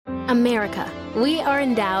America. We are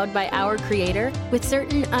endowed by our Creator with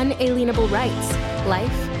certain unalienable rights: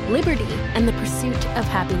 life, liberty, and the pursuit of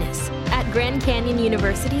happiness. At Grand Canyon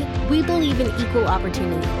University, we believe in equal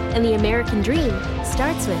opportunity, and the American dream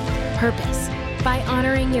starts with purpose. By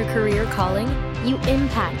honoring your career calling, you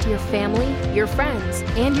impact your family, your friends,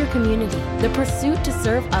 and your community. The pursuit to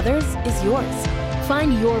serve others is yours.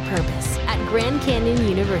 Find your purpose at Grand Canyon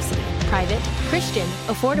University. Private, Christian,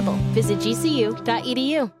 affordable. Visit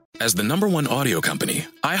gcu.edu. As the #1 audio company,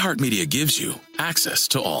 iHeartMedia gives you access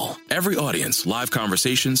to all. Every audience, live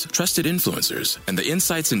conversations, trusted influencers, and the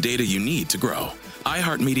insights and data you need to grow.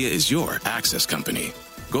 iHeartMedia is your access company.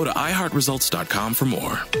 Go to iHeartResults.com for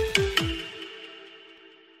more.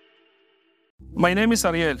 My name is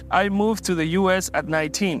Ariel. I moved to the U.S. at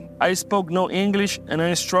 19. I spoke no English and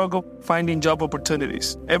I struggled finding job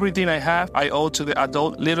opportunities. Everything I have, I owe to the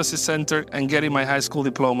Adult Literacy Center and getting my high school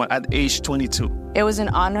diploma at age 22. It was an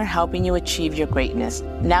honor helping you achieve your greatness.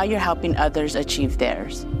 Now you're helping others achieve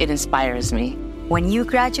theirs. It inspires me. When you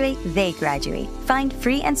graduate, they graduate. Find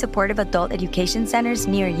free and supportive adult education centers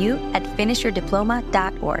near you at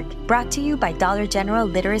finishyourdiploma.org. Brought to you by Dollar General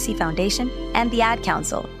Literacy Foundation and the Ad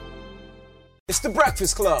Council. It's The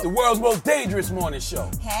Breakfast Club, the world's most dangerous morning show.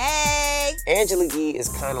 Hey! Angela Yee is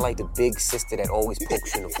kind of like the big sister that always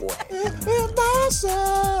pokes you in the forehead.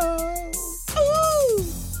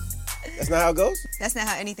 That's not how it goes? That's not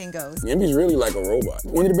how anything goes. Yemi's really like a robot.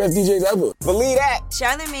 One of the best DJs ever. Believe that.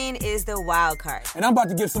 Charlamagne is the wild card. And I'm about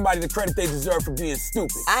to give somebody the credit they deserve for being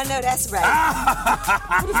stupid. I know that's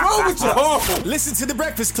right. What's wrong with you? Oh. Listen to The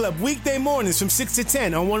Breakfast Club weekday mornings from 6 to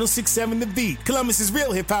 10 on 106.7 The Beat. Columbus's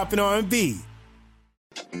real hip-hop and R&B.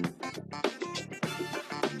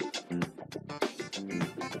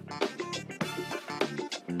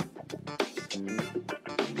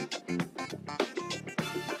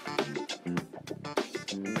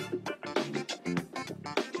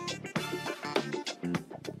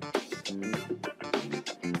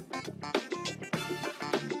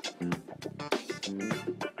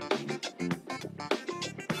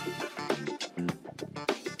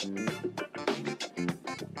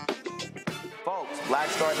 Black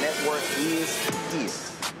Star Network is here.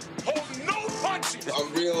 Hold no punches!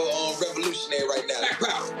 I'm real revolutionary right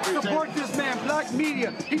now. Support this man, Black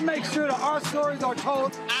Media. He makes sure that our stories are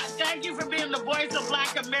told. Thank you for being the voice of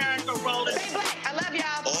Black America, Roland. Stay black. I love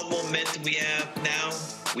y'all. All momentum we have now,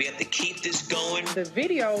 we have to keep this going. The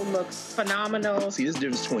video looks phenomenal. See, this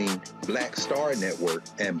difference between Black Star Network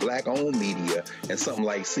and black-owned media and something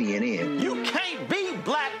like CNN. You can't be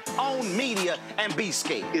black-owned media and be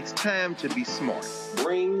scared. It's time to be smart.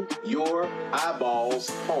 Bring your eyeballs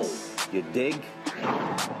home. You dig?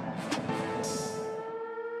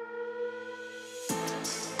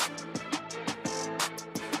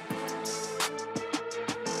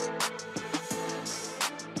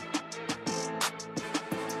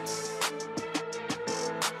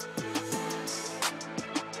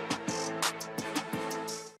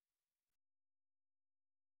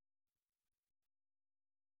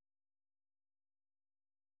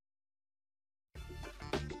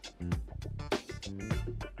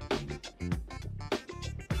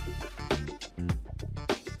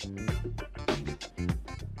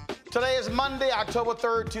 Today is Monday, October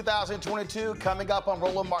 3rd, 2022. Coming up on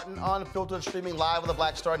Roland Martin Unfiltered, streaming live on the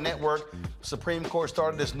Black Star Network. The Supreme Court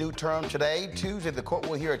started this new term today. Tuesday, the court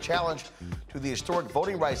will hear a challenge to the Historic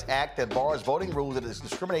Voting Rights Act that bars voting rules that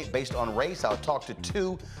discriminate based on race. I'll talk to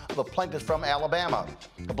two of the plaintiffs from Alabama.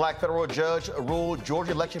 A black federal judge ruled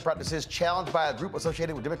Georgia election practices challenged by a group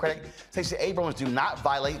associated with Democratic Stacey Abrams do not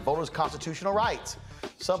violate voters' constitutional rights.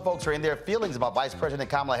 Some folks are in their feelings about Vice President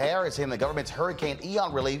Kamala Harris saying the government's Hurricane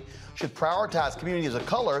Ian relief should prioritize communities of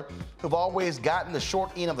color who've always gotten the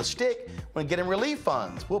short end of the stick when getting relief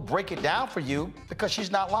funds. We'll break it down for you because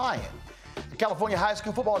she's not lying. The California high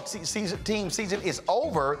school football team season is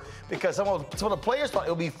over because some of the players thought it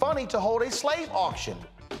would be funny to hold a slave auction.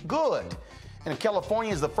 Good. And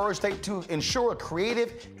California is the first state to ensure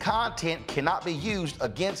creative content cannot be used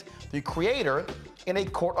against the creator in a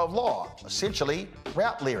court of law, essentially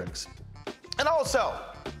rap lyrics. And also,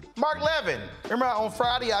 Mark Levin. Remember on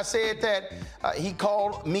Friday I said that he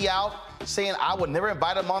called me out saying I would never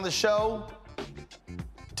invite him on the show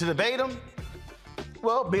to debate him?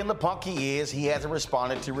 Well, being the punk he is, he hasn't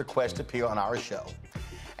responded to requests to appear on our show.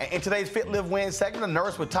 And in today's Fit, Live, Win segment, a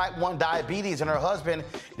nurse with type 1 diabetes and her husband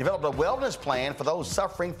developed a wellness plan for those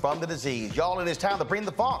suffering from the disease. Y'all, it is time to bring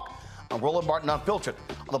the funk on Roland Martin Unfiltered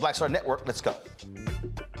on the Black Star Network. Let's go.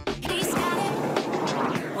 He's got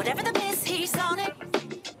it. Whatever the piss, he's on it.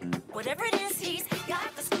 Whatever it is, he's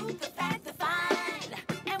got the scoop, the fact, the find.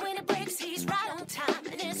 And when it breaks, he's right on time.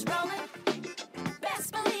 And it's rolling.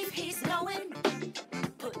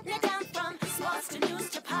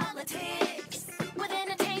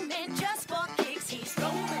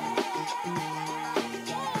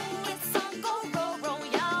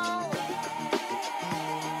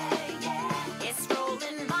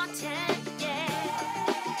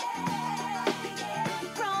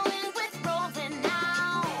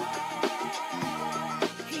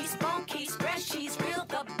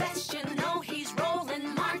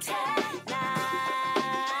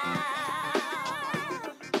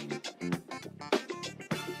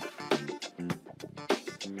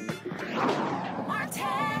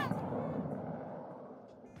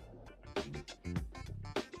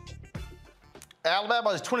 Alabama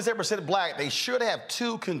is 27% black. They should have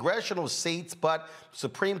 2 congressional seats, but the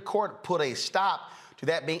Supreme Court put a stop to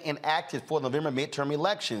that being enacted for November midterm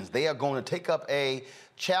elections. They are going to take up a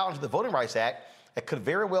challenge to the Voting Rights Act that could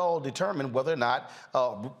very well determine whether or not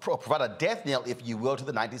provide a death knell, if you will, to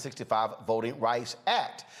the 1965 Voting Rights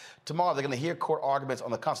Act. Tomorrow, they're going to hear court arguments on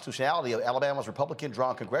the constitutionality of Alabama's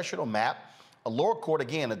Republican-drawn congressional map. A lower court,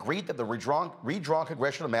 again, agreed that the redrawn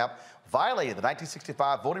congressional map violated the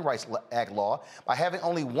 1965 Voting Rights Act law by having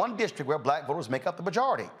only one district where black voters make up the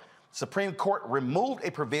majority. The Supreme Court removed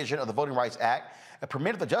a provision of the Voting Rights Act that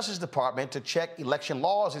permitted the Justice Department to check election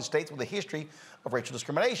laws in states with a history of racial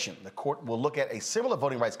discrimination. The court will look at a similar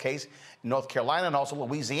voting rights case in North Carolina and also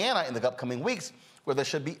Louisiana in the upcoming weeks, where there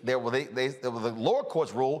should be, the lower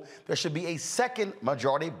courts rule there should be a second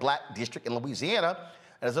majority black district in Louisiana,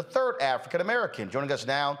 and as a third African-American. Joining us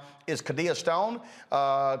now is Kadia Stone,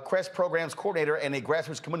 CREST Programs Coordinator and a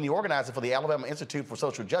grassroots community organizer for the Alabama Institute for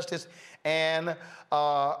Social Justice, and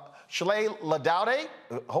Shalay Ladaude,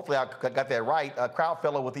 hopefully I got that right, a crowd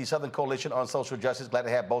fellow with the Southern Coalition on Social Justice. Glad to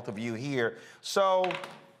have both of you here. So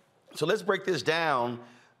let's break this down.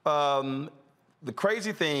 The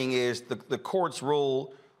crazy thing is the court's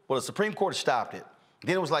rule, well, the Supreme Court stopped it.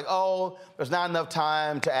 Then it was like, oh, there's not enough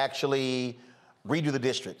time to actually redo the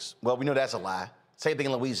districts. Well, we know that's a lie. Same thing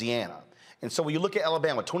in Louisiana. And so when you look at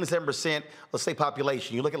Alabama, 27% of the state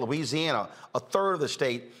population, you look at Louisiana, a third of the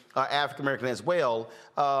state African-American as well.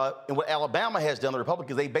 And what Alabama has done, the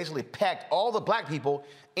Republicans, they basically packed all the black people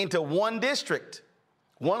into one district,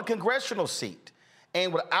 one congressional seat.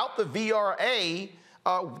 And without the VRA,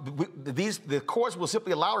 the courts will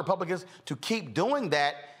simply allow Republicans to keep doing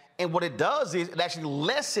that. And what it does is it actually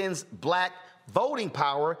lessens black voting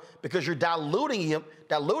power because you're diluting it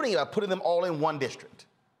by putting them all in one district.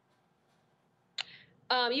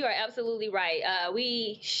 You are absolutely right.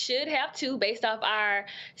 We should have 2 based off our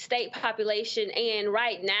state population. And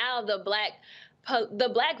right now, the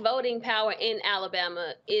black voting power in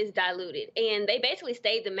Alabama is diluted. And they basically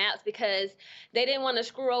stayed the maps because they didn't want to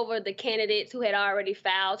screw over the candidates who had already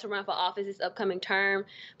filed to run for office this upcoming term.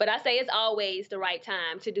 But I say it's always the right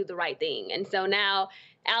time to do the right thing. And so now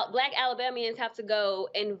black Alabamians have to go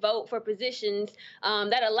and vote for positions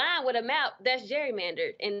that align with a map that's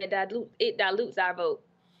gerrymandered, and it dilutes our vote.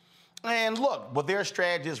 And look, well, their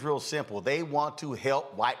strategy is real simple. They want to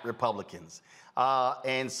help white Republicans.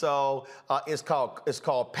 And so it's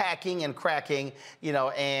called packing and cracking, you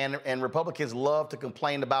know, and Republicans love to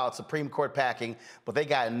complain about Supreme Court packing, but they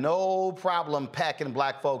got no problem packing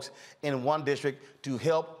black folks in one district to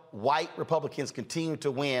help white Republicans continue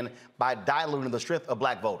to win by diluting the strength of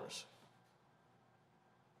black voters.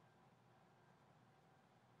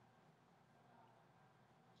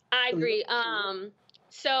 I agree.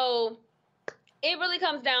 So it really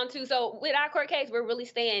comes down to, so with our court case, we're really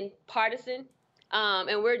staying partisan,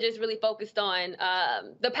 and we're just really focused on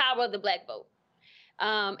the power of the black vote.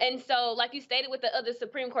 And so, like you stated with the other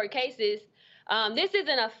Supreme Court cases, this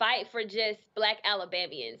isn't a fight for just black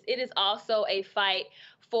Alabamians. It is also a fight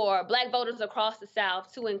for black voters across the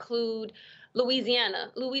South, to include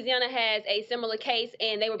Louisiana. Louisiana has a similar case,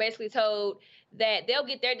 and they were basically told that they'll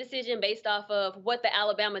get their decision based off of what the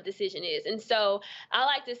Alabama decision is. And so I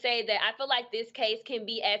like to say that I feel like this case can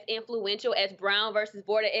be as influential as Brown versus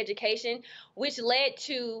Board of Education, which led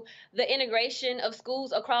to the integration of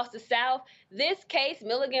schools across the South. This case,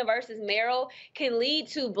 Milligan versus Merrill, can lead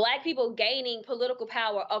to black people gaining political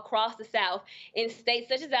power across the South in states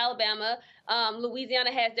such as Alabama.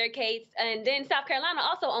 Louisiana has their case, and then South Carolina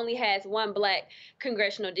also only has one black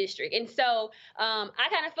congressional district. And so I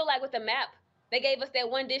kind of feel like with the map, they gave us that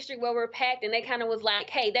one district where we're packed, and they kind of was like,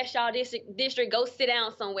 hey, that's y'all district, go sit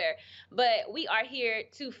down somewhere. But we are here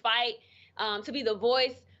to fight, to be the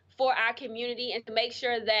voice for our community, and to make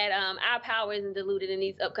sure that our power isn't diluted in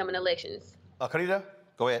these upcoming elections. Karida,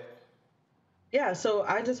 go ahead. Yeah, so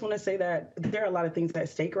I just want to say that there are a lot of things at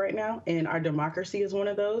stake right now, and our democracy is one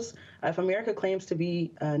of those. If America claims to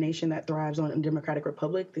be a nation that thrives on a democratic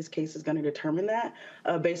republic, this case is going to determine that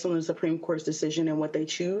based on the Supreme Court's decision and what they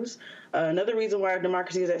choose. Another reason why our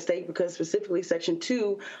democracy is at stake, because specifically Section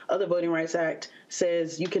 2 of the Voting Rights Act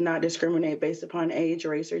says you cannot discriminate based upon age,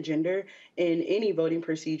 race, or gender in any voting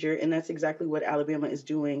procedure, and that's exactly what Alabama is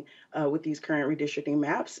doing with these current redistricting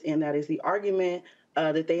maps, and that is the argument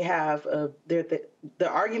that they have, the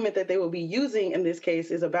argument that they will be using in this case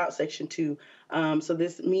is about Section 2. So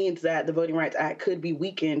this means that the Voting Rights Act could be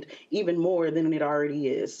weakened even more than it already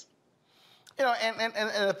is. You know, and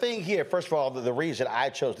the thing here, first of all, the reason I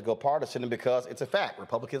chose to go partisan is because it's a fact.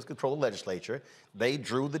 Republicans control the legislature. They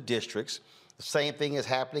drew the districts. The same thing is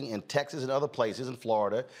happening in Texas and other places in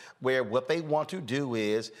Florida, where what they want to do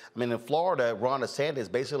is, in Florida, Ron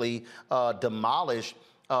DeSantis basically demolished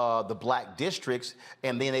the black districts,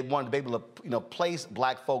 and then they wanted to be able to, place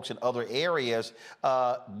black folks in other areas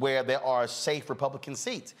where there are safe Republican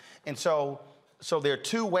seats. And so there are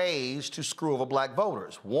two ways to screw over black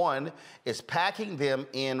voters. One is packing them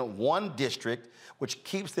in one district, which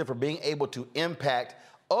keeps them from being able to impact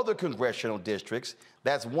other congressional districts.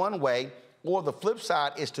 That's one way. Or the flip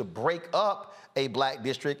side is to break up a black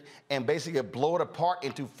district and basically blow it apart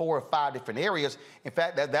into 4 or 5 different areas. In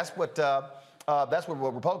fact, that's what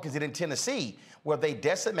Republicans did in Tennessee, where they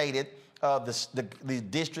decimated the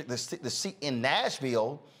district, the seat in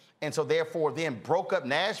Nashville, and so therefore then broke up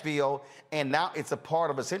Nashville, and now it's a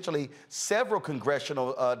part of essentially several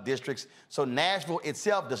congressional districts. So Nashville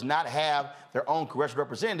itself does not have their own congressional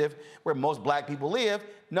representative where most black people live.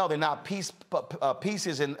 No, they're not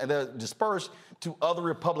pieces, and they're dispersed to other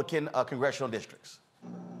Republican congressional districts.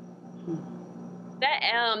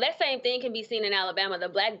 That same thing can be seen in Alabama. The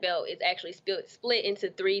Black Belt is actually split into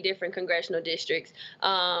 3 different congressional districts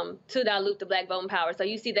to dilute the black voting power. So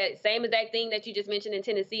you see that same exact thing that you just mentioned in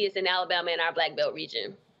Tennessee is in Alabama in our Black Belt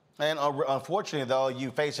region. And unfortunately, though,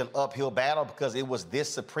 you face an uphill battle because it was this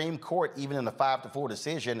Supreme Court, even in the 5-4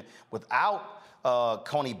 decision, without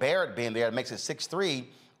Coney Barrett being there, it makes it 6-3.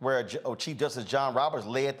 Where Chief Justice John Roberts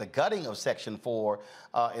led the gutting of Section 4.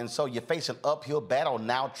 And so you face an uphill battle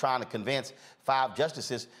now trying to convince 5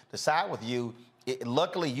 justices to side with you.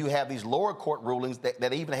 Luckily, you have these lower court rulings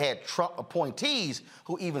that even had Trump appointees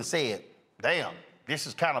who even said, damn, this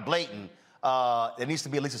is kind of blatant. There needs to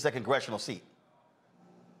be at least a second congressional seat.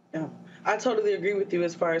 Yeah, I totally agree with you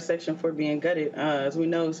as far as Section 4 being gutted. As we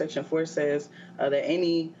know, Section 4 says that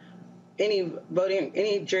any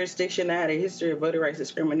jurisdiction that had a history of voting rights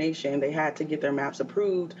discrimination, they had to get their maps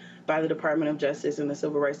approved by the Department of Justice and the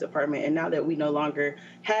Civil Rights Department. And now that we no longer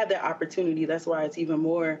have that opportunity, that's why it's even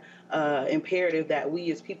more imperative that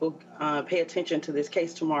we as people pay attention to this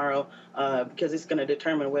case tomorrow, because it's going to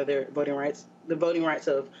determine whether the voting rights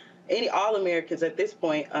of all Americans at this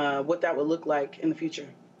point, what that would look like in the future.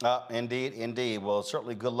 Indeed. Well,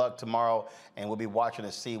 certainly good luck tomorrow, and we'll be watching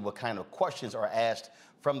to see what kind of questions are asked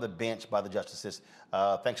from the bench by the justices.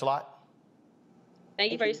 Thanks a lot.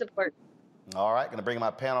 Thank you for your support. All right, going to bring in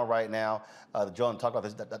my panel right now. Join and talk about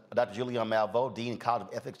this. Dr. Julian Malveaux, Dean, College of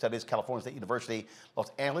Ethics Studies, California State University,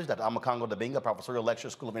 Los Angeles. Dr. Amakongo Dabinga, Professorial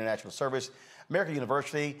Lecturer, School of International Service, American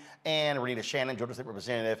University, and Renita Shannon, Georgia State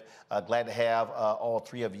Representative. Glad to have all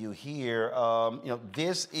 3 of you here.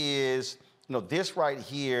 This right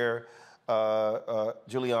here,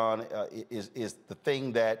 Julian, is the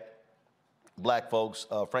thing that black folks,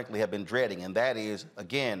 frankly, have been dreading, and that is,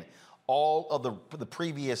 again, all of the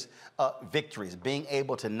previous victories, being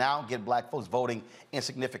able to now get black folks voting in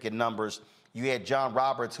significant numbers. You had John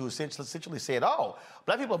Roberts, who essentially said, oh,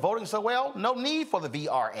 black people are voting so well, no need for the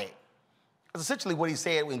VRA. That's essentially what he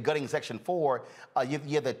said in gutting Section 4. You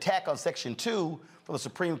have the attack on Section 2 from the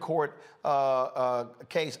Supreme Court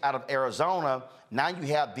case out of Arizona. Now you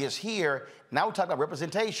have this here. Now we're talking about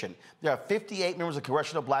representation. There are 58 members of the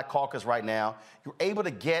Congressional Black Caucus right now. You're able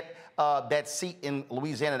to get that seat in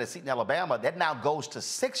Louisiana, that seat in Alabama. That now goes to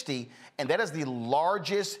 60, and that is the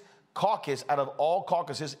largest caucus out of all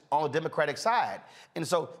caucuses on the Democratic side. And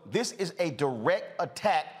so this is a direct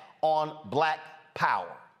attack on black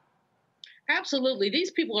power. Absolutely.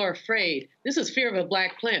 These people are afraid. This is fear of a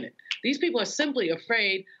black planet. These people are simply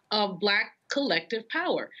afraid of black collective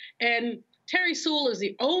power. And Terry Sewell is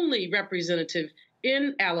the only representative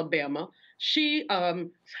in Alabama. She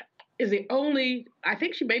is the only, I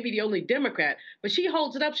think she may be the only Democrat, but she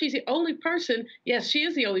holds it up. She's the only person, yes, she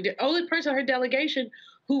is the only person in her delegation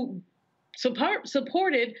who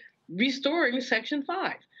supported restoring Section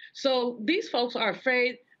 5. So these folks are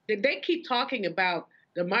afraid that they keep talking about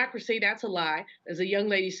democracy. That's a lie. As a young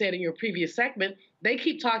lady said in your previous segment, they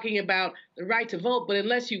keep talking about the right to vote, but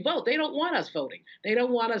unless you vote, they don't want us voting. They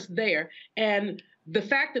don't want us there. And the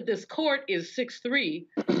fact that this court is 6-3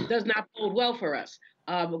 does not bode well for us.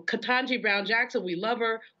 Ketanji Brown Jackson, we love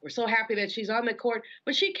her. We're so happy that she's on the court,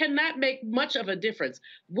 but she cannot make much of a difference.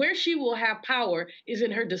 Where she will have power is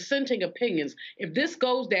in her dissenting opinions. If this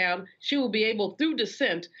goes down, she will be able, through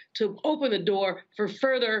dissent, to open the door for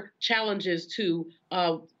further challenges to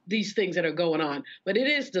these things that are going on. But it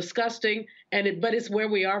is disgusting, but it's where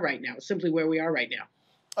we are right now. It's simply where we are right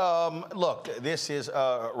now. Look, this is,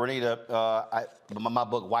 Renita, my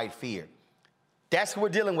book, White Fear. That's what we're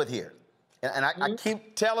dealing with here. And I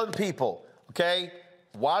keep telling people, okay,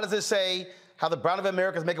 why does it say how the brown of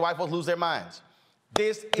America is making white folks lose their minds?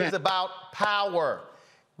 This is about power.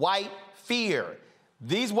 white fear.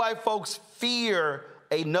 These white folks fear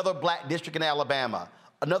another black district in Alabama,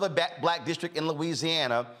 another black district in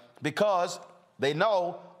Louisiana, because they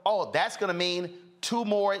know, oh, that's going to mean 2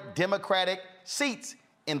 more Democratic seats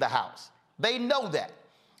in the House. They know that.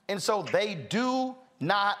 And so they do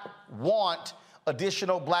not want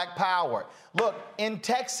additional black power. Look, in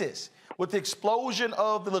Texas, with the explosion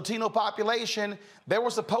of the Latino population, there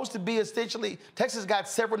was supposed to be essentially, Texas got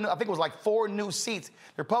several, I think it was like 4 new seats.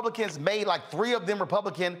 The Republicans made like 3 of them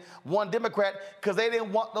Republican, 1 Democrat, because they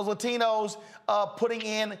didn't want those Latinos putting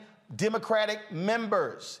in Democratic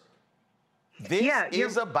members. This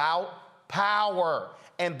is about power,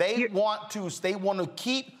 and they want to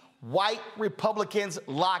keep white Republicans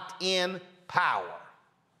locked in power.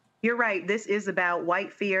 You're right. This is about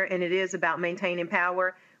white fear, and it is about maintaining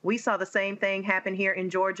power. We saw the same thing happen here in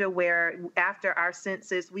Georgia, where after our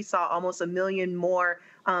census, we saw almost 1 million more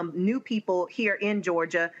new people here in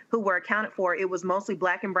Georgia who were accounted for. It was mostly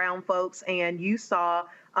black and brown folks, and you saw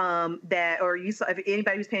if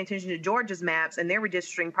anybody who's paying attention to Georgia's maps and their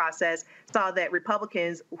redistricting process saw that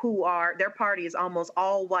Republicans, their party is almost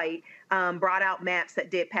all white, brought out maps that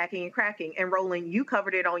did packing and cracking. And Roland, you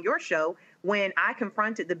covered it on your show when I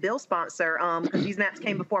confronted the bill sponsor, because these maps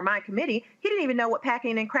came before my committee. He didn't even know what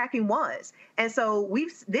packing and cracking was. And so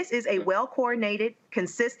this is a well-coordinated,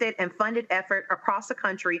 consistent, and funded effort across the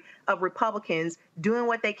country of Republicans doing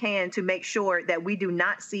what they can to make sure that we do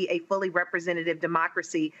not see a fully representative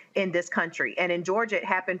democracy in this country. And in Georgia, it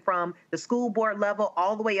happened from the school board level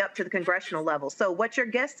all the way up to the congressional level. So what your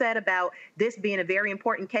guest said about this being a very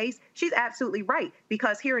important case, she's absolutely right.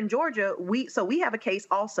 Because here in Georgia, we have a case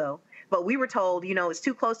also. But we were told, it's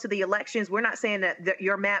too close to the elections. We're not saying that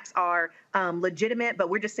your maps are legitimate, but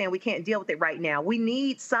we're just saying we can't deal with it right now. We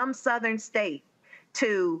need some southern state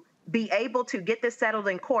to be able to get this settled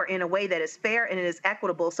in court in a way that is fair and is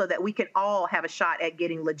equitable so that we can all have a shot at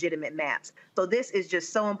getting legitimate maps. So this is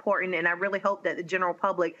just so important, and I really hope that the general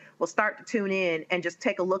public will start to tune in and just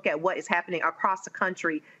take a look at what is happening across the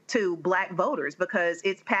country to black voters, because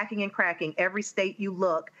it's packing and cracking. Every state you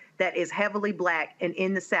look that is heavily black and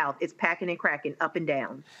in the South, it's packing and cracking up and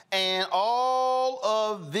down. And all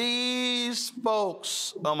of these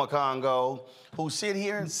folks, Omakongo, who sit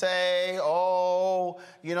here and say,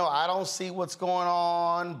 I don't see what's going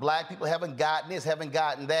on. Black people haven't gotten this, haven't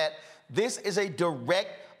gotten that. This is a direct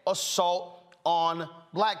assault on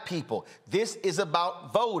black people. This is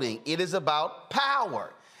about voting. It is about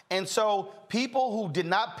power. And so people who did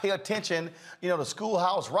not pay attention, to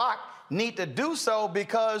Schoolhouse Rock need to do so,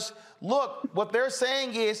 because, look, what they're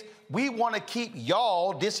saying is we want to keep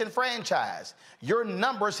y'all disenfranchised. Your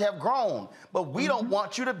numbers have grown, but we don't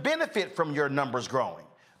want you to benefit from your numbers growing.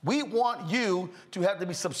 We want you to have to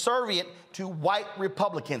be subservient to white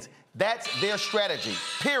Republicans. That's their strategy,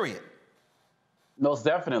 period. Most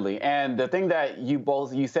definitely. And the thing that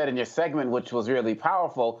you said in your segment, which was really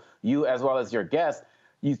powerful, you as well as your guest,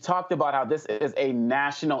 you talked about how this is a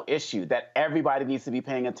national issue that everybody needs to be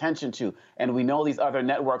paying attention to. And we know these other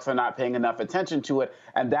networks are not paying enough attention to it.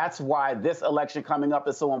 And that's why this election coming up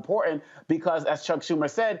is so important, because as Chuck Schumer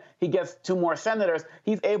said, he gets 2 more senators.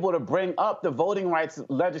 He's able to bring up the voting rights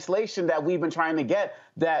legislation that we've been trying to get,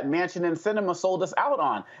 that Manchin and Sinema sold us out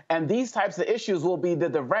on. And these types of issues will be the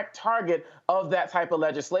direct target of that type of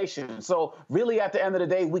legislation. So really, at the end of the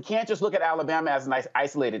day, we can't just look at Alabama as an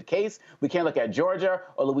isolated case. We can't look at Georgia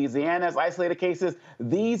or Louisiana as isolated cases.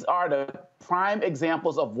 These are the prime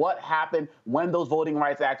examples of what happened when those Voting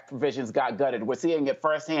Rights Act provisions got gutted. We're seeing it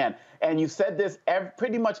firsthand. And you said this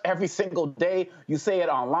pretty much every single day. You say it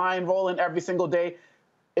online, Roland, every single day.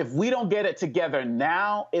 If we don't get it together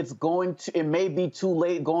now, it may be too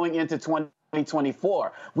late going into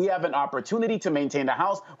 2024. We have an opportunity to maintain the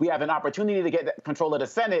House. We have an opportunity to get control of the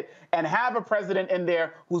Senate and have a president in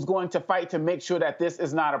there who's going to fight to make sure that this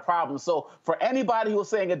is not a problem. So for anybody who's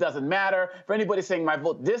saying it doesn't matter, for anybody saying my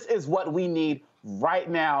vote, this is what we need right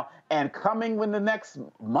now. And coming in the next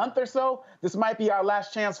month or so, this might be our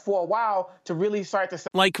last chance for a while to really start to...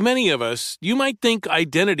 Like many of us, you might think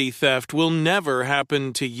identity theft will never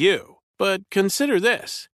happen to you. But consider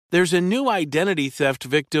this. There's a new identity theft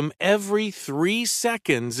victim every 3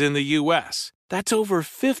 seconds in the U.S. That's over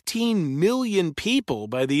 15 million people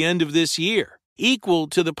by the end of this year, equal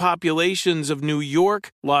to the populations of New York,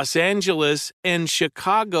 Los Angeles, and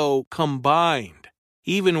Chicago combined.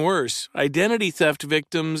 Even worse, identity theft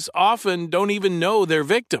victims often don't even know they're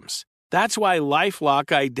victims. That's why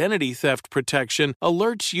LifeLock Identity Theft Protection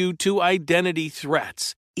alerts you to identity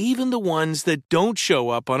threats, even the ones that don't show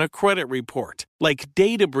up on a credit report, like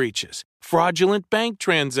data breaches, fraudulent bank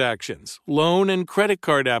transactions, loan and credit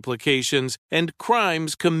card applications, and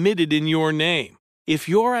crimes committed in your name. If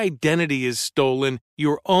your identity is stolen,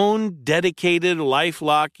 your own dedicated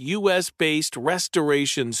LifeLock U.S.-based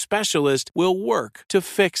restoration specialist will work to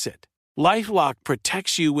fix it. LifeLock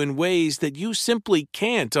protects you in ways that you simply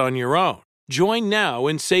can't on your own. Join now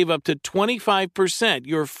and save up to 25%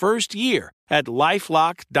 your first year at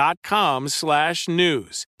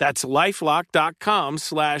LifeLock.com/news. That's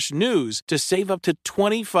LifeLock.com/news to save up to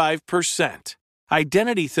 25%.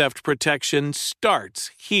 Identity theft protection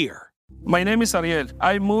starts here. My name is Ariel.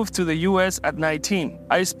 I moved to the U.S. at 19.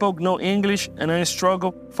 I spoke no English and I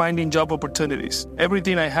struggled finding job opportunities.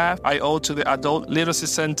 Everything I have, I owe to the Adult Literacy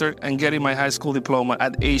Center and getting my high school diploma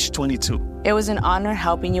at age 22. It was an honor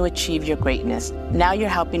helping you achieve your greatness. Now you're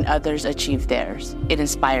helping others achieve theirs. It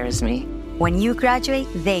inspires me. When you graduate,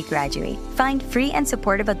 they graduate. Find free and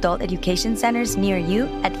supportive adult education centers near you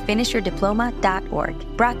at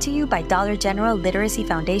finishyourdiploma.org. Brought to you by Dollar General Literacy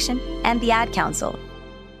Foundation and the Ad Council.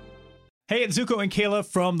 Hey, it's Zuko and Kayla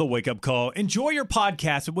from The Wake Up Call. Enjoy your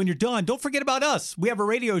podcast, but when you're done, don't forget about us. We have a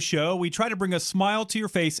radio show. We try to bring a smile to your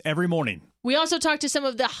face every morning. We also talk to some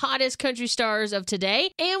of the hottest country stars of today,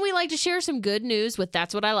 and we like to share some good news with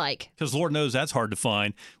That's What I Like. Because Lord knows that's hard to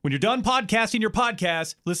find. When you're done podcasting your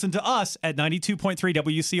podcast, listen to us at 92.3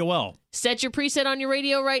 WCOL. Set your preset on your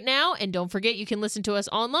radio right now, and don't forget you can listen to us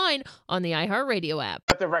online on the iHeartRadio app.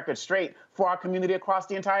 Set the record straight for our community across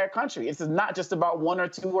the entire country. This is not just about 1 or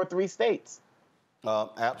 2 or 3 states.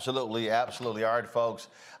 Absolutely, absolutely. All right, folks.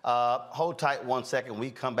 Hold tight 1 second. We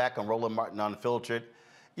come back on Roland Martin Unfiltered.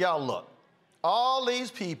 Y'all, look. All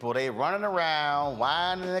these people, they running around,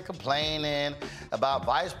 whining and complaining about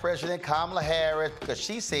Vice President Kamala Harris because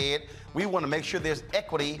she said we want to make sure there's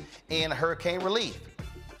equity in hurricane relief.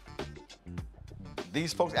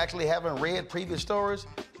 These folks actually haven't read previous stories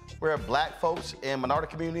where black folks in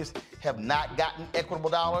minority communities have not gotten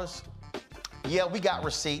equitable dollars. Yeah, we got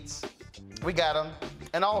receipts. We got them.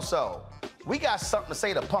 And also, we got something to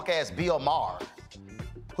say to punk-ass Bill Maher,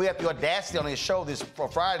 who had the audacity on his show this for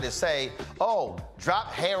Friday to say, oh,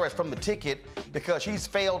 drop Harris from the ticket because she's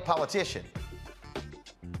failed politician.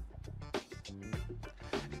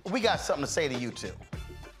 We got something to say to you, too.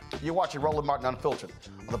 You're watching Roland Martin Unfiltered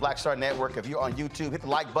on the Black Star Network. If you're on YouTube, hit the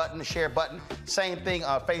like button, the share button. Same thing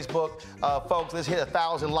on Facebook. Folks, let's hit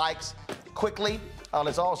 1,000 likes quickly.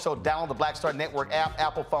 Let's also download the Black Star Network app,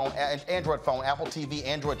 Apple phone, Android phone, Apple TV,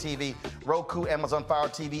 Android TV, Roku, Amazon Fire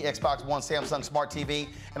TV, Xbox One, Samsung Smart TV,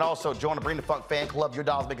 and also join the Bring the Funk fan club. Your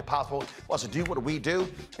dollars make it possible for us to do what we do.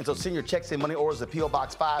 And so send your checks and money orders to P.O.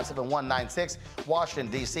 Box 57196, Washington,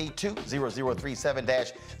 D.C.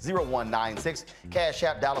 20037-0196. Cash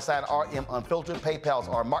App, $RM Unfiltered. PayPal's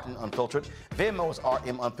R Martin Unfiltered. Venmo's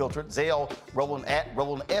RM Unfiltered. Zelle, Roland at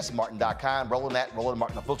RolandSMartin.com. Roland at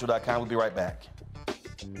RolandMartinUnfiltered.com. We'll be right back.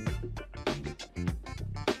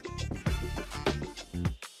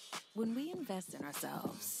 When we invest in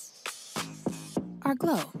ourselves, our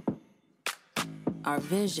glow, our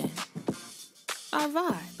vision, our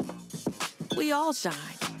vibe, we all shine.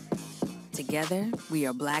 Together, we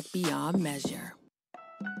are black beyond measure.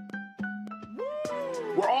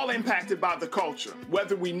 We're all impacted by the culture,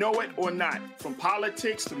 whether we know it or not. From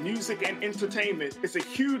politics to music and entertainment, it's a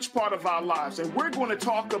huge part of our lives, and we're going to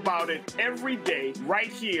talk about it every day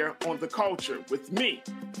right here on The Culture with me,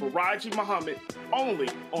 Faraji Muhammad, only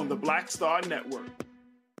on the Black Star Network.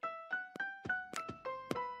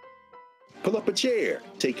 Pull up a chair,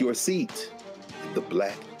 take your seat. The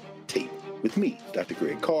Black Tape with me, Dr.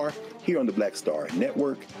 Greg Carr, here on the Black Star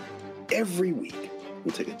Network. Every week,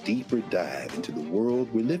 we'll take a deeper dive into the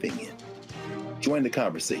world we're living in. Join the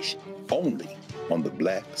conversation only on the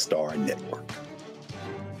Black Star Network.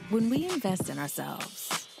 When we invest in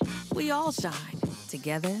ourselves, we all shine.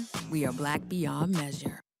 Together, we are black beyond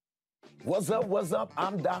measure. What's up, what's up?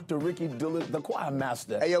 I'm Dr. Ricky Dillard, the choir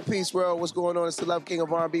master. Hey, yo, Peace World, what's going on? It's the Love King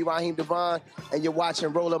of R&B, Raheem Devon, and you're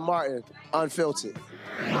watching Roland Martin Unfiltered.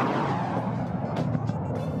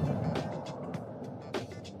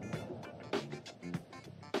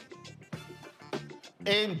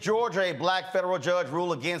 In Georgia, a black federal judge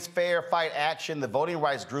ruled against Fair Fight Action, the voting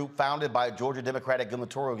rights group founded by Georgia Democratic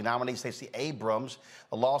gubernatorial nominee Stacey Abrams.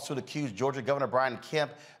 The lawsuit accused Georgia Governor Brian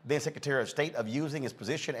Kemp, then Secretary of State, of using his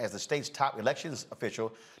position as the state's top elections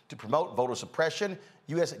official to promote voter suppression.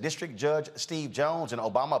 U.S. District Judge Steve Jones, an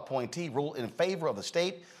Obama appointee, ruled in favor of the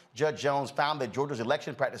state, Judge Jones found that Georgia's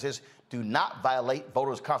election practices do not violate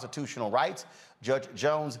voters' constitutional rights. Judge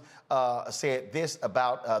Jones said this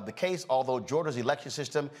about the case. Although Georgia's election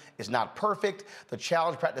system is not perfect, the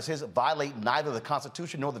challenge practices violate neither the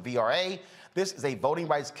Constitution nor the VRA. This is a voting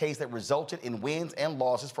rights case that resulted in wins and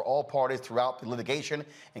losses for all parties throughout the litigation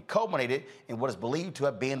and culminated in what is believed to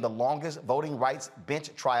have been the longest voting rights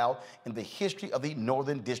bench trial in the history of the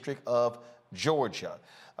Northern District of Georgia.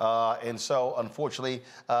 And so, unfortunately,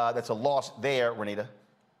 that's a loss there, Renita.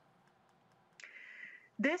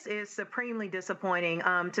 This is supremely disappointing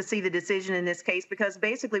to see the decision in this case, because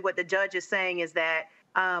basically what the judge is saying is that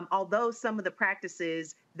although some of the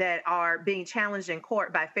practices that are being challenged in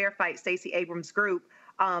court by Fair Fight Stacey Abrams' group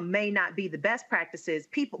may not be the best practices,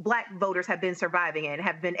 black voters have been surviving and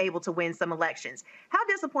have been able to win some elections. How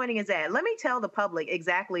disappointing is that? Let me tell the public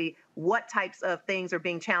exactly what types of things are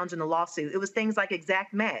being challenged in the lawsuit. It was things like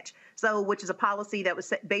exact match, which is a policy that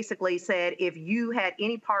was basically said if you had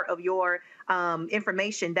any part of your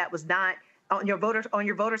information that was not on your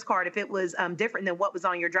voter's card, if it was different than what was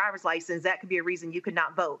on your driver's license, that could be a reason you could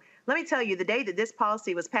not vote. Let me tell you, the day that this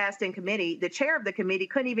policy was passed in committee, the chair of the committee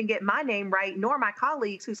couldn't even get my name right, nor my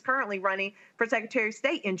colleagues who's currently running for Secretary of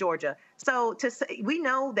State in Georgia. So we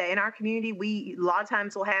know that in our community, we a lot of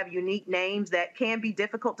times will have unique names that can be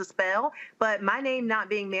difficult to spell, but my name not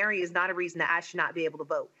being Mary is not a reason that I should not be able to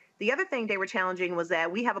vote. The other thing they were challenging was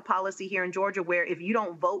that we have a policy here in Georgia where if you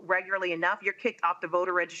don't vote regularly enough, you're kicked off the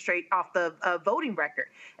voting record.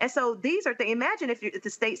 And so these are things. Imagine if the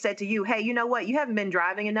state said to you, hey, you know what? You haven't been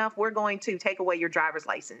driving enough. We're going to take away your driver's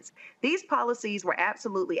license. These policies were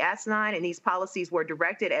absolutely asinine, and these policies were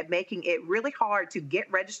directed at making it really hard to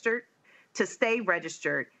get registered, to stay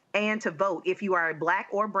registered, and to vote if you are a black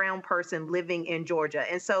or brown person living in Georgia.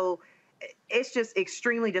 And so it's just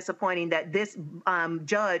extremely disappointing that this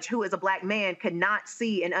judge, who is a black man, could not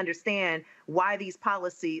see and understand why these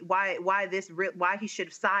policies, why he should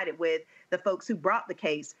have sided with the folks who brought the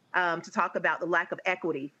case to talk about the lack of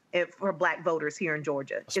equity for black voters here in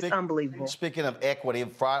Georgia. It's unbelievable. Speaking of equity,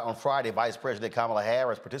 on Friday, Vice President Kamala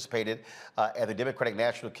Harris participated at the Democratic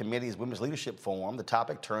National Committee's Women's Leadership Forum. The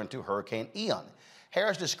topic turned to Hurricane Ian.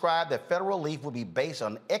 Harris described that federal relief will be based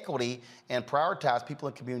on equity and prioritize people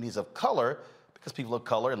in communities of color because people of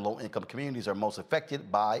color in low-income communities are most affected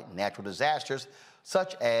by natural disasters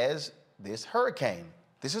such as this hurricane.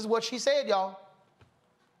 This is what she said, y'all.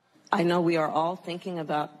 I know we are all thinking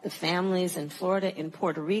about the families in Florida, in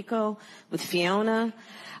Puerto Rico, with Fiona,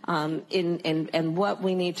 and what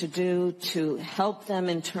we need to do to help them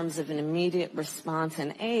in terms of an immediate response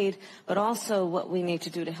and aid, but also what we need to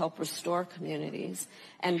do to help restore communities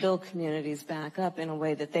and build communities back up in a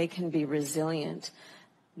way that they can be resilient,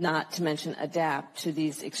 not to mention adapt to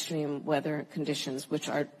these extreme weather conditions, which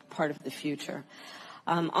are part of the future.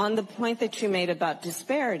 On the point that you made about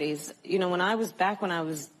disparities, you know, when I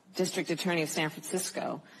was District Attorney of San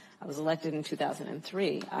Francisco, I was elected in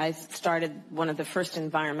 2003. I started one of the first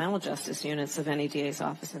environmental justice units of any DA's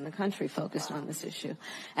office in the country focused on this issue,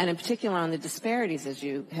 and in particular on the disparities, as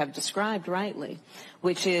you have described rightly,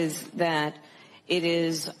 which is that it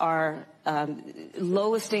is our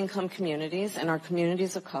lowest income communities and our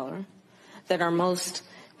communities of color that are most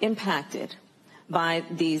impacted by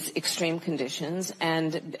these extreme conditions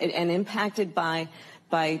and impacted by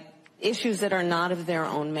issues that are not of their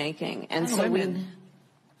own making. And so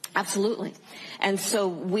absolutely. And so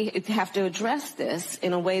we have to address this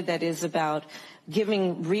in a way that is about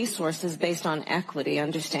giving resources based on equity,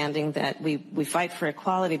 understanding that we fight for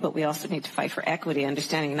equality, but we also need to fight for equity,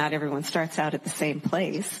 understanding not everyone starts out at the same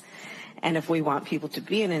place. And if we want people to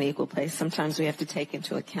be in an equal place, sometimes we have to take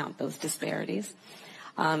into account those disparities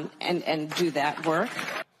and do that work.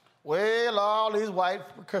 Well, all these white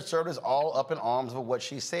conservatives all up in arms of what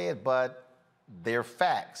she said, but they're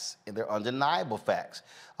facts, and they're undeniable facts.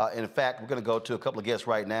 In fact, we're going to go to a couple of guests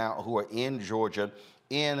right now who are in Georgia,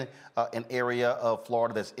 in an area of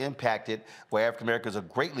Florida that's impacted, where African Americans are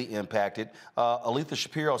greatly impacted. Aletha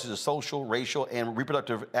Shapiro, she's a social, racial, and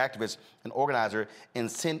reproductive activist and organizer,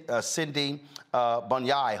 and Cindy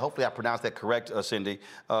Bunyai, hopefully I pronounced that correct, Cindy,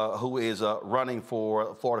 who is running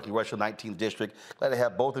for Florida Congressional 19th District. Glad to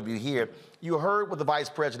have both of you here. You heard what the vice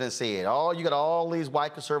president said. You got all these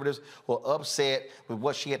white conservatives who are upset with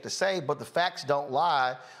what she had to say, but the facts don't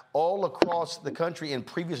lie. All across the country in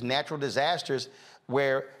previous natural disasters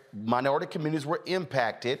where minority communities were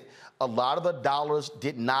impacted, a lot of the dollars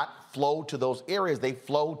did not flow to those areas. They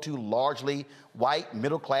flowed to largely white,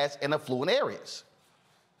 middle class, and affluent areas.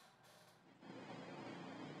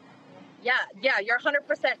 Yeah, you're 100%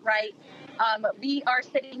 right. We are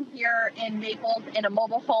sitting here in Naples in a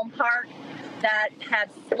mobile home park that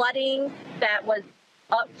had flooding that was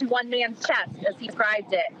up to one man's chest, as he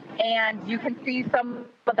described it. And you can see some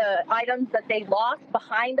of the items that they lost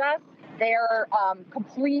behind us. They're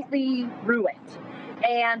completely ruined.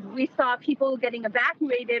 And we saw people getting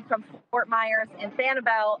evacuated from Fort Myers and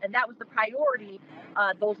Sanibel, and that was the priority.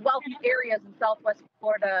 Those wealthy areas in Southwest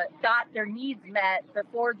Florida got their needs met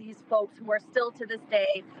before these folks who are still to this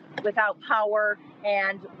day without power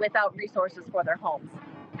and without resources for their homes.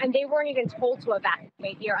 And they weren't even told to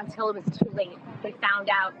evacuate here until it was too late. They found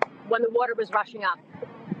out when the water was rushing up.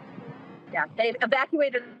 Yeah, they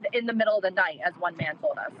evacuated in the middle of the night, as one man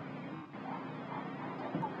told us.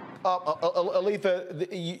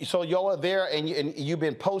 Aletha, so y'all are there, and you've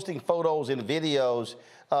been posting photos and videos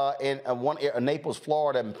in Naples,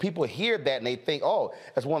 Florida, and people hear that and they think, oh,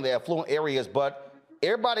 that's one of the affluent areas, but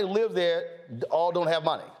everybody who lives there all don't have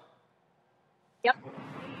money. Yep.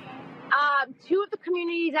 Two of the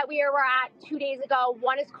communities that we were at 2 days ago,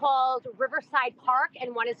 one is called Riverside Park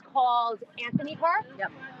and one is called Anthony Park.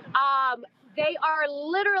 Yep. They are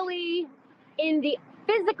literally in the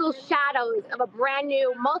physical shadows of a brand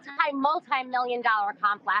new multi-million-dollar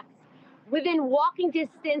complex within walking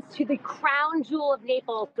distance to the crown jewel of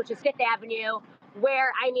Naples, which is Fifth Avenue,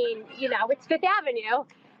 where, I mean, you know, it's Fifth Avenue.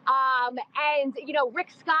 And, you know, Rick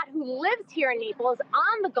Scott, who lives here in Naples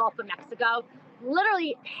on the Gulf of Mexico,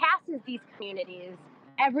 literally passes these communities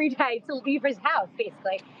every day to leave his house,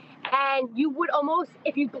 basically. And you would almost,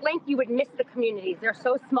 if you blink, you would miss the communities. They're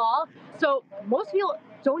so small. So most people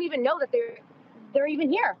don't even know that they're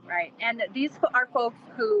even here. Right. And these are folks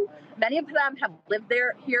who, many of them have lived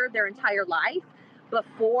here their entire life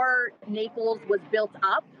before Naples was built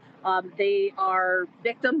up. They are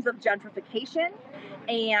victims of gentrification,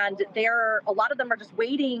 and a lot of them are just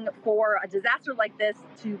waiting for a disaster like this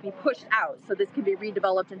to be pushed out, so this can be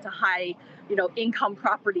redeveloped into high, income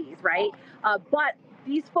properties, right? But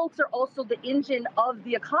these folks are also the engine of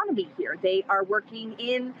the economy here. They are working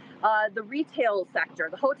in the retail sector,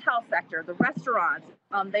 the hotel sector, the restaurants.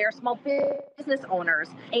 They are small business owners,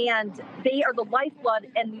 and they are the lifeblood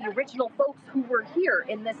and the original folks who were here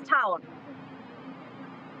in this town.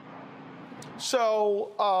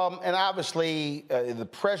 So, and obviously, the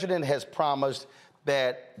president has promised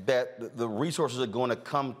that the resources are going to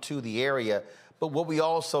come to the area. But what we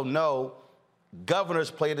also know, governors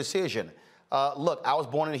play a decision. Look, I was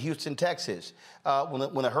born in Houston, Texas.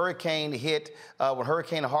 When the hurricane hit, when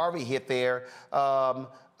Hurricane Harvey hit there,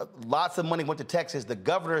 lots of money went to Texas. The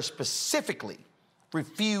governor specifically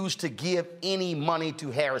refused to give any money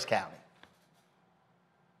to Harris County.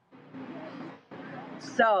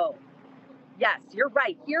 So, yes, you're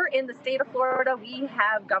right. Here in the state of Florida, we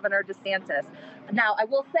have Governor DeSantis. Now, I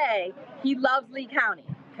will say he loves Lee County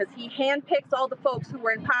because he handpicks all the folks who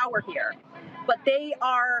are in power here. But they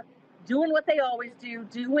are doing what they always do,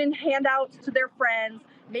 doing handouts to their friends,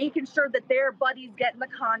 making sure that their buddies get in the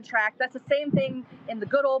contract. That's the same thing in the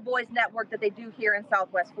Good Old Boys Network that they do here in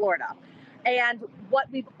Southwest Florida. And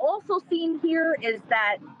what we've also seen here is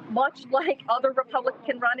that, much like other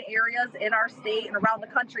Republican-run areas in our state and around the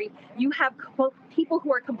country, you have people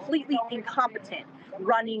who are completely incompetent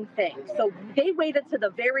running things. So they waited to the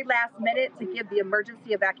very last minute to give the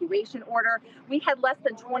emergency evacuation order. We had less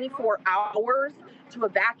than 24 hours to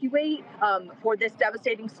evacuate for this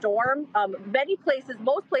devastating storm. Many places,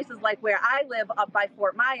 most places like where I live up by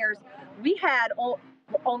Fort Myers, we had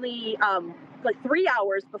only like 3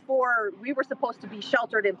 hours before we were supposed to be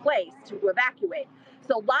sheltered in place to evacuate.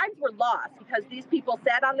 So lives were lost because these people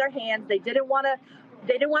sat on their hands. They didn't want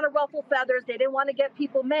to ruffle feathers. They didn't want to get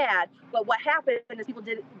people mad. But what happened is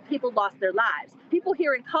people lost their lives. People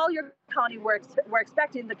here in Collier County were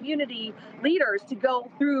expecting the community leaders to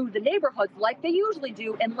go through the neighborhoods like they usually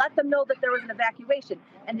do and let them know that there was an evacuation.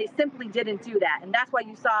 And they simply didn't do that. And that's why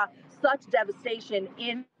you saw such devastation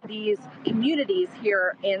in these communities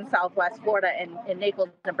here in Southwest Florida and in Naples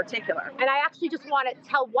in particular. And I actually just want to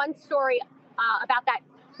tell one story about that.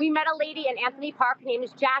 We met a lady in Anthony Park. Her name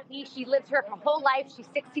is Jackie. She lives here her whole life. She's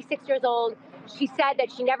 66 years old. She said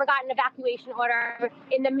that she never got an evacuation order.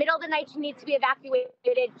 In the middle of the night, she needs to be evacuated.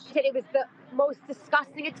 She said it was the most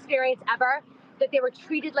disgusting experience ever, that they were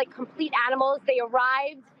treated like complete animals. They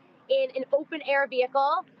arrived in an open air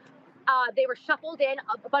vehicle. They were shuffled in,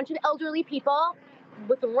 a bunch of elderly people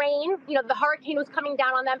with rain. The hurricane was coming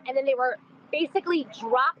down on them, and then they were basically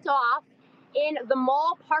dropped off in the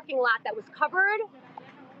mall parking lot that was covered,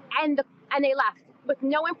 and they left with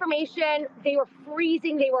no information. They were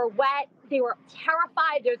freezing. They were wet. They were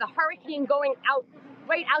terrified. There's a hurricane going out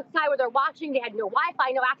right outside where they're watching. They had no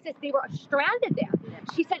Wi-Fi, no access. They were stranded there.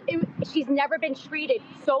 She said she's never been treated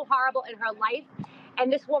so horrible in her life.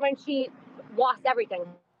 And this woman, she lost everything.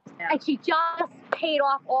 Yeah. And she just paid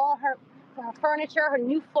off all her furniture, her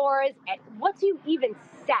new floors. And what do you even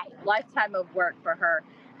say? Lifetime of work for her.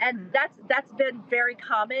 And that's been very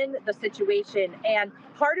common, the situation. And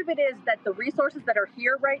part of it is that the resources that are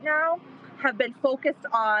here right now have been focused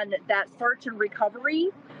on that search and recovery,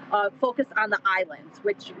 focused on the islands,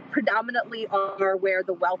 which predominantly are where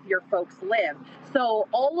the wealthier folks live. So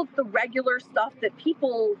all of the regular stuff that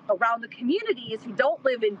people around the communities who don't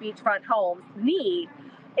live in beachfront homes need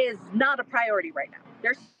is not a priority right now.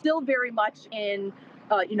 They're still very much in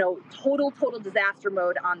total disaster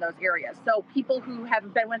mode on those areas. So people who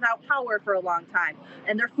have been without power for a long time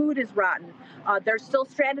and their food is rotten, they're still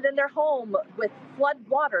stranded in their home with flood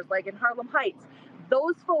waters like in Harlem Heights.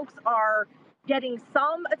 Those folks are getting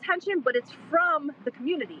some attention, but it's from the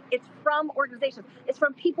community. It's from organizations. It's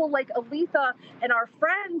from people like Aletha and our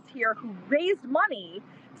friends here who raised money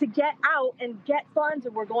to get out and get funds.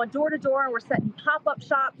 And we're going door to door and we're setting pop-up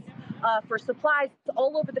shops for supplies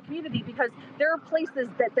all over the community, because there are places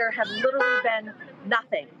that there have literally been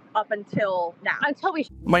nothing up until now.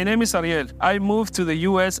 My name is Ariel. I moved to the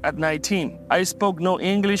U.S. at 19. I spoke no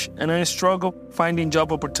English and I struggled finding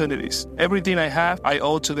job opportunities. Everything I have, I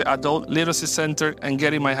owe to the Adult Literacy Center and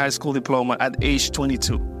getting my high school diploma at age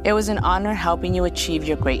 22. It was an honor helping you achieve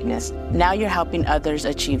your greatness. Now you're helping others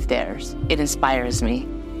achieve theirs. It inspires me.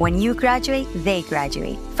 When you graduate, they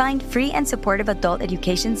graduate. Find free and supportive adult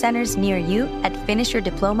education centers near you at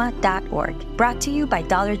finishyourdiploma.org. Brought to you by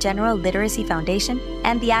Dollar General Literacy Foundation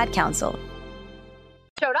and the Ad Council.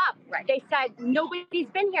 Showed up. Right. They said, nobody's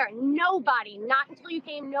been here. Nobody. Not until you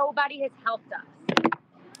came, nobody has helped us.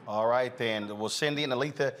 All right, then. Well, Cindy and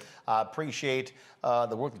Aletha, I appreciate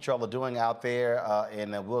the work that y'all are doing out there,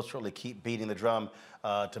 and we'll certainly keep beating the drum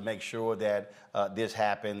to make sure that this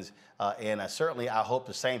happens. And certainly, I hope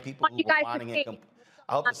the same people who are whining and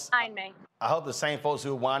I hope the same folks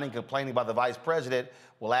who are whining and complaining about the vice president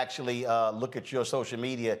will actually look at your social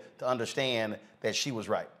media to understand that she was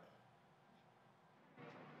right.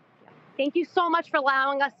 Thank you so much for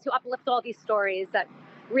allowing us to uplift all these stories. That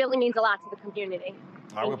really means a lot to the community.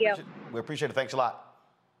 Thank you. We appreciate it. Thanks a lot.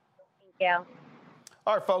 Thank you.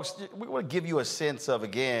 All right, folks, we want to give you a sense of,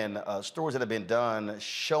 again, stories that have been done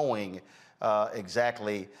showing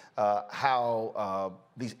exactly how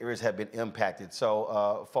these areas have been impacted.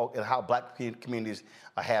 So, and how black communities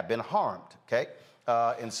have been harmed, okay?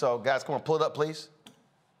 And so, guys, come on, pull it up, please.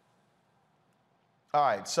 All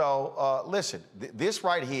right, so listen, this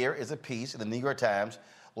right here is a piece in the New York Times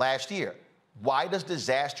last year. Why does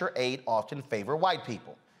disaster aid often favor white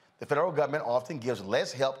people? The federal government often gives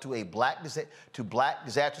less help to black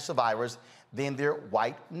disaster survivors than their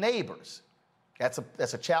white neighbors. That's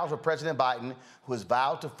a challenge for President Biden, who has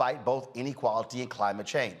vowed to fight both inequality and climate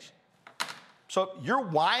change. So you're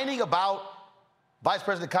whining about Vice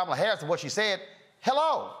President Kamala Harris and what she said.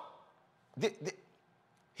 Hello.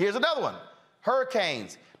 Here's another one.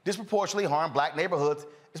 Hurricanes disproportionately harm black neighborhoods.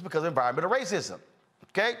 It's because of environmental racism.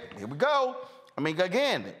 Okay, here we go. I mean,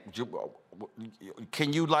 again,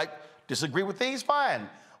 can you disagree with these? Fine.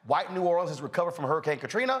 White New Orleans has recovered from Hurricane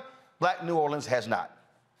Katrina. Black New Orleans has not.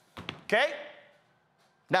 Okay?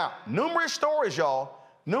 Now, numerous stories, y'all.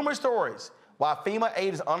 Numerous stories why FEMA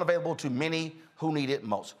aid is unavailable to many who need it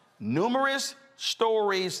most. Numerous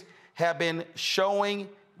stories have been showing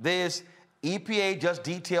this. EPA just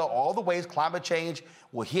detailed all the ways climate change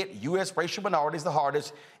will hit U.S. racial minorities the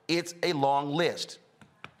hardest. It's a long list.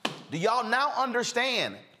 Do y'all now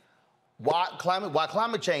understand why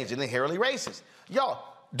climate change is inherently racist?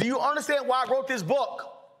 Y'all, do you understand why I wrote this book?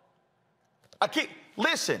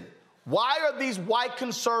 Listen, why are these white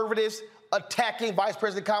conservatives attacking Vice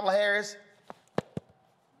President Kamala Harris?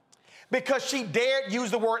 Because she dared use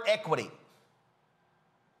the word equity.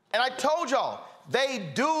 And I told y'all, they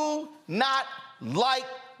do not like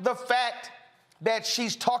the fact that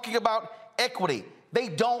she's talking about equity. They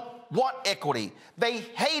don't want equity. They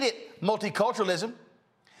hated multiculturalism.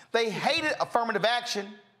 They hated affirmative action.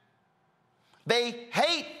 They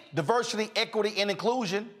hate diversity, equity, and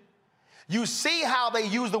inclusion. You see how they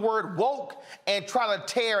use the word woke and try to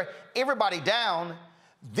tear everybody down.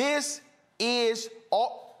 This is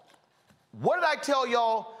all. What did I tell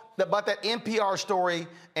y'all about that NPR story?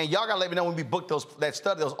 And y'all got to let me know when we book those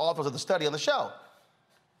authors of the study on the show.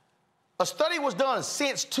 A study was done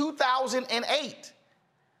since 2008.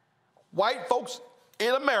 White folks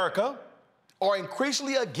in America are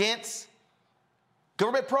increasingly against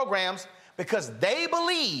government programs because they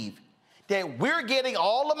believe that we're getting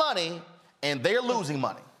all the money and they're losing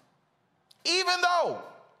money. Even though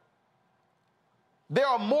there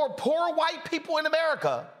are more poor white people in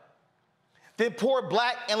America than poor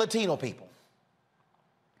Black and Latino people.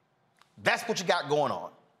 That's what you got going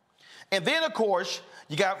on. And then, of course,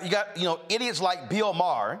 you got idiots like Bill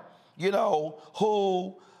Maher,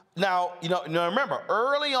 who now remember,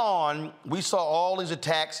 early on, we saw all these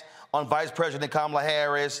attacks on Vice President Kamala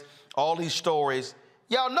Harris, all these stories.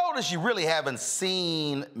 Y'all notice you really haven't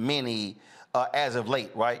seen many as of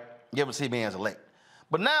late, right? You haven't seen many as of late.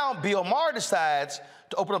 But now Bill Maher decides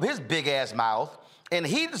to open up his big-ass mouth, and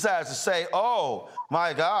he decides to say, oh,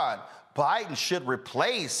 my God, Biden should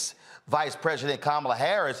replace Vice President Kamala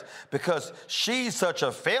Harris because she's such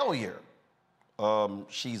a failure.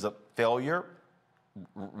 She's a failure?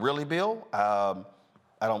 Really, Bill? I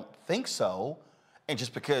don't think so. And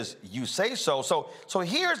just because you say so. So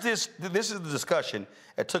here's this is the discussion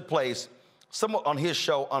that took place somewhat on his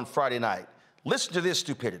show on Friday night. Listen to this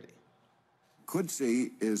stupidity. Could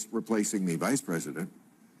see is replacing the vice president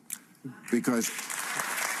because,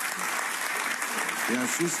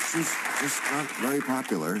 she's just not very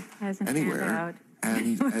popular anywhere.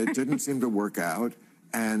 And it didn't seem to work out.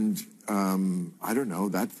 And I don't know,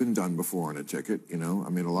 that's been done before on a ticket, I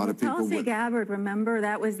mean, a lot of people... Tulsi Gabbard, remember,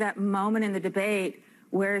 that was that moment in the debate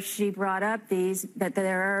where she brought up that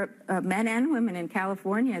there are men and women in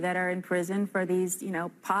California that are in prison for these,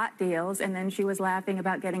 pot deals, and then she was laughing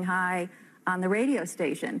about getting high on the radio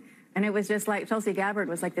station. And it was just like Tulsi Gabbard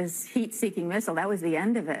was like this heat-seeking missile. That was the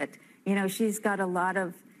end of it. She's got a lot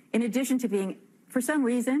of, in addition to being, for some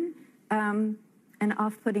reason, an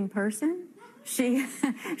off-putting person,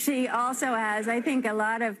 she also has, I think, a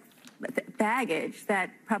lot of baggage that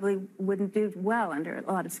probably wouldn't do well under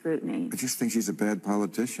a lot of scrutiny. I just think she's a bad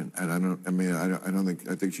politician, and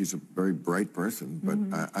I think she's a very bright person, but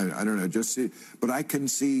I don't know. But I can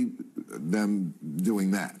see them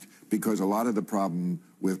doing that because a lot of the problem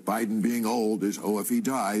with Biden being old is, if he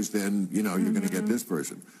dies, then you're going to get this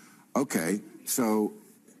person. Okay, so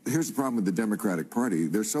here's the problem with the Democratic Party: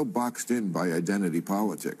 they're so boxed in by identity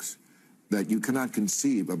politics that you cannot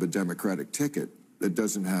conceive of a Democratic ticket that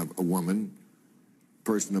doesn't have a woman,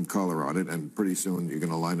 person of color on it, and pretty soon you're going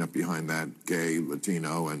to line up behind that gay,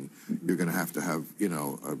 Latino, and you're going to have,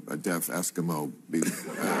 a deaf Eskimo be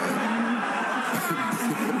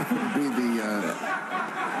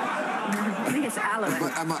I think it's Alan.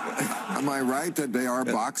 But am I right that they are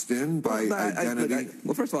boxed in by identity?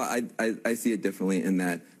 Well, first of all, I see it differently in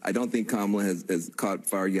that I don't think Kamala has caught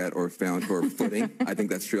fire yet or found her footing. I think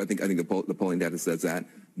that's true. I think the polling data says that.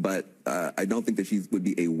 But I don't think that she would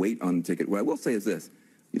be a weight on the ticket. What I will say is this.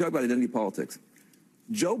 You talk about identity politics.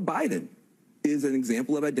 Joe Biden is an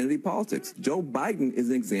example of identity politics. Joe Biden is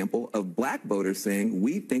an example of Black voters saying,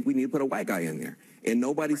 we think we need to put a white guy in there. And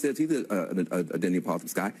nobody says he's an identity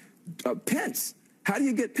politics guy. Pence. How do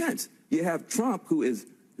you get Pence? You have Trump, who is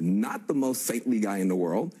not the most saintly guy in the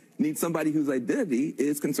world, needs somebody whose identity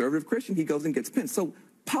is conservative Christian. He goes and gets Pence. So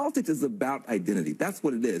politics is about identity. That's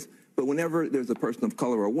what it is. But whenever there's a person of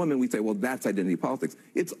color or a woman, we say, well, that's identity politics.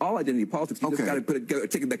 It's all identity politics. You just got to put a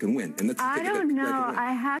ticket that can win. And that's I don't know.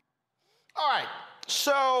 I have. All right.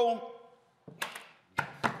 So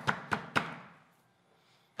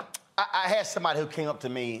I had somebody who came up to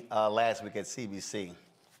me last week at CBC,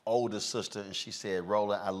 older sister, and she said,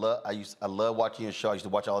 Roland, I love watching your show. I used to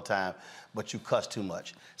watch all the time, but you cuss too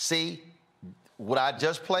much. See, what I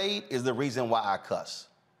just played is the reason why I cuss.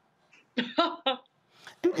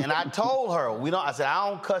 And I told her, I said, I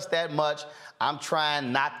don't cuss that much. I'm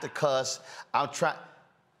trying not to cuss.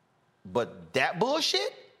 But that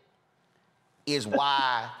bullshit is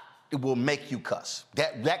why it will make you cuss.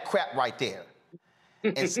 That crap right there.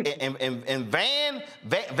 And Van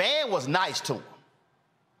was nice to him.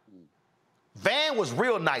 Van was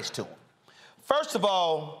real nice to him. First of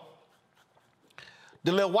all,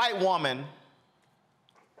 the little white woman,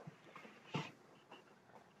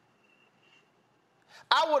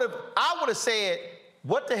 I would have said,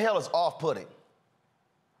 what the hell is off-putting?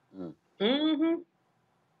 Mm-hmm.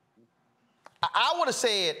 I would have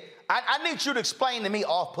said, I need you to explain to me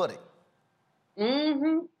off-putting.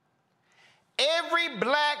 Mm-hmm. Every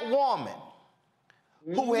Black woman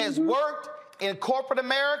who has worked in corporate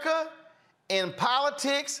America, in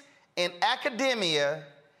politics, in academia,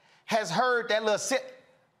 has heard that little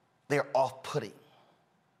they're off-putting.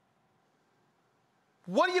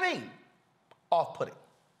 What do you mean, off-putting?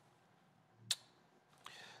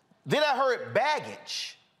 Then I heard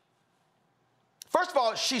baggage. First of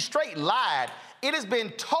all, she straight lied. It has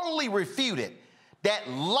been totally refuted, that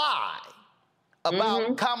lie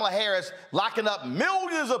about Kamala Harris locking up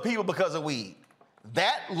millions of people because of weed.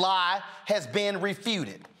 That lie has been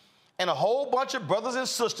refuted. And a whole bunch of brothers and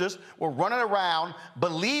sisters were running around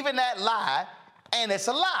believing that lie, and it's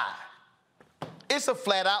a lie. It's a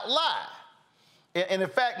flat out lie. And in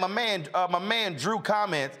fact, my man Drew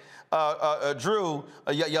comments. Drew,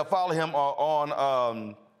 y'all follow him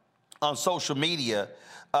on social media.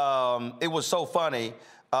 It was so funny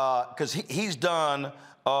because he's done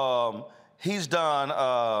a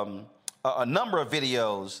number of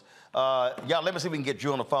videos. Y'all, let me see if we can get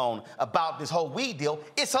Drew on the phone about this whole weed deal.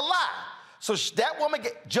 It's a lie. So that woman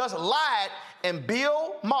just lied, and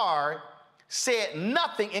Bill Maher said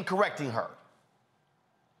nothing in correcting her.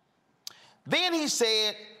 Then he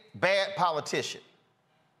said, bad politician.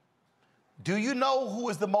 Do you know who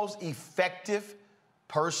is the most effective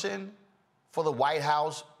person for the White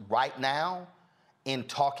House right now in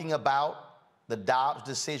talking about the Dobbs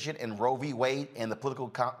decision and Roe v. Wade in the political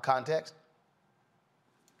context?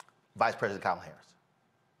 Vice President Kamala Harris.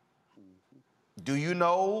 Do you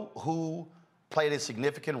know who played a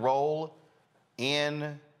significant role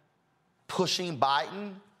in pushing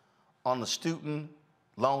Biden on the student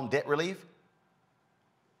loan debt relief?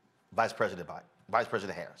 Vice President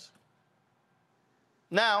Harris.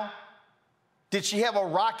 Now, did she have a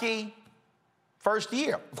rocky first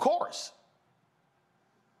year? Of course.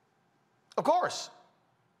 Of course.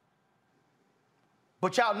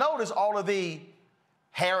 But y'all notice all of the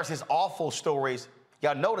Harris's awful stories,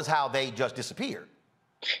 y'all notice how they just disappeared.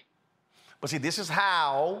 But see, this is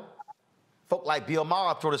how folk like Bill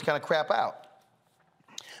Maher throw this kind of crap out.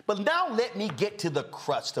 But now let me get to the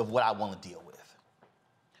crust of what I want to deal with.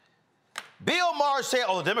 Bill Maher said,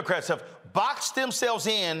 the Democrats have boxed themselves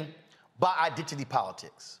in by identity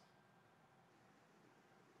politics.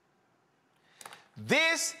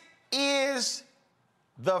 This is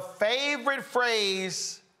the favorite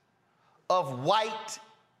phrase of white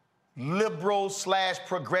liberal /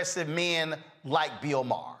 progressive men like Bill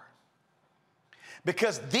Maher.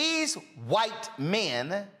 Because these white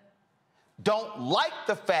men don't like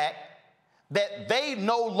the fact that they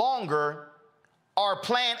no longer are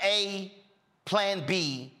plan A, plan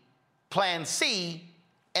B, plan C,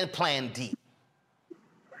 and plan D.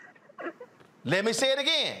 Let me say it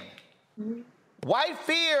again. White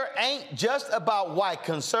fear ain't just about white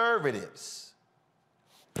conservatives.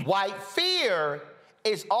 White fear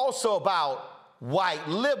is also about white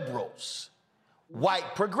liberals,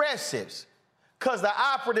 white progressives, because the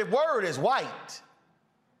operative word is white.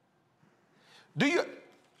 Do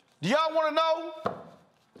y'all want to know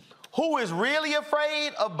who is really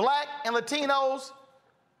afraid of black and Latinos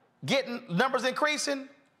getting numbers increasing?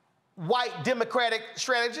 White Democratic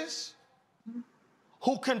strategists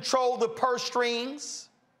who control the purse strings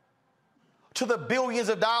to the billions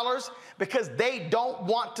of dollars because they don't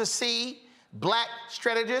want to see black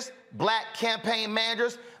strategists, black campaign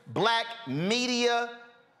managers, black media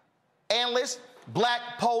analysts, black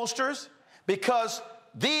pollsters, because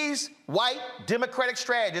these white Democratic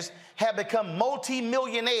strategists have become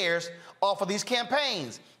multi-millionaires off of these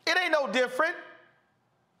campaigns. It ain't no different.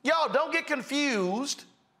 Y'all don't get confused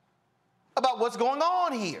about what's going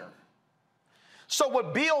on here. So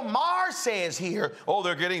what Bill Maher says here,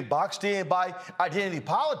 they're getting boxed in by identity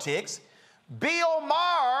politics. Bill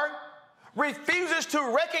Maher refuses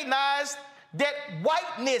to recognize that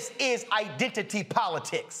whiteness is identity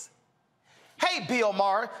politics. Hey, Bill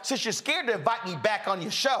Maher, since you're scared to invite me back on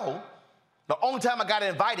your show, the only time I got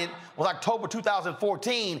invited was October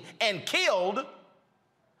 2014 and killed,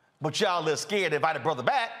 but y'all a little scared to invite a brother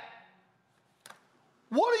back.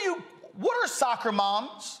 What are soccer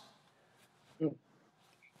moms?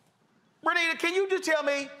 Renita, can you just tell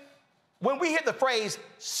me, when we hit the phrase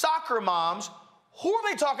soccer moms, who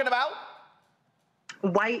are they talking about?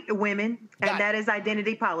 White women, and that is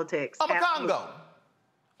identity politics. Congo.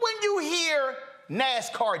 When you hear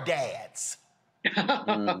NASCAR dads, who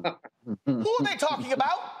are they talking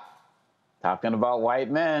about? Talking about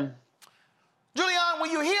white men. Julian,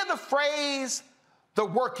 when you hear the phrase the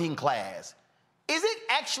working class, is it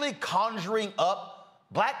actually conjuring up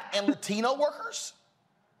black and Latino workers?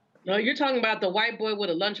 No, you're talking about the white boy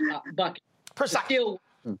with a lunch bucket. Precisely.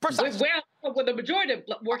 Precisely. Well, the majority of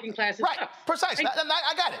working class is right. Precisely.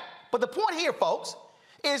 I got it. But the point here, folks,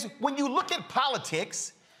 is when you look at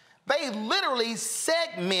politics, they literally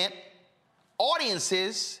segment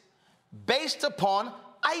audiences based upon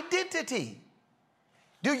identity.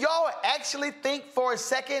 Do y'all actually think for a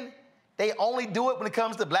second they only do it when it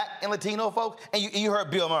comes to black and Latino folks? And you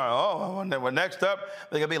heard Bill Maher, well, next up,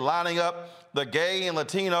 they're going to be lining up the gay and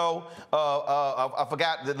Latino, I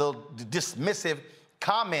forgot the little dismissive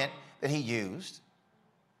comment that he used.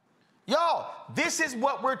 Y'all, this is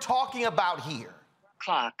what we're talking about here.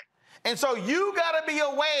 Clock. And so you got to be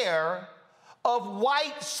aware of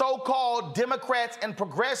white so-called Democrats and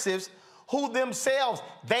progressives who themselves,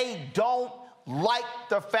 they don't like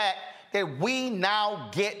the fact that we now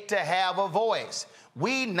get to have a voice.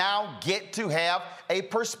 We now get to have a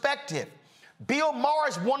perspective. Bill Maher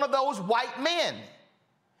is one of those white men.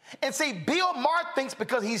 And see, Bill Maher thinks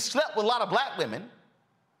because he slept with a lot of black women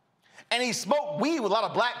and he smoked weed with a lot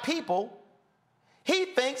of black people, he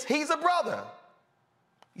thinks he's a brother.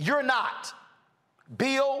 You're not.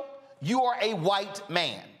 Bill, you are a white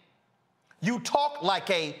man. You talk like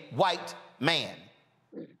a white man.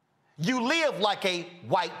 You live like a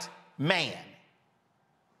white man.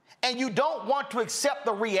 And you don't want to accept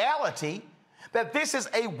the reality that this is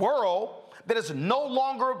a world that is no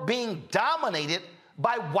longer being dominated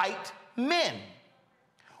by white men.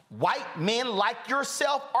 White men like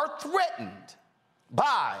yourself are threatened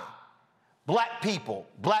by black people,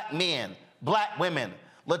 black men, black women,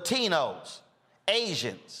 Latinos,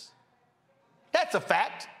 Asians. That's a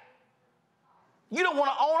fact. You don't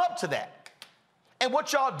want to own up to that. And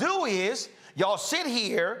what y'all do is y'all sit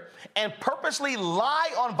here and purposely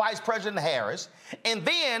lie on Vice President Harris, and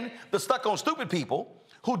then the stuck on stupid people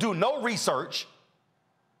who do no research,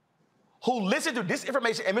 who listen to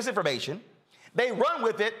disinformation and misinformation, they run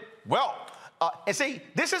with it. Well, and see,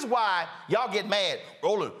 this is why y'all get mad.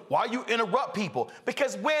 Roland, why you interrupt people?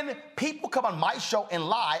 Because when people come on my show and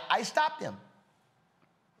lie, I stop them.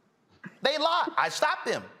 They lie, I stop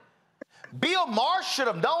them. Bill Maher should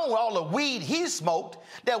have known with all the weed he smoked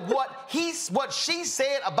that what she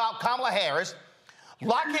said about Kamala Harris,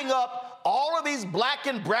 locking up all of these black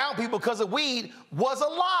and brown people because of weed, was a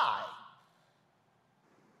lie.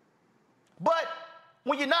 But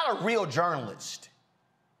when you're not a real journalist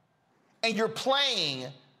and you're playing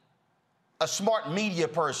a smart media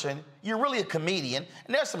person, you're really a comedian,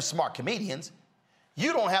 and there's some smart comedians,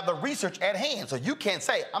 you don't have the research at hand, so you can't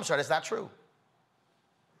say, I'm sorry, that's not true.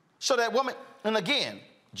 So that woman, and again,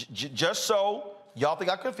 just so y'all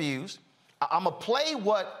think I'm confused, I'm going to play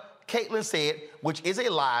what Caitlyn said, which is a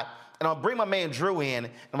lie, and I'll bring my man Drew in, and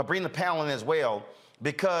I'm going to bring the panel in as well,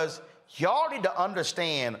 because y'all need to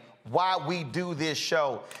understand why we do this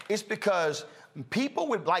show. It's because people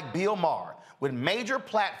with like Bill Maher, with major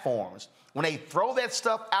platforms, when they throw that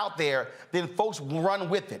stuff out there, then folks run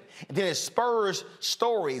with it. And then it spurs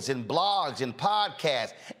stories and blogs and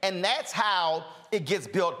podcasts. And that's how it gets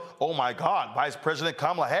built. Oh my God, Vice President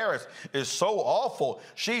Kamala Harris is so awful.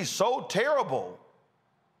 She's so terrible.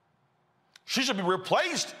 She should be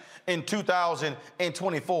replaced in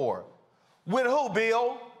 2024. With who,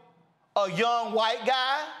 Bill? A young white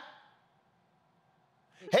guy?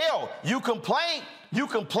 Hell, you complained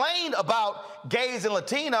about gays and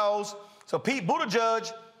Latinos. So Pete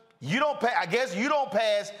Buttigieg, I guess you don't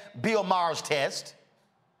pass Bill Maher's test.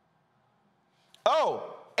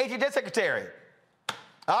 Oh, AG Secretary.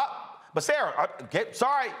 But Sarah,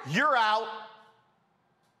 sorry, you're out.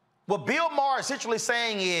 What Bill Maher is essentially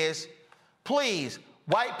saying is, please,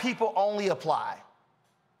 white people only apply.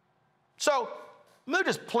 So let me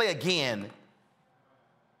just play again.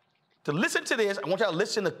 To listen to this, I want y'all to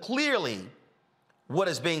listen to clearly what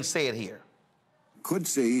is being said here. Could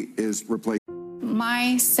see is replace.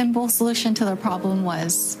 My simple solution to the problem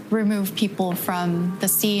was remove people from the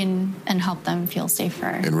scene and help them feel safer.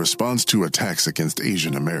 In response to attacks against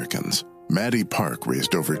Asian Americans, Maddie Park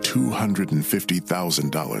raised over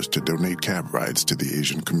 $250,000 to donate cab rides to the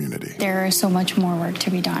Asian community. There is so much more work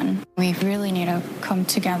to be done. We really need to come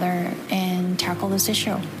together and tackle this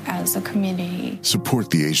issue as a community.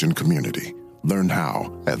 Support the Asian community. Learn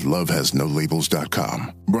how at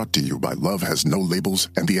lovehasnolabels.com. Brought to you by Love Has No Labels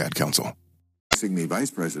and the Ad Council. The vice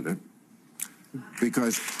president,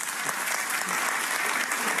 because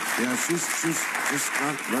she's just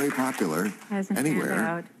not very popular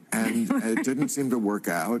anywhere, and it didn't seem to work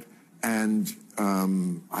out. And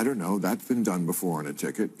I don't know, that's been done before on a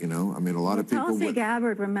ticket, I mean, a lot of people. Tulsi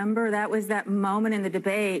Gabbard, remember that was that moment in the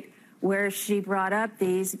debate where she brought up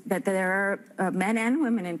that there are men and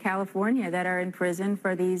women in California that are in prison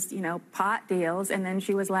for these, pot deals, and then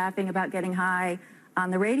she was laughing about getting high on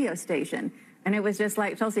the radio station. And it was just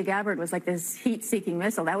like Tulsi Gabbard was like this heat-seeking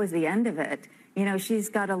missile. That was the end of it. She's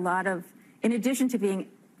got a lot of, in addition to being,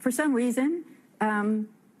 for some reason, an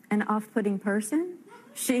off-putting person,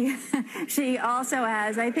 she also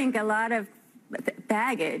has, I think, a lot of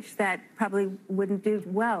baggage that probably wouldn't do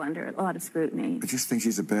well under a lot of scrutiny. I just think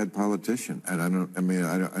she's a bad politician, and I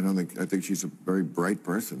think she's a very bright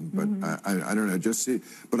person, but I don't know,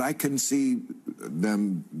 but I can see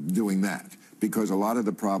them doing that, because a lot of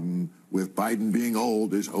the problem with Biden being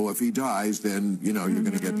old is, if he dies, then, you're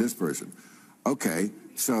going to get this person. Okay,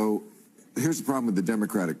 so here's the problem with the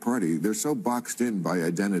Democratic Party. They're so boxed in by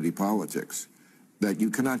identity politics that you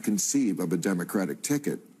cannot conceive of a Democratic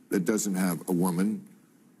ticket that doesn't have a woman,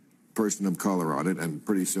 person of color on it, and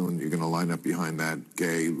pretty soon you're going to line up behind that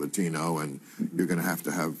gay, Latino, and you're going to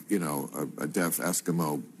have, you know, a deaf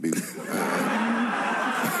Eskimo.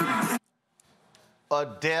 A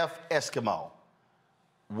deaf Eskimo.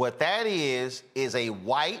 What that is a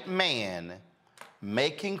white man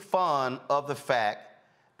making fun of the fact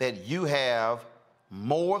that you have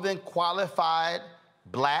more than qualified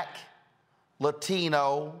Black,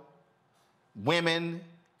 Latino, women,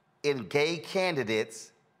 and gay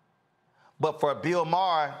candidates. But for Bill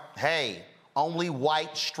Maher, hey, only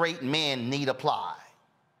white straight men need apply.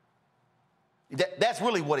 That's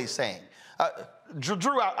really what he's saying.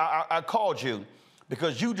 Drew, I called you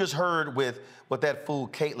because you just heard with what that fool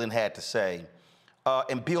Caitlyn had to say.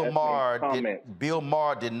 And Bill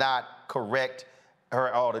Maher did not correct her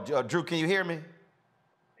at all. Drew, can you hear me?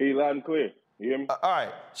 Hear you loud and clear. You hear me? All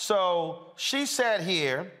right. So she sat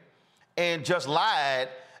here and just lied.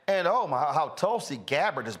 And oh my, how Tulsi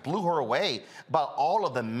Gabbard just blew her away about all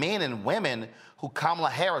of the men and women who Kamala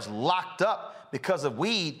Harris locked up because of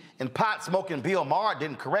weed and pot smoking. Bill Maher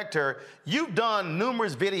didn't correct her. You've done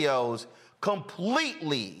numerous videos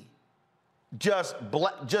completely just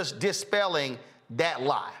dispelling that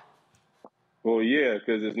lie. Well, yeah,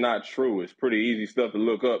 because it's not true. It's pretty easy stuff to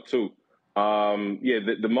look up too.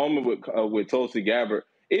 The moment with Tulsi Gabbard,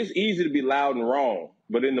 it's easy to be loud and wrong.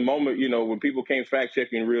 But in the moment, you know, when people can't fact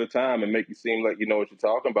check you in real time and make you seem like you know what you're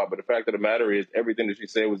talking about. But the fact of the matter is everything that she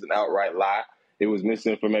said was an outright lie. It was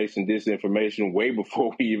misinformation, disinformation way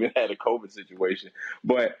before we even had a COVID situation.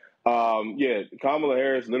 But Kamala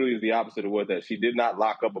Harris literally is the opposite of what that. She did not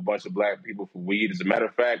lock up a bunch of Black people for weed. As a matter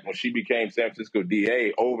of fact, when she became San Francisco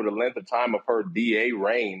DA, over the length of time of her DA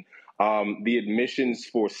reign, the admissions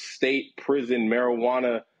for state prison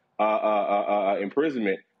marijuana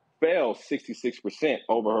imprisonment fell 66%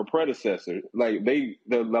 over her predecessor. Like the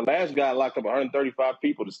last guy locked up 135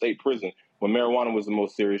 people to state prison when marijuana was the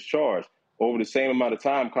most serious charge. Over the same amount of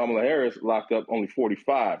time, Kamala Harris locked up only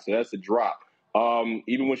 45. So that's a drop.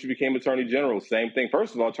 Even when she became Attorney General, same thing.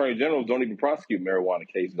 First of all, Attorney Generals don't even prosecute marijuana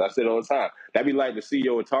cases. I say it all the time. That'd be like the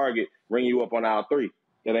CEO of Target ring you up on aisle 3.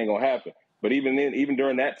 That ain't gonna happen. But even then, even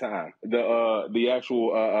during that time, the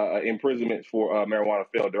actual imprisonment for marijuana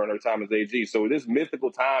fell during her time as AG. So this mythical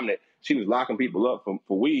time that she was locking people up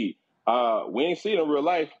for weed, we ain't seen it in real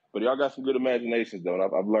life, but y'all got some good imaginations, though, and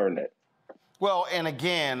I've learned that. Well, and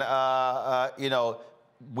again, you know,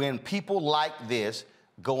 when people like this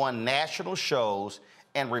go on national shows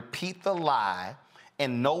and repeat the lie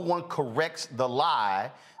and no one corrects the lie,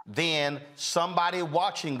 then somebody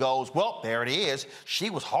watching goes, well, there it is. She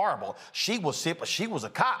was horrible. She was a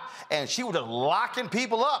cop, and she was just locking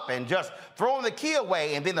people up and just throwing the key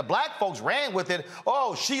away. And then the Black folks ran with it.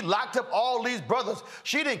 Oh, she locked up all these brothers.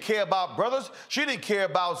 She didn't care about brothers. She didn't care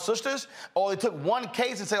about sisters. Or they took one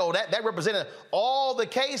case and said, oh, that represented all the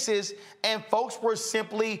cases, and folks were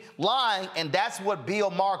simply lying. And that's what Bill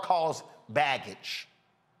Maher calls baggage.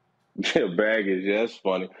 Yeah, baggage. Yeah, that's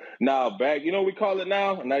funny. Now, you know what we call it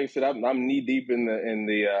now? Now you said I'm knee deep in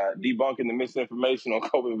the debunking the misinformation on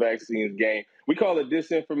COVID vaccines game. We call it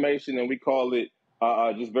disinformation, and we call it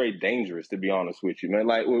just very dangerous, to be honest with you, man.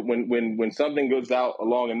 Like when something goes out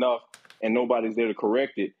long enough and nobody's there to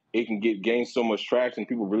correct it, it can gain so much traction.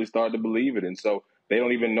 People really start to believe it, and so they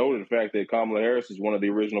don't even know the fact that Kamala Harris is one of the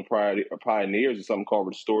original pioneers of something called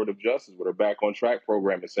restorative justice with her Back on Track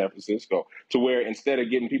program in San Francisco, to where instead of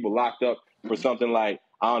getting people locked up for something like,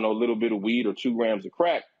 I don't know, a little bit of weed or 2 grams of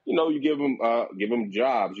crack, you know, you give them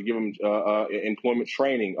jobs, you give them employment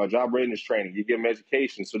training, job readiness training, you give them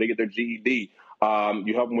education so they get their GED,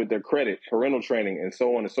 you help them with their credit, parental training, and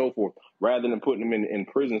so on and so forth, rather than putting them in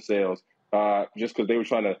prison cells just because they were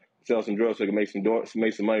trying to sell some drugs so they could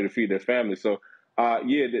make some money to feed their family. So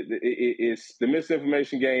it's the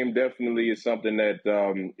misinformation game definitely is something that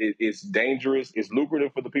it's dangerous. It's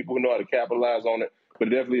lucrative for the people who know how to capitalize on it, but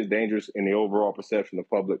it definitely is dangerous in the overall perception of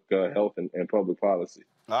public health and public policy.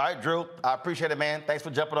 All right, Drew, I appreciate it, man. Thanks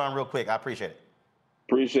for jumping on real quick. I appreciate it.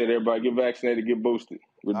 Appreciate it, everybody. Get vaccinated, get boosted.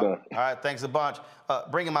 We're done. All right, thanks a bunch.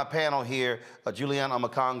 Bringing my panel here, Juliana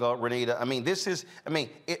Omokongo, Renita. I mean,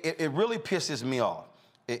 it really pisses me off.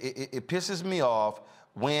 It pisses me off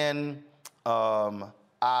when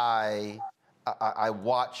I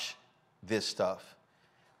watch this stuff,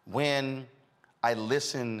 when I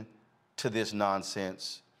listen to this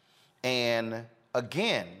nonsense. And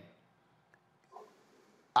again,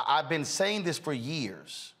 I've been saying this for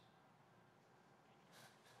years.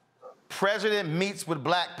 President meets with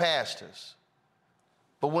Black pastors,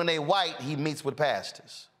 but when they white, he meets with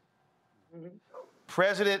pastors.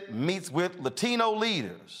 President meets with Latino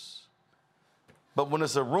leaders, But when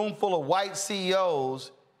it's a room full of white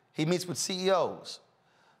CEOs, he meets with CEOs.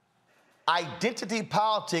 Identity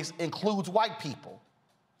politics includes white people.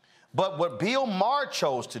 But what Bill Maher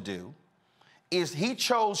chose to do is he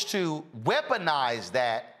chose to weaponize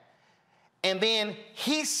that, and then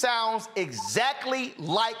he sounds exactly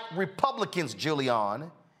like Republicans, Julian,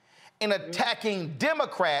 in attacking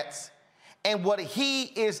Democrats, and what he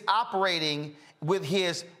is operating with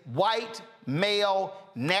his white, male,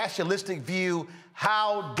 nationalistic view.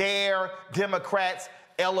 How dare Democrats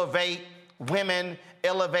elevate women,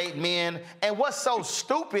 elevate men? And what's so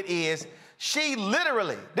stupid is she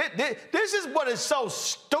literally, this is what is so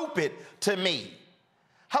stupid to me.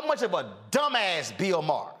 How much of a dumbass Bill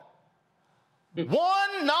Maher.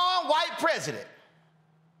 One non-white president.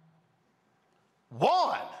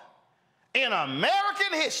 One in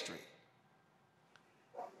American history.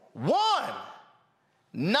 One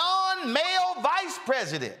non-male vice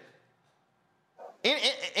president.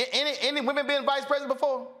 Any women been vice president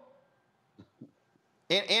before?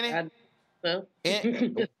 Any?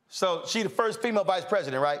 So she the first female vice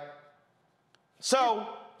president, right? So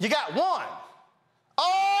you got one.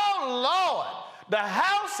 Oh, Lord. The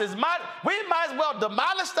house is we might as well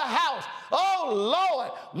demolish the house. Oh,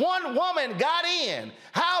 Lord. One woman got in.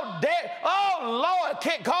 How dare, oh, Lord,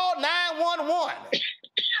 can't call 911.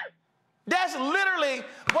 That's literally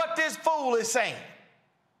what this fool is saying.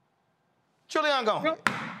 Julian, go on.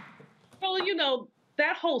 Well, you know,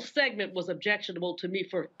 that whole segment was objectionable to me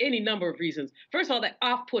for any number of reasons. First of all, that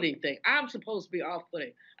off-putting thing. I'm supposed to be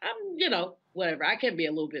off-putting. I'm, you know, whatever. I can be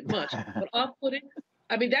a little bit much. But off-putting,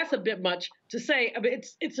 I mean, that's a bit much to say. I mean,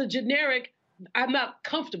 it's a generic, I'm not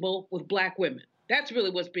comfortable with black women. That's really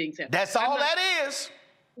what's being said. That's all that is.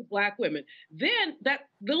 Black women. Then that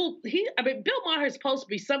little, Bill Maher is supposed to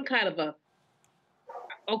be some kind of a,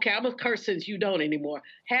 okay, I'm a curse since you don't anymore,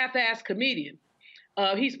 half-assed comedian.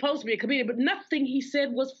 He's supposed to be a comedian, but nothing he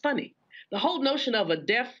said was funny. The whole notion of a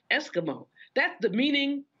deaf Eskimo, that's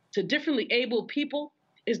demeaning to differently abled people,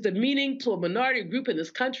 is demeaning to a minority group in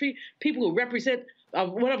this country, people who represent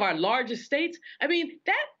one of our largest states. I mean,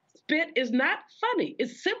 that bit is not funny. It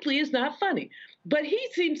simply is not funny. But he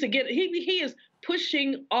seems to get, he is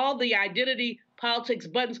pushing all the identity politics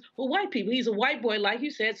buttons for white people. He's a white boy, like you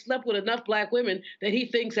said, slept with enough black women that he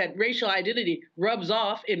thinks that racial identity rubs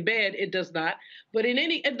off. In bed, it does not. But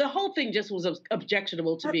the whole thing just was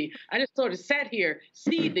objectionable to me. I just sort of sat here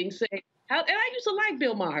seething, saying, and I used to like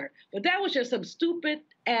Bill Maher, but that was just some stupid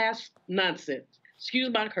ass nonsense. Excuse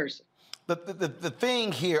my cursing. The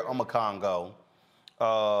thing here, Omekongo,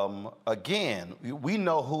 again, we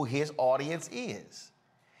know who his audience is.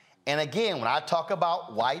 And again, when I talk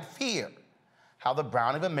about white fear, how the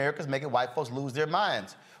browning of America is making white folks lose their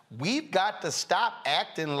minds, we've got to stop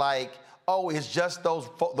acting like, oh, it's just those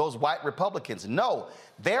white Republicans. No,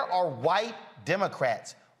 there are white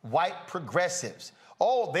Democrats, white progressives.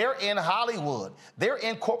 Oh, they're in Hollywood. They're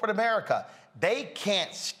in corporate America. They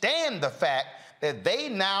can't stand the fact that they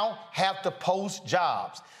now have to post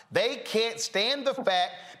jobs. They can't stand the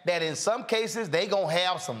fact that in some cases they gonna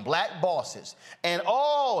have some black bosses. And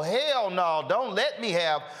oh, hell no, don't let me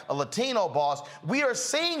have a Latino boss. We are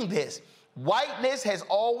seeing this. Whiteness has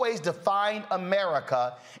always defined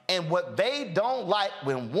America, and what they don't like,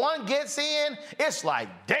 when one gets in, it's like,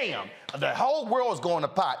 damn, the whole world is going to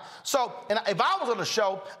pot. So, and if I was on the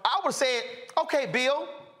show, I would say, okay, Bill,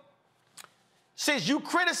 since you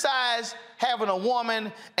criticize having a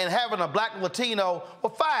woman and having a black Latino,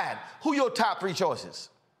 well, fine. Who your top three choices?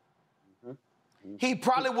 He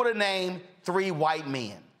probably would have named 3 white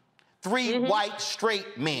men, 3 white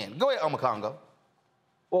straight men. Go ahead, Omekongo.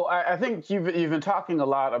 Well, I think you've been talking a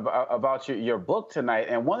lot about your book tonight,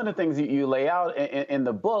 and one of the things you lay out in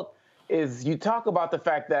the book is you talk about the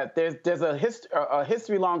fact that there's a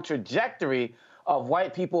history-long trajectory of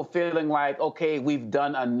white people feeling like, okay, we've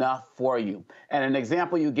done enough for you. And an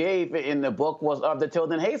example you gave in the book was of the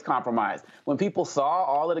Tilden Hayes Compromise. When people saw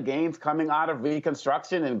all of the gains coming out of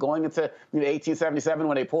Reconstruction and going into 1877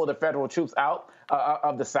 when they pulled the federal troops out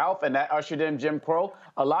of the South, and that ushered in Jim Crow,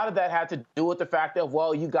 a lot of that had to do with the fact that,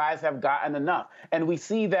 well, you guys have gotten enough. And we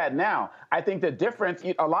see that now. I think the difference,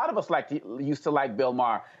 a lot of us used to like Bill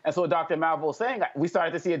Maher. And so Dr. Malveaux was saying, we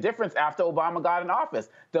started to see a difference after Obama got in office.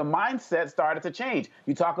 The mindset started to change.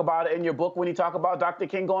 You talk about it in your book when you talk about Dr.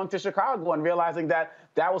 King going to Chicago and realizing that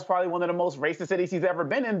that was probably one of the most racist cities he's ever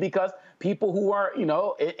been in because people who were,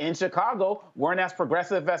 in Chicago weren't as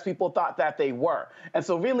progressive as people thought that they were. And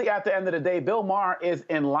so really at the end of the day, Bill Maher is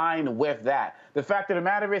in line with that. The fact of the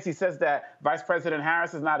matter is he says that Vice President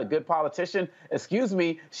Harris is not a good politician. Excuse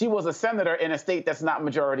me, she was a senator in a state that's not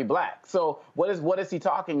majority black. So what is he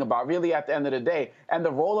talking about really at the end of the day? And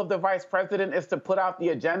the role of the vice president is to put out the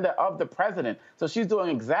agenda of the president. So she's doing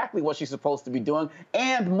exactly what she's supposed to be doing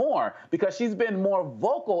and more because she's been more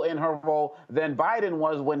vocal in her role than Biden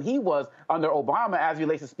was when he was under Obama as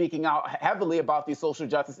relates to speaking out heavily about these social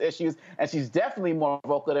justice issues. And she's definitely more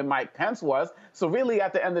vocal than Mike Pence was. So really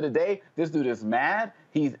at the end of the day, this dude is mad,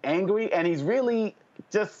 he's angry, and he's really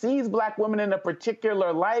just sees black women in a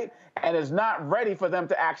particular light and is not ready for them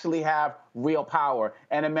to actually have real power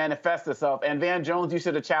and to manifest itself. And Van Jones, you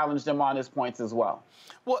should have challenged him on his points as well.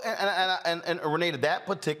 Well, and Renee, that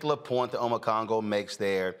particular point that Omekongo makes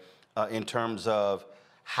there in terms of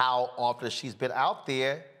how often she's been out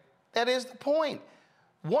there, that is the point.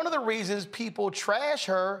 One of the reasons people trash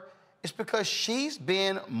her is because she's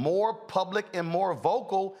been more public and more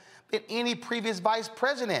vocal than any previous vice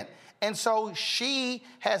president. And so she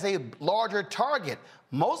has a larger target.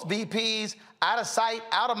 Most VPs out of sight,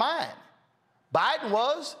 out of mind. Biden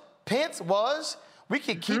was, Pence was, we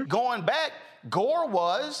could keep going back, Gore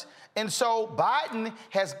was. And so Biden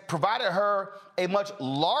has provided her a much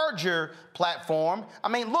larger platform. I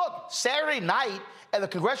mean, look, Saturday night at the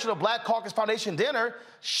Congressional Black Caucus Foundation dinner,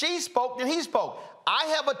 she spoke and he spoke. I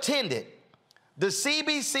have attended the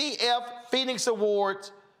CBCF Phoenix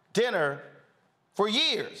Awards dinner for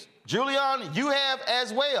years. Julian, you have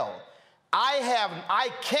as well. I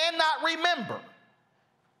cannot remember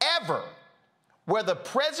ever where the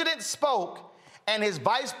president spoke and his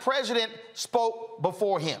vice president spoke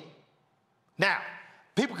before him. Now,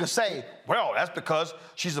 people can say, well, that's because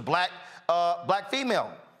she's a black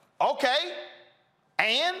female. Okay,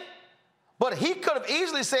 but he could have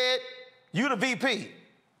easily said, you the VP,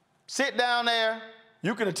 sit down there,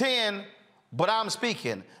 you can attend, but I'm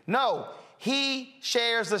speaking. No, he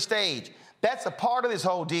shares the stage. That's a part of this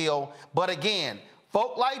whole deal. But again,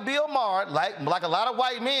 folk like Bill Maher, like a lot of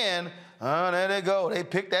white men, there they go. They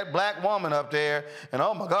picked that black woman up there, and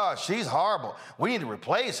oh my gosh, she's horrible. We need to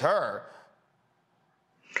replace her.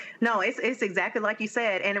 No, it's exactly like you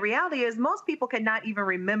said. And the reality is most people cannot even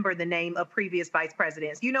remember the name of previous vice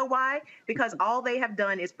presidents. You know why? Because all they have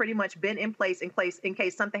done is pretty much been in place in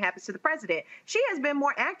case something happens to the president. She has been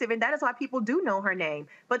more active, and that is why people do know her name.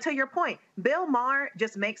 But to your point, Bill Maher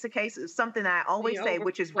just makes a case of something that I always say,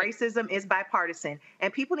 which is racism is bipartisan.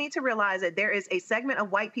 And people need to realize that there is a segment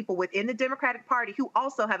of white people within the Democratic Party who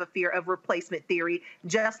also have a fear of replacement theory,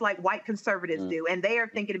 just like white conservatives do. And they are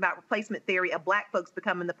thinking about replacement theory of black folks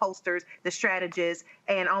becoming the posters, the strategists,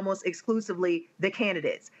 and almost exclusively the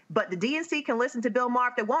candidates. But the DNC can listen to Bill Maher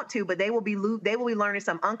if they want to, but they will be learning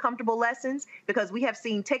some uncomfortable lessons because we have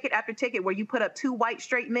seen ticket after ticket where you put up two white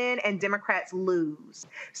straight men and Democrats lose.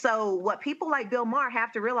 So what people like Bill Maher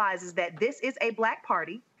have to realize is that this is a black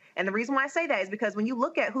party. And the reason why I say that is because when you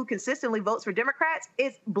look at who consistently votes for Democrats,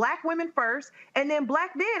 it's black women first, and then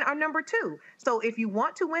black men are number two. So if you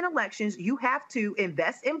want to win elections, you have to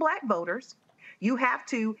invest in black voters. You have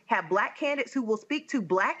to have black candidates who will speak to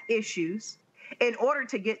black issues in order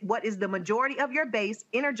to get what is the majority of your base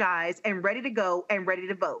energized and ready to go and ready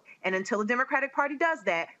to vote. And until the Democratic Party does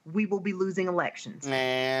that, we will be losing elections.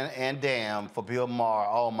 And damn, for Bill Maher,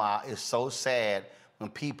 oh my, it's so sad when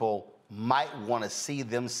people might want to see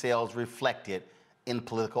themselves reflected in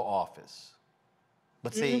political office.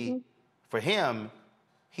 But see, for him,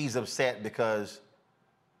 he's upset because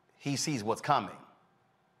he sees what's coming.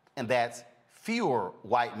 And that's fewer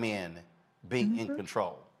white men being in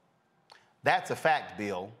control. That's a fact,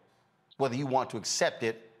 Bill, whether you want to accept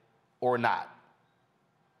it or not.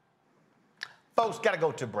 Folks, got to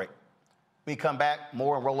go to a break. We come back,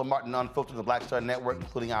 more on Roland Martin Unfiltered, the Black Star Network,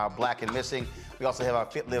 including our Black and Missing. We also have our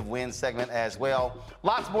Fit, Live, Win segment as well.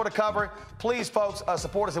 Lots more to cover. Please, folks,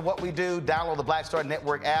 support us in what we do. Download the Black Star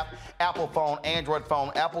Network app, Apple phone, Android phone,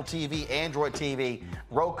 Apple TV, Android TV,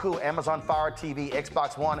 Roku, Amazon Fire TV,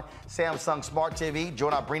 Xbox One, Samsung Smart TV.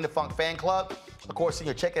 Join our Bring the Funk fan club. Of course, send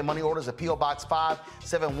your check and money orders at P.O. Box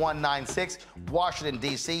 57196, Washington,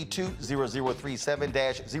 D.C.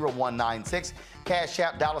 20037-0196. Cash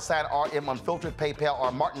App, $RM Unfiltered, PayPal,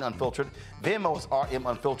 R Martin Unfiltered, Venmo's RM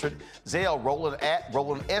Unfiltered, Zelle, Roland at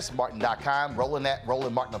RolandSMartin.com, Roland at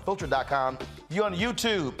RolandMartinUnfiltered.com. If you're on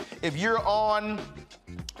YouTube, if you're on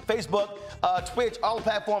Facebook, Twitch, all the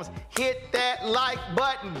platforms, hit that like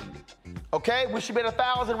button. Okay, we should be at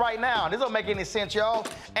 1,000 right now. This don't make any sense, y'all.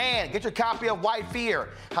 And get your copy of White Fear,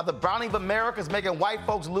 How the Browning of America is Making White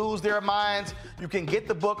Folks Lose Their Minds. You can get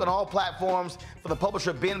the book on all platforms from the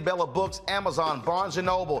publisher Ben Bella Books, Amazon, Barnes &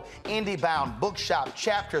 Noble, IndieBound, Bookshop,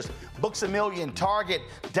 Chapters, Books A Million, Target.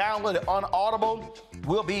 Download it on Audible.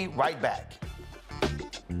 We'll be right back.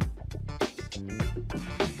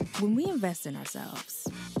 When we invest in ourselves,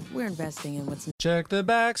 we're investing in what's... Check the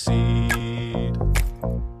back seat.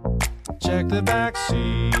 Check the back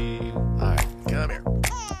seat. All right, come here.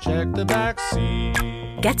 Check the back seat.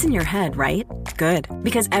 Gets in your head, right? Good.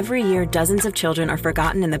 Because every year, dozens of children are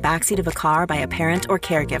forgotten in the backseat of a car by a parent or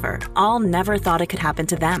caregiver. All never thought it could happen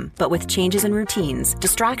to them. But with changes in routines,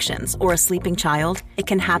 distractions, or a sleeping child, it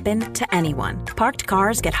can happen to anyone. Parked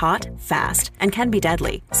cars get hot, fast, and can be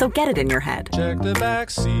deadly. So get it in your head. Check the back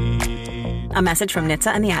seat. A message from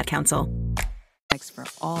NHTSA and the Ad Council. For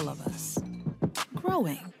all of us.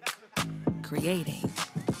 Growing. Creating.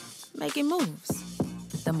 Making moves.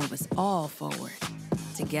 That move us all forward.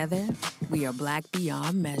 Together, we are Black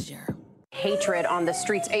beyond measure. Hatred on the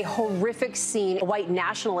streets, a horrific scene, a white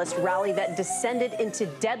nationalist rally that descended into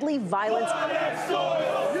deadly violence.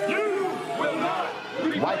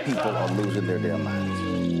 White people are losing their damn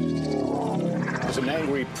minds. As an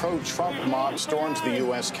angry pro-Trump mob storms the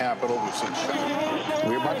U.S. Capitol, we've seen shooting.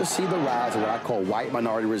 We're about to see the rise of what I call white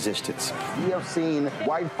minority resistance. We have seen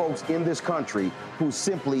white folks in this country who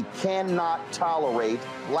simply cannot tolerate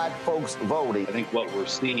black folks voting. I think what we're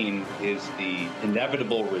seeing is the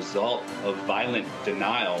inevitable result of violent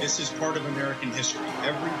denial. This is part of American history.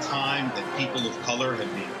 Every time that people of color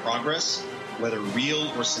have made progress, whether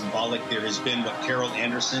real or symbolic, there has been what Carol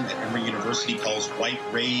Anderson at Emory University calls white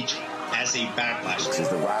rage as a backlash. This is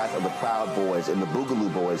the rise of the Proud Boys and the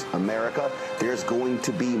Boogaloo Boys. America, there's going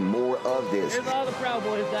to be more of this. Here's all the Proud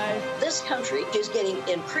Boys, guys. This country is getting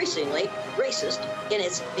increasingly racist in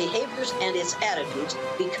its behaviors and its attitudes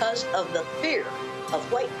because of the fear of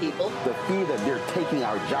white people. The fear that they're taking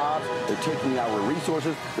our jobs, they're taking our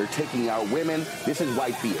resources, they're taking our women. This is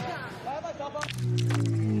white fear.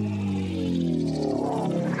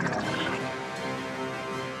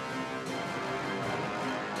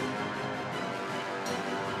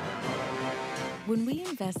 When we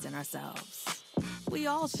invest in ourselves, we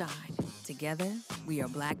all shine. Together, we are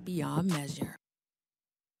Black beyond measure.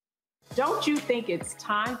 Don't you think it's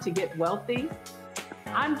time to get wealthy?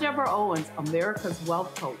 I'm Deborah Owens, America's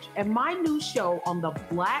Wealth Coach, and my new show on the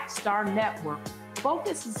Black Star Network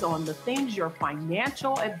focuses on the things your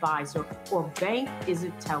financial advisor or bank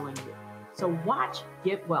isn't telling you. So watch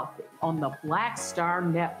Get Wealthy on the Black Star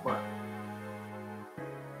Network.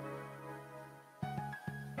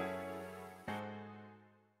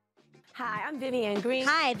 Hi, I'm Vivian Green.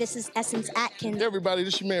 Hi, this is Essence Atkins. Hey everybody,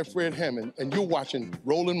 this is your man Fred Hammond, and you're watching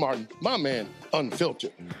Roland Martin, my man,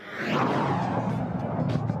 Unfiltered.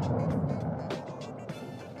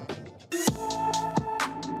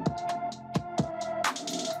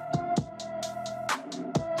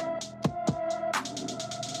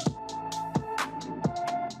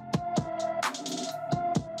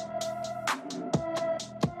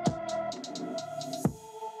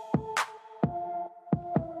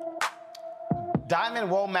 Diamond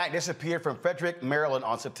Womack disappeared from Frederick, Maryland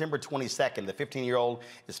on September 22nd. The 15-year-old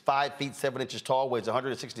is 5 feet 7 inches tall, weighs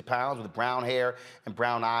 160 pounds, with brown hair and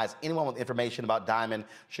brown eyes. Anyone with information about Diamond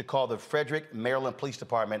should call the Frederick, Maryland Police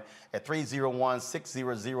Department at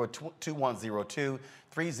 301-600-2102,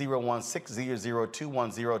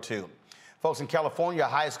 301-600-2102. Folks, in California, a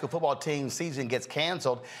high school football team season gets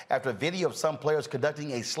canceled after a video of some players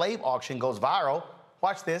conducting a slave auction goes viral.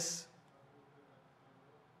 Watch this.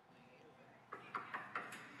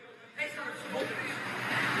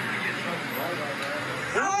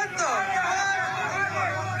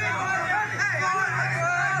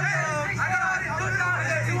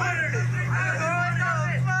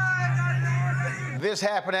 This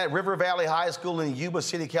happened at River Valley High School in Yuba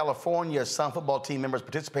City, California. Some football team members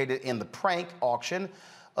participated in the prank auction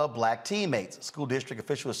of black teammates. School district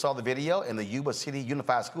officials saw the video, and the Yuba City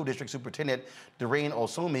Unified School District Superintendent Doreen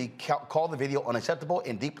Osumi called the video unacceptable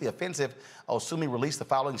and deeply offensive. Osumi released the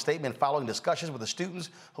following statement following discussions with the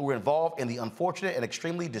students who were involved in the unfortunate and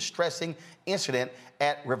extremely distressing incident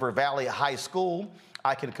at River Valley High School.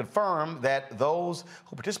 I can confirm that those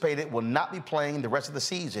who participated will not be playing the rest of the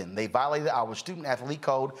season. They violated our student athlete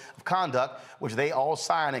code of conduct, which they all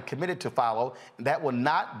signed and committed to follow. That will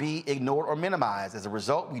not be ignored or minimized. As a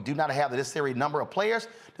result, we do not have the necessary number of players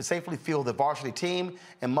to safely field the varsity team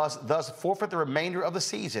and must thus forfeit the remainder of the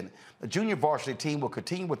season. The junior varsity team will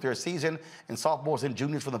continue with their season, and sophomores and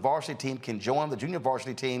juniors from the varsity team can join the junior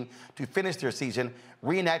varsity team to finish their season.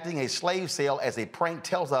 Reenacting a slave sale as a prank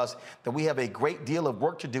tells us that we have a great deal of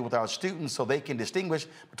work to do with our students so they can distinguish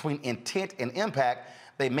between intent and impact.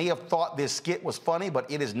 They may have thought this skit was funny, but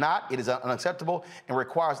it is not. It is unacceptable and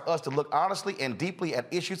requires us to look honestly and deeply at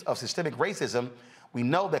issues of systemic racism. We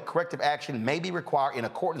know that corrective action may be required in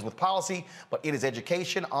accordance with policy, but it is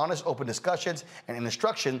education, honest, open discussions, and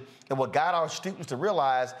instruction that will guide our students to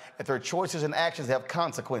realize that their choices and actions have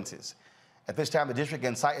consequences. At this time, the district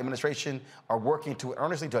and site administration are working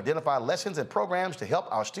earnestly to identify lessons and programs to help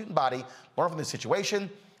our student body learn from this situation.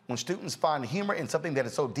 When students find humor in something that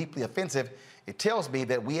is so deeply offensive, it tells me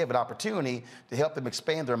that we have an opportunity to help them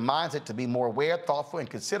expand their mindset to be more aware, thoughtful, and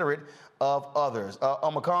considerate of others.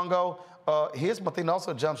 Omekongo, here's my thing that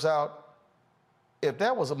also jumps out. If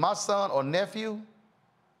that was my son or nephew,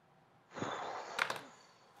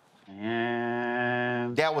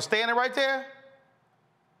 and that was standing right there.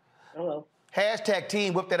 Hello. Hashtag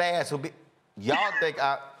team whip that ass. Y'all think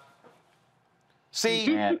I... See,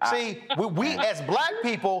 we as black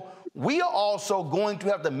people, we are also going to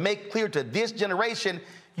have to make clear to this generation,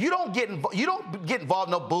 you don't get involved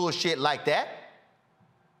in no bullshit like that.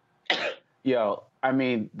 Yo, I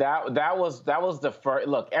mean, that was the first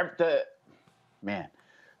look. The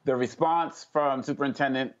response from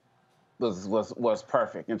superintendent was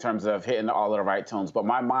perfect in terms of hitting all of the right tones. But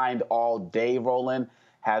my mind all day, Roland,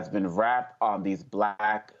 has been wrapped on these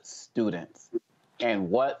black students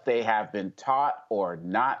and what they have been taught or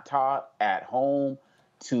not taught at home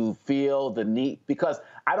to feel the need. Because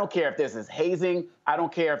I don't care if this is hazing, I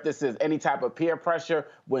don't care if this is any type of peer pressure.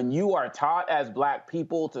 When you are taught as black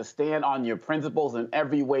people to stand on your principles in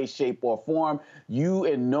every way, shape, or form, you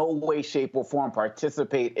in no way, shape, or form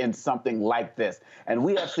participate in something like this. And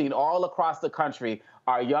we have seen all across the country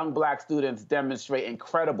our young black students demonstrate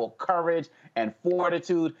incredible courage and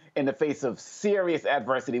fortitude in the face of serious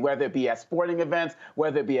adversity, whether it be at sporting events,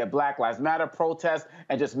 whether it be at Black Lives Matter protests,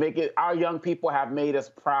 and just our young people have made us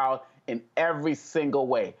proud in every single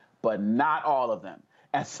way, but not all of them.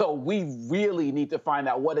 And so we really need to find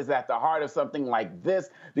out what is at the heart of something like this,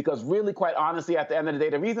 because really, quite honestly, at the end of the day,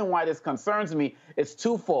 the reason why this concerns me is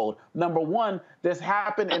twofold. Number one, this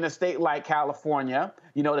happened in a state like California.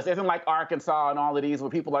 You know, this isn't like Arkansas and all of these where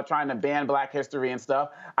people are trying to ban Black history and stuff.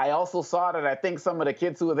 I also saw that I think some of the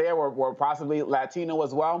kids who were there were possibly Latino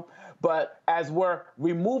as well. But as we're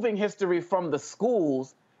removing history from the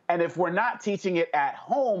schools, and if we're not teaching it at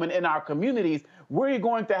home and in our communities, we're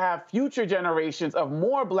going to have future generations of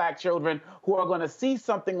more black children who are going to see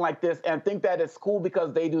something like this and think that it's cool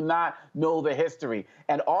because they do not know the history.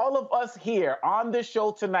 And all of us here on this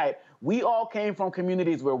show tonight, we all came from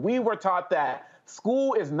communities where we were taught that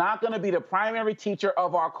school is not going to be the primary teacher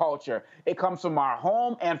of our culture. It comes from our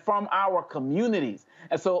home and from our communities.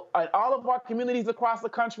 And so in all of our communities across the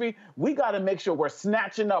country, we got to make sure we're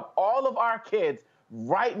snatching up all of our kids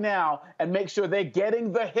right now and make sure they're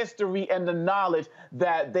getting the history and the knowledge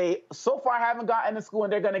that they so far haven't gotten in school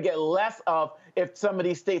and they're going to get less of if some of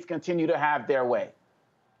these states continue to have their way.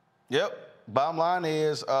 Yep. Bottom line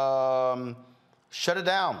is shut it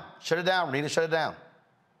down. Shut it down. We need to shut it down.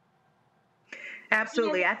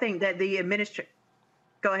 Absolutely. I think that the administrator...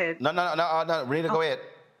 Go ahead. No. Rita, go ahead.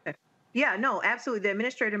 Yeah, no, absolutely. The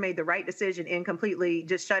administrator made the right decision in completely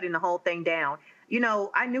just shutting the whole thing down. You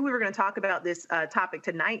know, I knew we were going to talk about this topic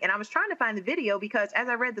tonight, and I was trying to find the video because as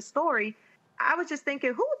I read the story, I was just thinking,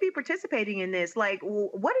 who would be participating in this? Like,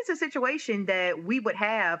 what is a situation that we would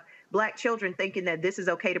have black children thinking that this is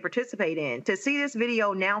okay to participate in? To see this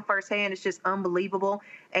video now firsthand is just unbelievable.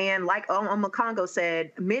 And like Omekongo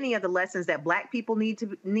said, many of the lessons that black people need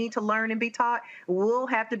to learn and be taught will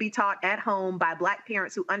have to be taught at home by black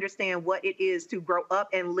parents who understand what it is to grow up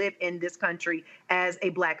and live in this country as a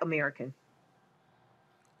black American.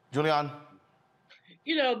 Julian?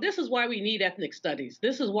 You know, this is why we need ethnic studies.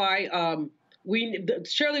 This is why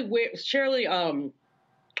Shirley, I'm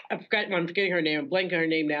forgetting her name, I'm blanking her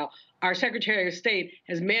name now. Our Secretary of State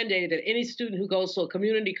has mandated that any student who goes to a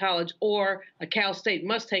community college or a Cal State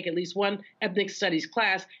must take at least one ethnic studies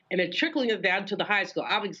class, and they're trickling it down to the high school,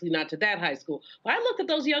 obviously not to that high school. But I looked at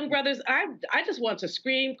those young brothers, I just want to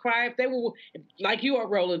scream, cry. If they were, like you are,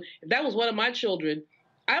 Roland, if that was one of my children,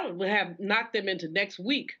 I would have knocked them into next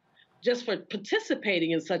week. just for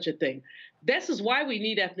participating in such a thing. This is why we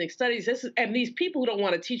need ethnic studies. And these people who don't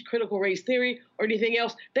want to teach critical race theory or anything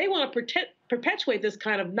else, they want to perpetuate this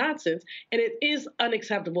kind of nonsense, and it is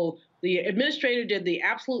unacceptable. The administrator did the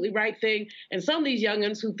absolutely right thing, and some of these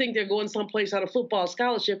youngins who think they're going someplace on a football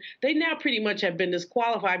scholarship, they now pretty much have been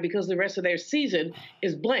disqualified because the rest of their season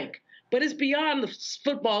is blank. But it's beyond the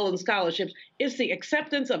football and scholarships. It's the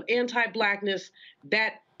acceptance of anti-Blackness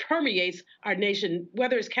that permeates our nation,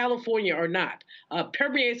 whether it's California or not,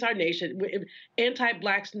 permeates our nation.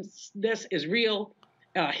 Anti-Blackness is real.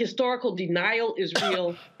 Historical denial is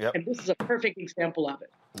real. Yep. And this is a perfect example of it.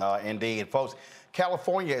 Indeed. Folks,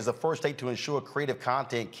 California is the first state to ensure creative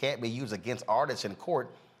content can't be used against artists in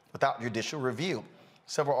court without judicial review.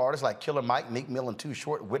 Several artists like Killer Mike, Meek Mill, and Too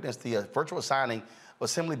Short witnessed the virtual signing of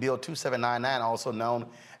Assembly Bill 2799, also known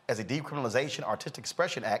as the Decriminalization Artistic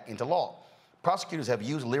Expression Act, into law. Prosecutors have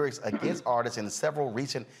used lyrics against artists in several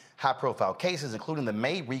recent high-profile cases, including the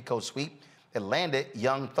May RICO sweep that landed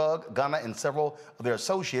Young Thug, Gunna, and several of their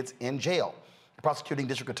associates in jail. The prosecuting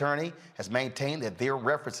district attorney has maintained that their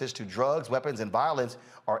references to drugs, weapons, and violence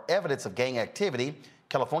are evidence of gang activity.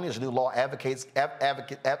 California's new law advocates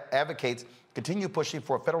continue pushing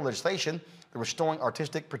for federal legislation, the Restoring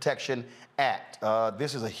Artistic Protection Act.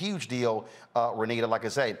 This is a huge deal, Renita. Like I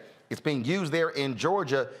say, it's being used there in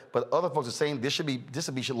Georgia, but other folks are saying this should be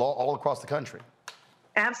law all across the country.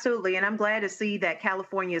 Absolutely. And I'm glad to see that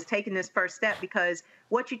California is taking this first step, because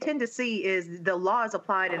what you tend to see is the law is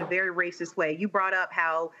applied in a very racist way. You brought up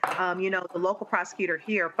how, the local prosecutor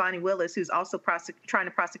here, Fani Willis, who's also trying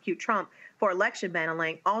to prosecute Trump for election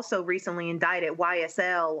meddling, also recently indicted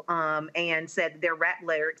YSL and said their rap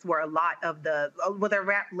lyrics were a lot of the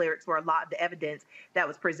evidence that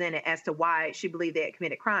was presented as to why she believed they had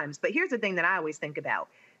committed crimes. But here's the thing that I always think about.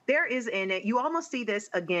 There is in it, you almost see this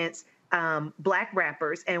against Black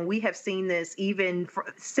rappers, and we have seen this even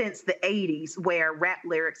since the 80s, where rap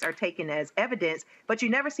lyrics are taken as evidence, but you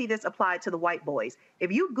never see this applied to the white boys.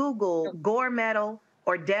 If you Google gore metal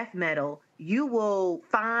or death metal, you will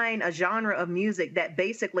find a genre of music that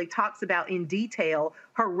basically talks about in detail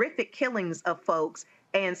horrific killings of folks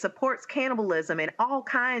and supports cannibalism and all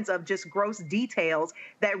kinds of just gross details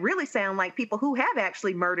that really sound like people who have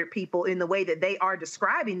actually murdered people in the way that they are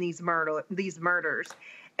describing these murders.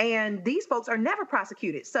 And these folks are never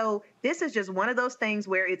prosecuted. So this is just one of those things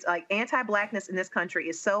where it's like anti-Blackness in this country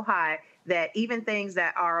is so high that even things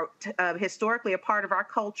that are historically a part of our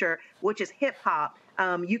culture, which is hip hop,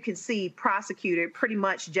 you can see prosecuted pretty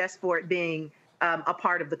much just for it being a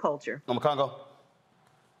part of the culture. Congo.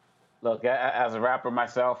 Look, as a rapper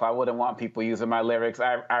myself, I wouldn't want people using my lyrics.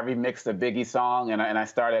 I remixed a Biggie song, and I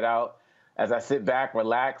started out as I sit back,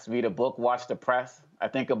 relax, read a book, watch the press. I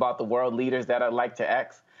think about the world leaders that I'd like to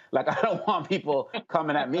X. Like, I don't want people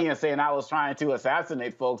coming at me and saying I was trying to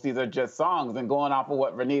assassinate folks. These are just songs. And going off of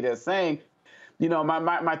what Renita is saying,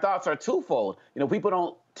 my thoughts are twofold. People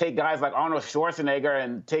don't take guys like Arnold Schwarzenegger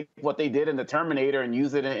and take what they did in The Terminator and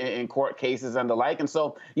use it in court cases and the like. And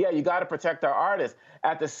so, yeah, you got to protect our artists.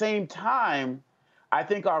 At the same time, I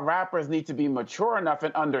think our rappers need to be mature enough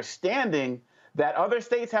in understanding that other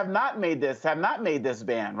states have not made this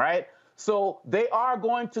ban, right? So they are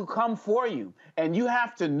going to come for you. And you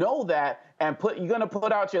have to know that, and you're going to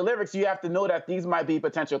put out your lyrics. You have to know that these might be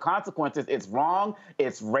potential consequences. It's wrong,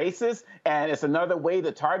 it's racist, and it's another way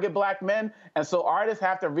to target Black men. And so artists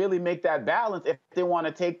have to really make that balance if they want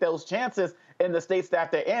to take those chances in the states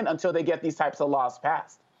that they're in until they get these types of laws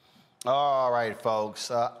passed. All right, folks.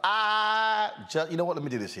 You know what? Let me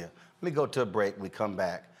do this here. Let me go to a break. We come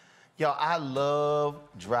back. Y'all, I love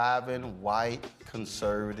driving white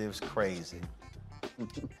conservatives crazy.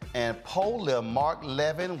 And poller Mark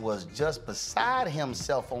Levin was just beside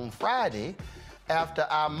himself on Friday after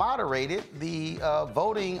I moderated the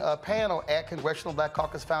voting panel at Congressional Black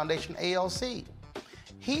Caucus Foundation, ALC.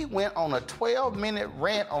 He went on a 12-minute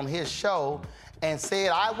rant on his show and said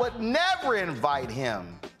I would never invite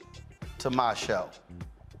him to my show.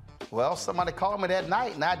 Well, somebody called me that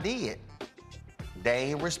night, and I did.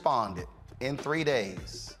 They ain't responded in 3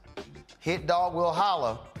 days. Hit Dog Will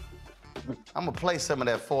Holler. I'm gonna play some of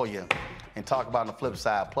that for you and talk about on the flip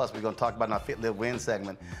side. Plus, we're gonna talk about in our Fit Live Win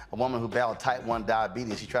segment, a woman who battled type 1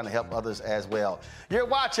 diabetes. She's trying to help others as well. You're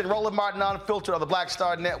watching Roland Martin Unfiltered on the Black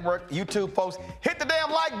Star Network. YouTube folks, hit the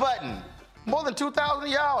damn like button. More than 2,000 of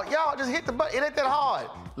y'all. Y'all just hit the button. It ain't that hard.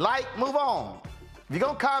 Like, move on. If you're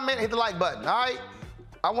gonna comment, hit the like button, all right?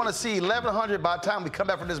 I wanna see 1,100 by the time we come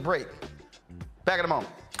back from this break. Back in a moment.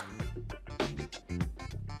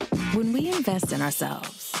 When we invest in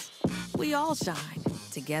ourselves, we all shine.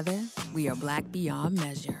 Together, we are Black beyond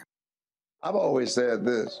measure. I've always said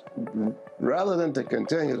this, rather than to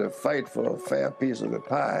continue to fight for a fair piece of the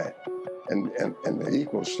pie and the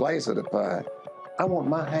equal slice of the pie, I want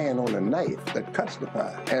my hand on the knife that cuts the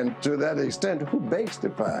pie. And to that extent, who bakes the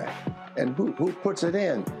pie and who puts it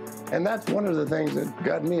in? And that's one of the things that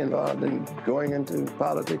got me involved in going into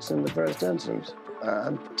politics in the first instance.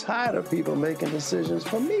 I'm tired of people making decisions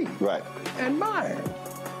for me. Right. And mine.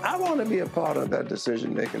 I want to be a part of that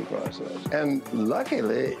decision-making process. And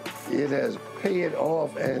luckily, it has paid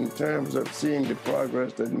off in terms of seeing the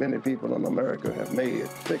progress that many people in America have made,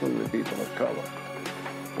 particularly people of color.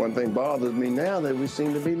 One thing bothers me now that we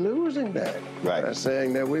seem to be losing that. Right. By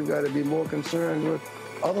saying that we've got to be more concerned with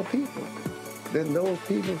other people than those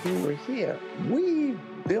people who were here. We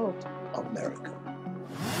built America.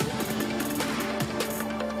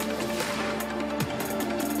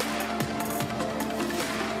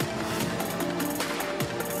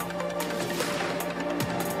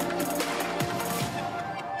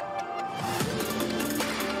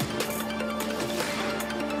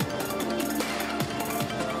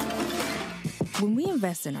 When we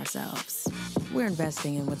invest in ourselves, we're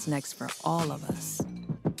investing in what's next for all of us.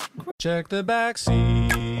 Check the back seat.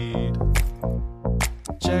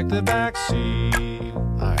 Check the back seat.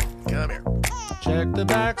 All right, come here. Check the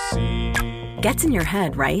back seat. Gets in your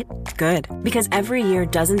head, right? Good. Because every year,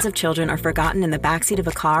 dozens of children are forgotten in the backseat of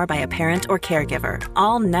a car by a parent or caregiver.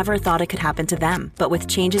 All never thought it could happen to them. But with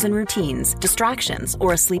changes in routines, distractions,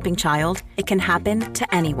 or a sleeping child, it can happen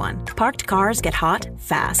to anyone. Parked cars get hot,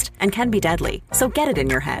 fast, and can be deadly. So get it in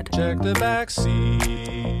your head. Check the back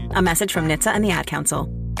seat. A message from NHTSA and the Ad Council.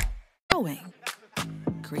 Growing,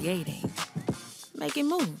 creating, making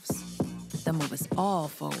moves that move us all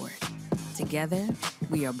forward. Together,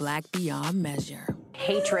 we are Black beyond measure.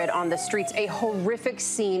 Hatred on the streets, a horrific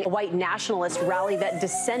scene, a white nationalist rally that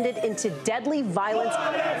descended into deadly violence.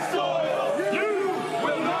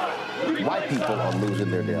 White people are losing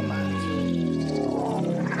their damn minds.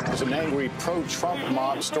 As an angry pro-Trump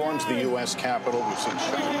mob storms the U.S. Capitol, we've seen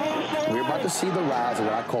shooting. We're about to see the rise of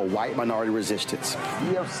what I call white minority resistance.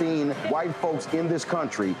 We have seen white folks in this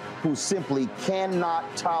country who simply cannot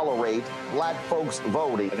tolerate black folks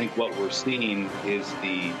voting. I think what we're seeing is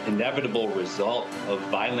the inevitable result of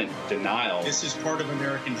violent denial. This is part of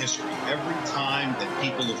American history. Every time that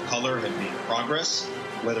people of color have made progress,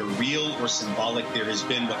 whether real or symbolic, there has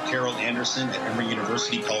been what Carol Anderson at Emory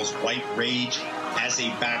University calls white rage as a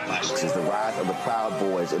backlash. This is the rise of the Proud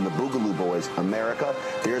Boys and the Boogaloo Boys. America,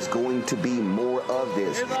 there's going to be more of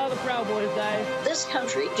this. Here's all the Proud Boys, guys. This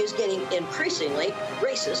country is getting increasingly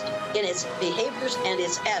racist in its behaviors and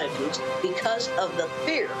its attitudes because of the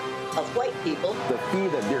fear of white people. The fear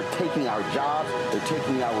that they're taking our jobs, they're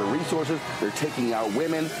taking our resources, they're taking our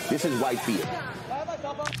women. This is white fear.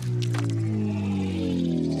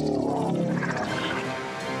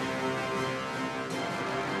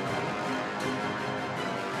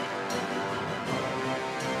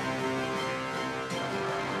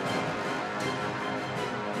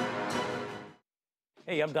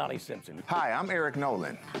 Hey, I'm Donnie Simpson. Hi, I'm Eric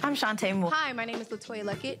Nolan. I'm Shantae Moore. Hi, my name is Latoya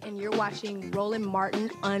Luckett, and you're watching Roland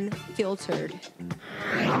Martin Unfiltered.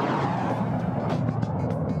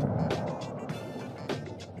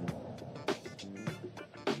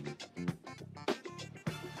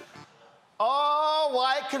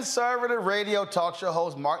 White conservative radio talk show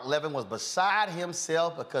host Mark Levin was beside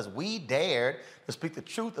himself because we dared to speak the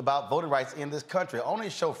truth about voting rights in this country. On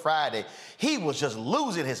his show Friday, he was just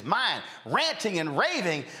losing his mind, ranting and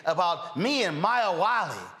raving about me and Maya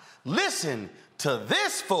Wiley. Listen to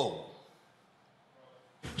this fool.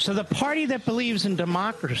 So the party that believes in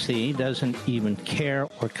democracy doesn't even care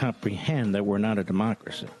or comprehend that we're not a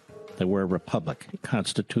democracy, that we're a republic, a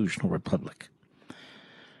constitutional republic.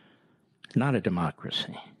 Not a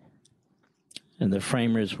democracy. And the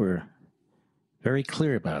framers were very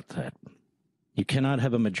clear about that. You cannot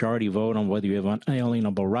have a majority vote on whether you have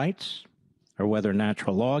unalienable rights or whether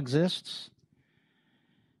natural law exists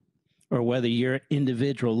or whether your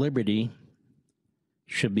individual liberty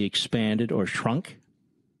should be expanded or shrunk.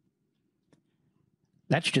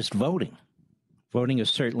 That's just voting. Voting is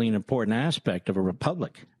certainly an important aspect of a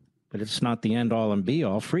republic, but it's not the end-all and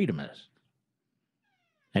be-all. Freedom is.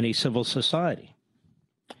 Any civil society.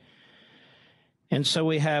 And so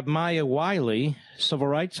we have Maya Wiley, civil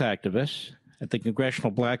rights activist at the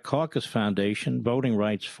Congressional Black Caucus Foundation, Voting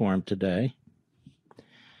Rights Forum today,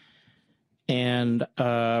 and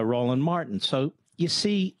Roland Martin. So you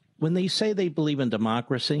see, when they say they believe in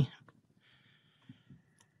democracy,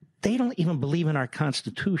 they don't even believe in our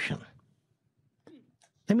Constitution.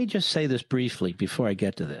 Let me just say this briefly before I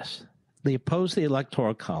get to this. They oppose the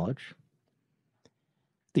Electoral College.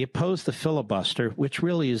 They oppose the filibuster, which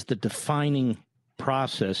really is the defining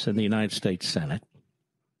process in the United States Senate.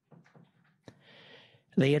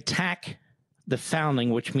 They attack the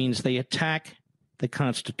founding, which means they attack the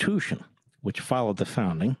Constitution, which followed the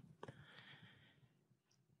founding.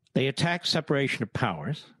 They attack separation of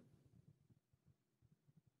powers.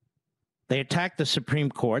 They attack the Supreme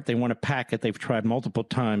Court. They want to pack it. They've tried multiple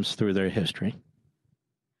times through their history.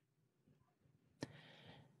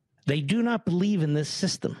 They do not believe in this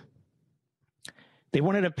system. They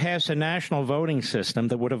wanted to pass a national voting system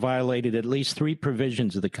that would have violated at least 3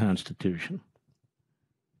 provisions of the Constitution.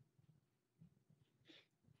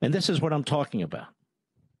 And this is what I'm talking about.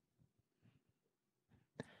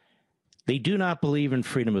 They do not believe in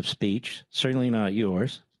freedom of speech, certainly not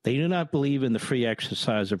yours. They do not believe in the free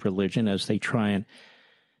exercise of religion, as they try and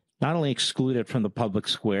not only exclude it from the public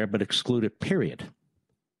square, but exclude it, period,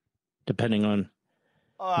 depending on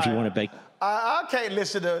if you want to bake. I can't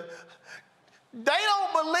listen to. They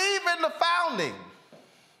don't believe in the founding.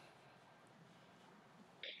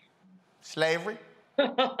 Slavery.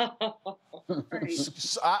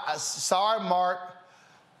 Sorry, Mark.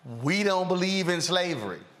 We don't believe in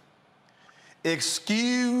slavery.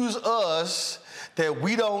 Excuse us that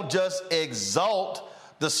we don't just exalt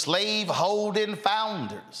the slave-holding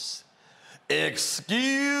founders.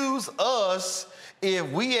 Excuse us if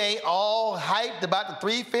we ain't all hyped about the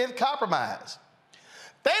 3-5 compromise.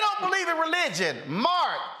 They don't believe in religion.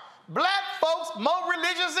 Mark, black folks more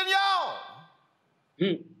religious than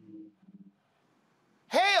y'all.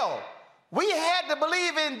 Hell, we had to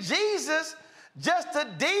believe in Jesus just to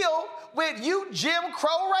deal with you Jim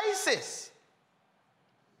Crow racists.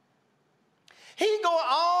 He going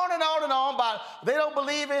on and on and on about they don't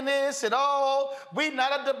believe in this and oh, we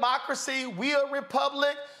not a democracy, we a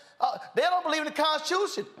republic. They don't believe in the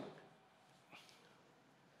Constitution.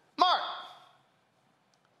 Mark,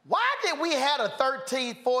 why did we have the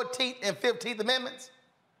 13th, 14th, and 15th Amendments?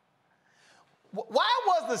 Why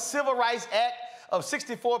was the Civil Rights Act of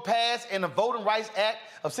 64 passed and the Voting Rights Act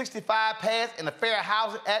of 65 passed and the Fair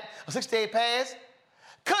Housing Act of 68 passed?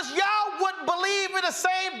 Because y'all wouldn't believe in the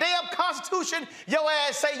same damn Constitution your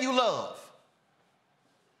ass say you love.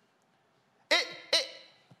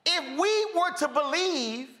 If we were to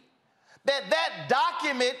believe that that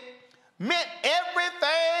document meant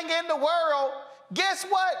everything in the world, guess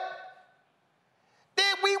what?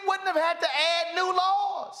 Then we wouldn't have had to add new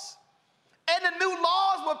laws. And the new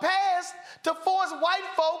laws were passed to force white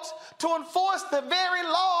folks to enforce the very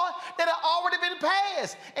law that had already been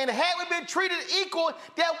passed. And had we been treated equal,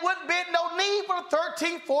 there wouldn't be no need for the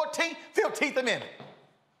 13th, 14th, 15th Amendment.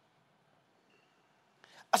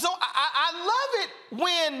 So I love it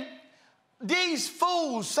when these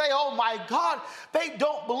fools say, oh my God, they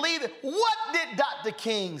don't believe it. What did Dr.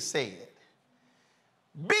 King say?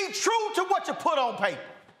 Be true to what you put on paper.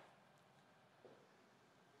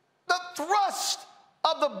 The thrust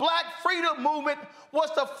of the Black Freedom Movement was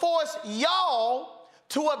to force y'all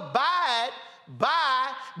to abide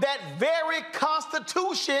by that very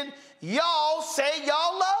Constitution y'all say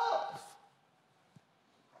y'all love.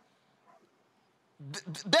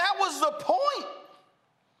 That was the point.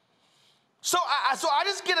 So I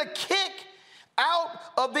just get a kick out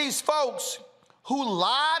of these folks who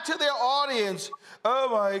lie to their audience. Oh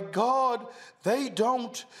my God, they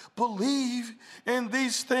don't believe in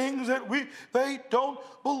these things they don't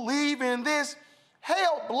believe in this.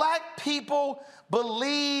 Hell, black people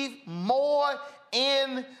believe more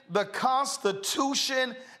in the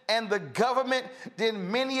Constitution and the government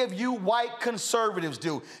than many of you white conservatives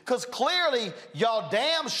do. Because clearly, y'all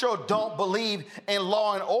damn sure don't believe in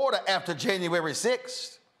law and order after January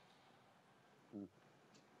 6th.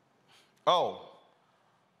 Oh,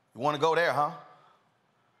 you want to go there, huh?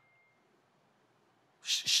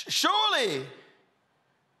 Surely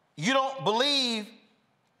you don't believe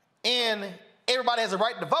in everybody has a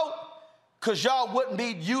right to vote because y'all wouldn't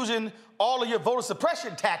be using all of your voter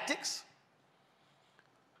suppression tactics.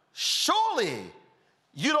 Surely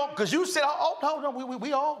you don't, because you said, oh, no,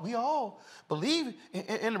 we all believe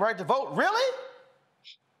in the right to vote. Really?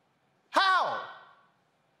 How?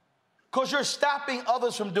 Because you're stopping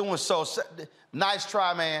others from doing so. Nice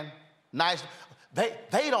try, man. Nice.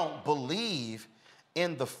 They don't believe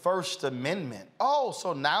in the First Amendment. Oh,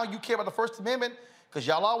 so now you care about the First Amendment? Because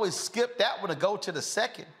y'all always skip that one to go to the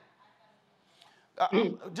second.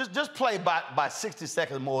 Just play by 60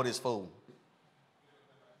 seconds more of this fool.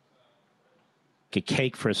 Get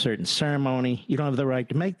cake for a certain ceremony. You don't have the right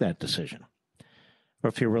to make that decision. Or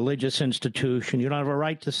if you're a religious institution, you don't have a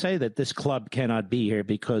right to say that this club cannot be here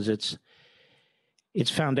because its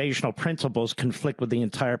foundational principles conflict with the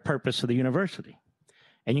entire purpose of the university.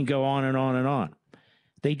 And you go on and on and on.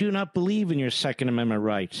 They do not believe in your Second Amendment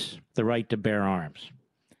rights, the right to bear arms.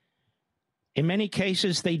 In many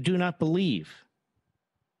cases, they do not believe.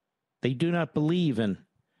 They do not believe in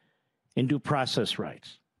due process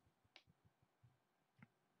rights.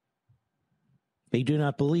 They do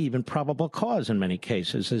not believe in probable cause in many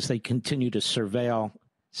cases as they continue to surveil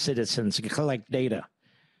citizens and collect data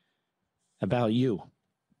about you.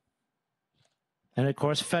 And of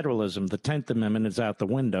course, federalism, the 10th Amendment, is out the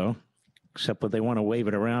window, except that they want to wave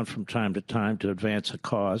it around from time to time to advance a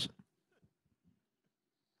cause.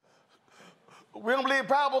 We don't believe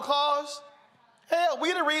probable cause? Hell,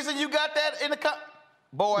 we the reason you got that in the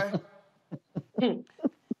boy.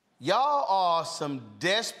 Y'all are some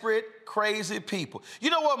desperate, crazy people. You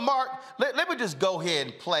know what, Mark? Let me just go ahead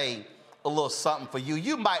and play a little something for you.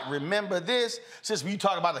 You might remember this, since we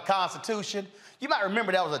talk about the Constitution. You might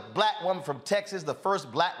remember that was a black woman from Texas, the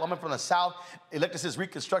first black woman from the South, elected since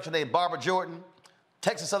Reconstruction, named Barbara Jordan,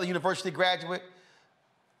 Texas Southern University graduate.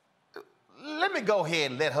 Let me go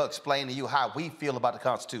ahead and let her explain to you how we feel about the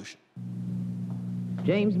Constitution.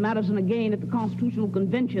 James Madison again at the Constitutional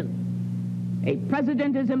Convention. A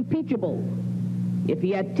president is impeachable if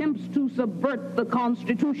he attempts to subvert the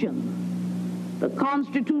Constitution. The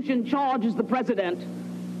Constitution charges the president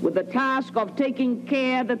with the task of taking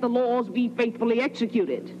care that the laws be faithfully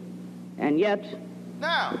executed. And yet...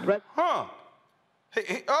 Now, that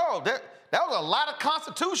was a lot of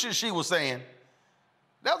Constitution she was saying.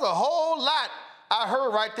 That was a whole lot I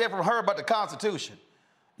heard right there from her about the Constitution.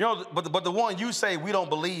 You know, but the one you say we don't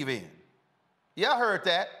believe in. Yeah, I heard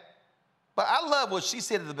that. But I love what she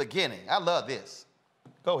said at the beginning. I love this.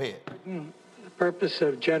 Go ahead. The purpose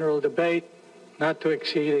of general debate, not to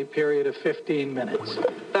exceed a period of 15 minutes.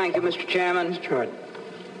 Thank you, Mr. Chairman. Mr. Jordan.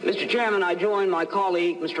 Mr. Chairman, I join my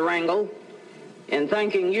colleague, Mr. Rangel, in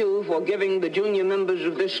thanking you for giving the junior members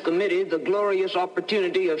of this committee the glorious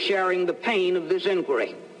opportunity of sharing the pain of this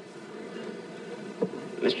inquiry.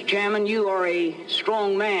 Mr. Chairman, you are a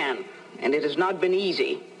strong man, and it has not been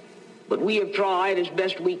easy, but we have tried as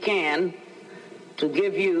best we can to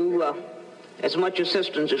give you as much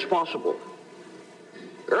assistance as possible.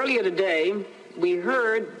 Earlier today, we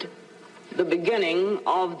heard the beginning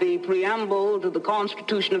of the preamble to the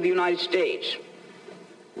Constitution of the United States.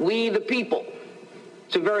 We the people.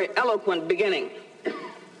 It's a very eloquent beginning.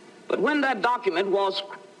 But when that document was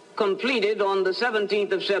completed on the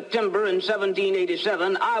 17th of September in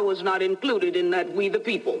 1787, I was not included in that we the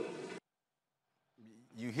people.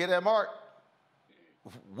 You hear that, Mark?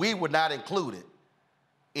 We were not included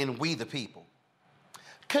in we the people.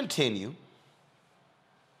 Continue.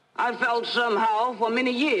 I felt somehow for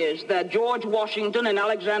many years that George Washington and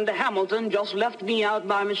Alexander Hamilton just left me out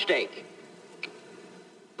by mistake.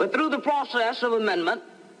 But through the process of amendment,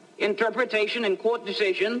 interpretation, and court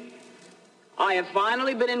decision, I have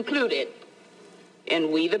finally been included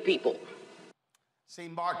in we the people. See,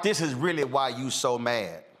 Mark, this is really why you so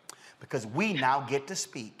mad, because we now get to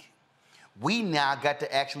speak. We now got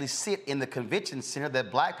to actually sit in the convention center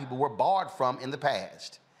that black people were barred from in the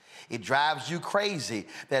past. It drives you crazy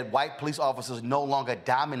that white police officers no longer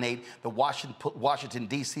dominate the Washington,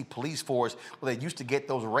 D.C. police force, where they used to get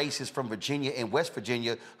those racists from Virginia and West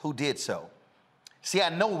Virginia who did so. See, I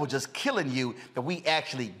know it was just killing you that we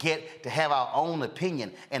actually get to have our own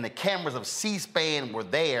opinion, and the cameras of C-SPAN were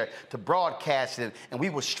there to broadcast it, and we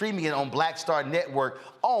were streaming it on Black Star Network,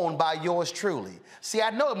 owned by yours truly. See,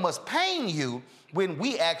 I know it must pain you when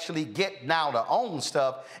we actually get now to own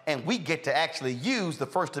stuff and we get to actually use the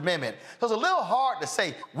First Amendment. So it's a little hard to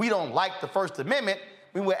say we don't like the First Amendment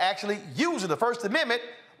when we're actually using the First Amendment,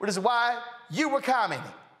 which is why you were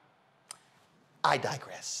commenting. I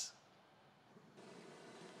digress.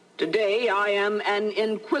 Today I am an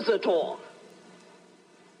inquisitor,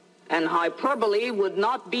 and hyperbole would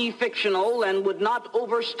not be fictional and would not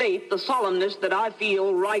overstate the solemnness that I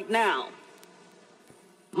feel right now.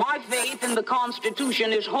 My faith in the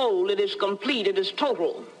Constitution is whole, it is complete, it is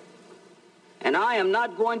total. And I am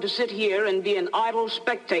not going to sit here and be an idle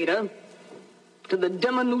spectator to the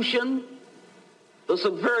diminution, the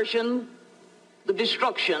subversion, the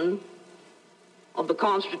destruction of the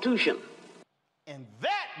Constitution. And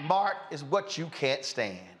that, Mark, is what you can't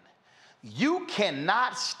stand. You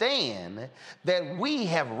cannot stand that we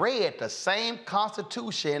have read the same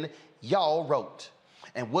Constitution y'all wrote.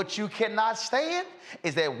 And what you cannot stand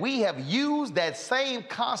is that we have used that same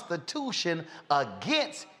Constitution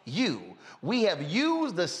against you. We have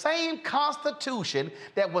used the same Constitution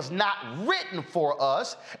that was not written for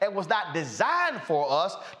us, and was not designed for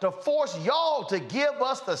us, to force y'all to give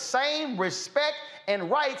us the same respect and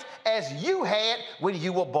rights as you had when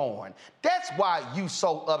you were born. That's why you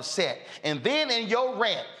so upset. And then in your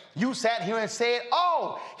rant, you sat here and said,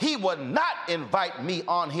 oh, he would not invite me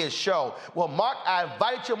on his show. Well, Mark, I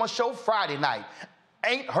invited you on my show Friday night.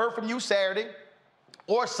 Ain't heard from you Saturday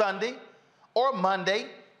or Sunday or Monday.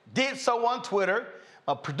 Did so on Twitter.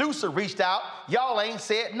 A producer reached out. Y'all ain't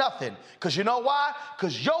said nothing. Because you know why?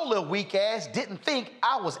 Because your little weak ass didn't think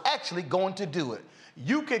I was actually going to do it.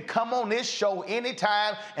 You can come on this show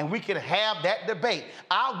anytime and we can have that debate.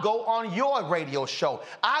 I'll go on your radio show.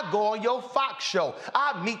 I'll go on your Fox show.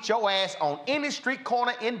 I'll meet your ass on any street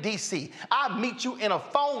corner in D.C. I'll meet you in a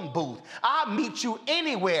phone booth. I'll meet you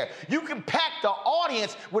anywhere. You can pack the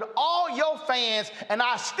audience with all your fans and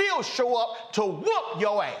I still show up to whoop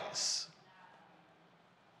your ass.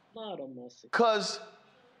 Because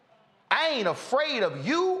I ain't afraid of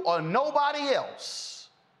you or nobody else.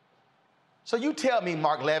 So you tell me,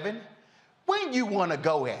 Mark Levin, when you want to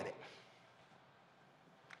go at it.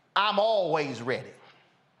 I'm always ready.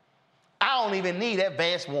 I don't even need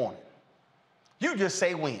advance warning. You just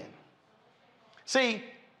say when. See,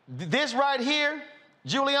 this right here,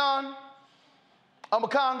 Julian,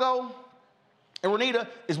 Omekongo, and Renita,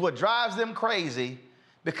 is what drives them crazy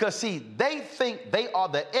because, see, they think they are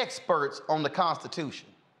the experts on the Constitution.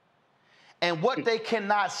 And what they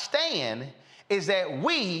cannot stand is that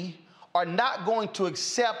we are not going to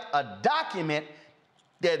accept a document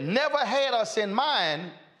that never had us in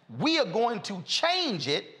mind. We are going to change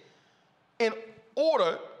it in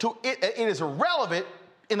order to, it is irrelevant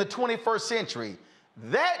in the 21st century.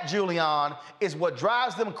 That, Julian, is what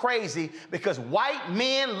drives them crazy because white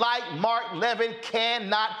men like Mark Levin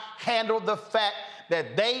cannot handle the fact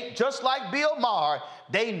that they, just like Bill Maher,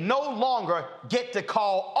 they no longer get to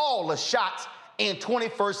call all the shots in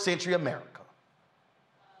 21st century America.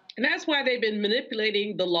 And that's why they've been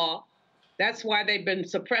manipulating the law. That's why they've been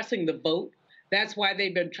suppressing the vote. That's why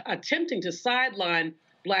they've been attempting to sideline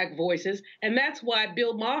Black voices. And that's why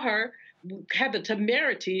Bill Maher had the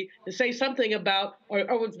temerity to say something about, or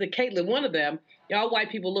was the Caitlin, one of them, all white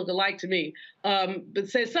people look alike to me, but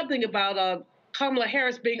said something about Kamala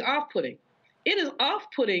Harris being off-putting. It is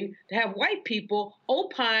off-putting to have white people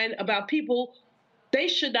opine about people they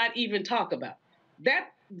should not even talk about. That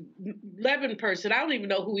Levin person, I don't even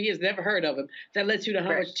know who he is, never heard of him. That lets you know how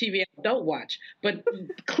much TV I don't watch. But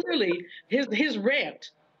clearly, his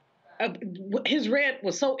rant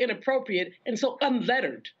was so inappropriate and so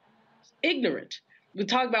unlettered, ignorant. We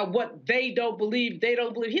talk about what they don't believe.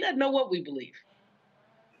 He doesn't know what we believe.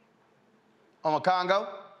 Omekongo?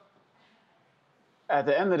 At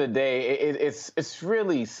the end of the day, it's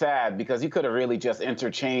really sad because you could have really just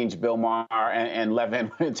interchanged Bill Maher and Levin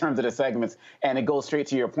in terms of the segments, and it goes straight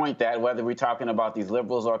to your point that whether we're talking about these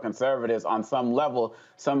liberals or conservatives, on some level,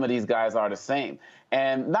 some of these guys are the same.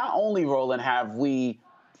 And not only, Roland, have we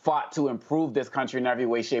fought to improve this country in every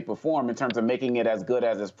way, shape, or form in terms of making it as good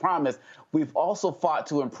as it's promised, we've also fought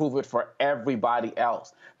to improve it for everybody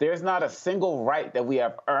else. There's not a single right that we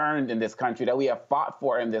have earned in this country, that we have fought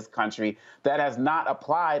for in this country, that has not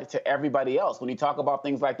applied to everybody else. When you talk about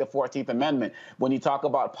things like the 14th Amendment, when you talk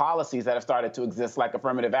about policies that have started to exist like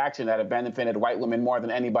affirmative action that have benefited white women more than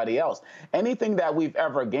anybody else, anything that we've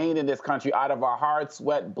ever gained in this country out of our hard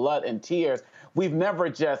sweat, blood, and tears, we've never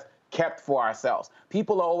just kept for ourselves.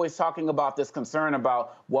 People are always talking about this concern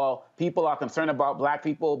about, well, people are concerned about Black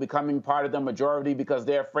people becoming part of the majority because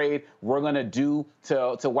they're afraid we're going to do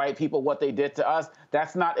to white people what they did to us.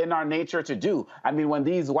 That's not in our nature to do. I mean, when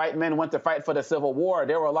these white men went to fight for the Civil War,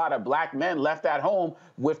 there were a lot of Black men left at home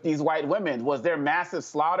with these white women. Was there massive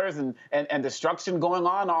slaughters and destruction going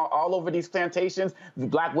on all over these plantations? The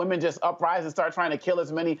Black women just uprise and start trying to kill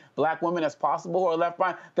as many Black women as possible who are left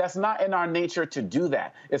behind? That's not in our nature to do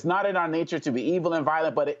that. It's not in our nature to be evil and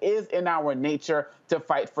violent, but it is in our nature to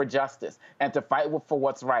fight for justice and to fight for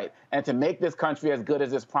what's right and to make this country as good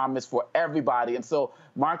as it's promised for everybody. And so,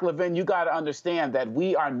 Mark Levin, you got to understand that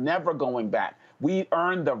we are never going back. We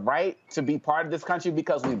earned the right to be part of this country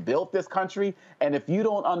because we built this country. And if you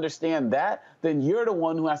don't understand that, then you're the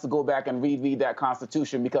one who has to go back and reread that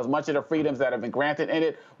Constitution, because much of the freedoms that have been granted in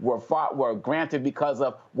it were granted because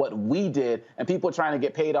of what we did, and people trying to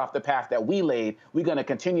get paid off the path that we laid. We're going to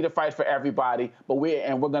continue to fight for everybody, but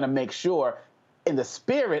we're going to make sure, in the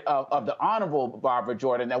spirit of the Honorable Barbara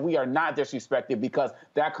Jordan, that we are not disrespected, because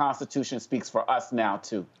that Constitution speaks for us now,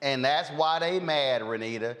 too. And that's why they mad,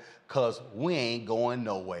 Renita, because we ain't going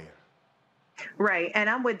nowhere. Right. And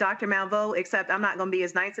I'm with Dr. Malveaux, except I'm not going to be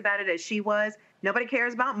as nice about it as she was. Nobody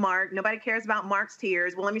cares about Mark. Nobody cares about Mark's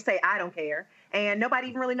tears. Well, let me say, I don't care. And nobody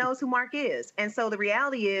even really knows who Mark is. And so the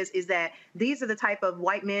reality is that these are the type of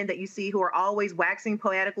white men that you see who are always waxing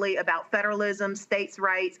poetically about federalism, states'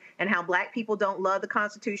 rights, and how black people don't love the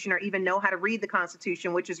Constitution or even know how to read the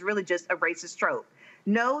Constitution, which is really just a racist trope.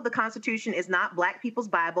 No, the Constitution is not black people's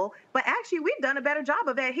Bible, but actually we've done a better job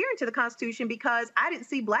of adhering to the Constitution because I didn't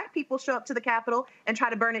see black people show up to the Capitol and try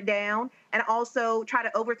to burn it down and also try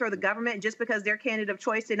to overthrow the government just because their candidate of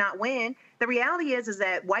choice did not win. The reality is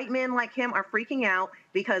that white men like him are freaking out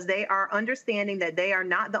because they are understanding that they are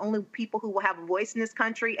not the only people who will have a voice in this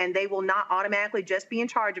country, and they will not automatically just be in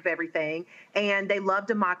charge of everything. And they love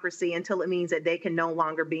democracy until it means that they can no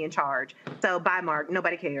longer be in charge. So bye, Mark.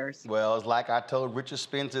 Nobody cares. Well, it's like I told Richard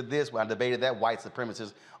Spencer this when I debated that white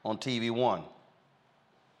supremacist on TV One.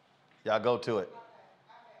 Y'all go to it.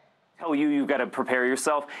 Tell you you've got to prepare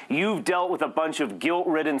yourself. You've dealt with a bunch of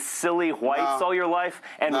guilt-ridden, silly whites all your life,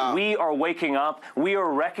 and we are waking up. We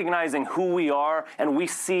are recognizing who we are, and we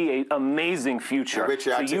see an amazing future.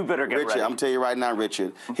 Richard, so you better get ready. I'm telling you right now,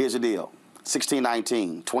 Richard, here's the deal.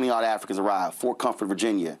 1619, 20-odd Africans arrived, Fort Comfort,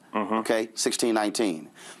 Virginia, okay? 1619,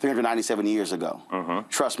 397 years ago.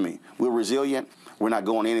 Trust me, we're resilient. We're not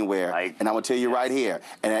going anywhere. And I'm going to tell you right here,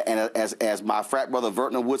 and as my frat brother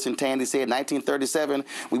Vertner Woodson Tandy said, 1937,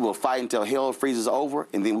 we will fight until hell freezes over,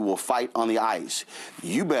 and then we will fight on the ice.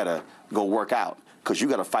 You better go work out, because you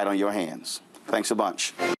got to fight on your hands. Thanks a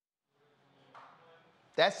bunch.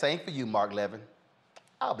 That's same for you, Mark Levin.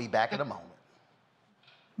 I'll be back in a moment.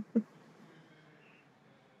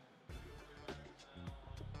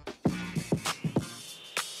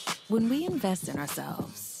 When we invest in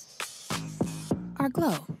ourselves, our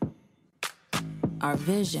glow, our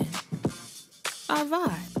vision, our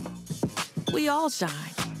vibe, we all shine.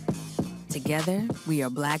 Together, we are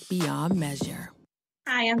black beyond measure.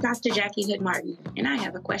 Hi, I'm Dr. Jackie Hood Martin, and I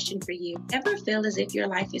have a question for you. Ever feel as if your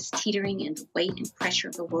life is teetering and the weight and pressure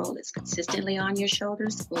of the world is consistently on your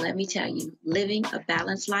shoulders? Well, let me tell you, living a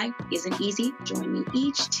balanced life isn't easy. Join me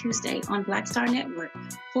each Tuesday on Black Star Network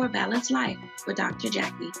for A Balanced Life with Dr.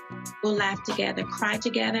 Jackie. We'll laugh together, cry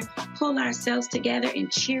together, pull ourselves together,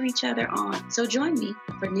 and cheer each other on. So join me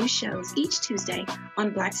for new shows each Tuesday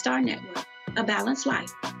on Black Star Network, A Balanced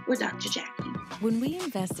Life with Dr. Jackie. When we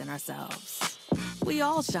invest in ourselves, we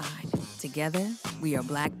all shine. Together, we are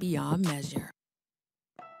black beyond measure.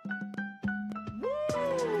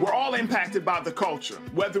 We're all impacted by the culture,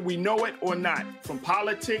 whether we know it or not. From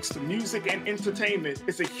politics to music and entertainment,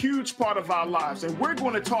 it's a huge part of our lives, and we're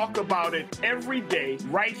going to talk about it every day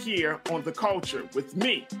right here on The Culture with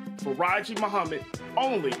me, Faraji Muhammad,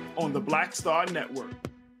 only on the Black Star Network.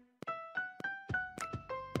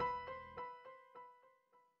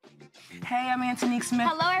 Hey, I'm Antonique Smith.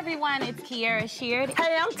 Hello, everyone. It's Kiara Sheard.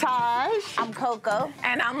 Hey, I'm Taj. I'm Coco.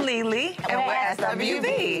 And I'm Lily. And we're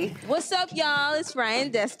SWV. What's up, y'all? It's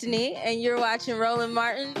Ryan Destiny, and you're watching Roland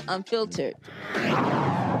Martin Unfiltered.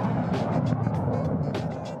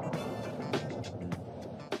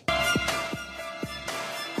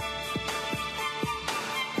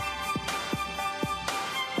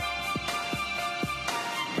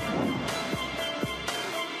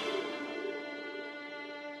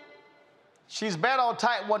 She's bad on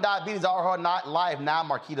type 1 diabetes all her life. Now,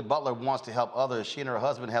 Marquita Butler wants to help others. She and her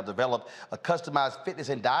husband have developed a customized fitness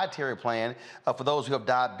and dietary plan for those who have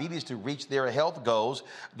diabetes to reach their health goals.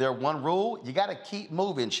 Their one rule, you got to keep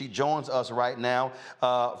moving. She joins us right now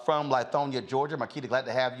from Lithonia, Georgia. Marquita, glad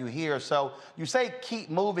to have you here. So you say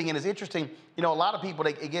keep moving, and it's interesting. You know, a lot of people,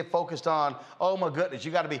 they get focused on, oh my goodness,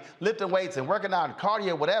 you got to be lifting weights and working out and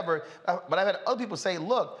cardio, whatever. But I've had other people say,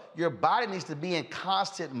 look, your body needs to be in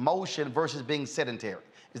constant motion versus being sedentary.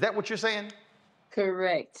 Is that what you're saying?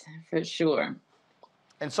 Correct, for sure.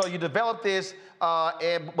 And so you developed this,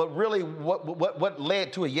 but really what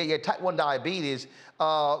led to it? Yeah, type 1 diabetes,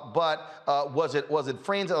 but was it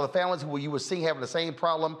friends or other families who you were seeing having the same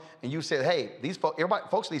problem, and you said, hey, these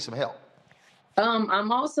folks need some help?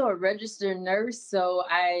 I'm also a registered nurse, so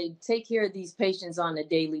I take care of these patients on a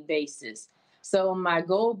daily basis. So my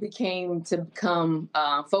goal became to become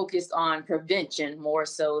focused on prevention more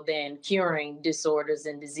so than curing disorders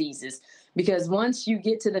and diseases. Because once you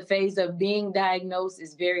get to the phase of being diagnosed,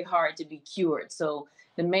 it's very hard to be cured. So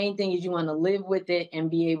the main thing is you want to live with it and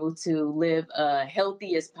be able to live a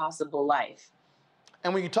healthiest possible life.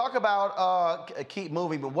 And when you talk about keep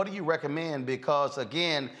moving, but what do you recommend? Because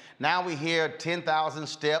again, now we hear 10,000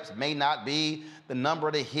 steps may not be the number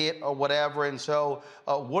to hit or whatever. And so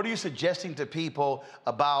what are you suggesting to people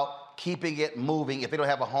about keeping it moving if they don't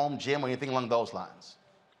have a home gym or anything along those lines?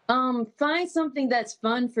 Find something that's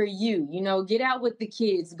fun for you. You know, get out with the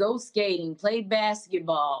kids, go skating, play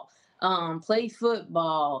basketball, play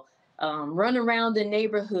football, run around the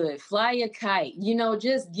neighborhood, fly a kite. You know,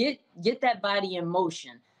 just get that body in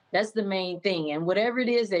motion. That's the main thing. And whatever it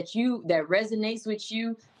is that resonates with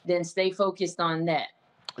you, then stay focused on that.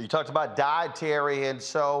 You talked about dietary, and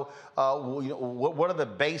so what are the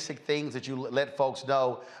basic things that you let folks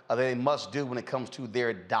know that they must do when it comes to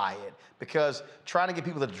their diet? Because trying to get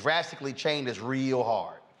people to drastically change is real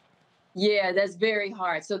hard. Yeah, that's very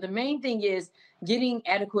hard. So the main thing is getting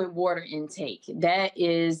adequate water intake. That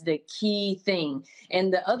is the key thing.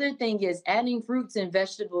 And the other thing is adding fruits and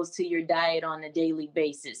vegetables to your diet on a daily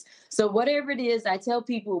basis. So whatever it is, I tell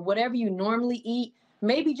people, whatever you normally eat,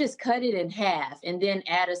 maybe just cut it in half and then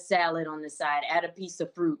add a salad on the side, add a piece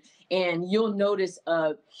of fruit, and you'll notice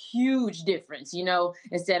a huge difference. You know,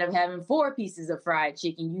 instead of having 4 pieces of fried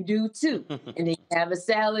chicken, you do 2, and then you have a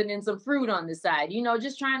salad and some fruit on the side. You know,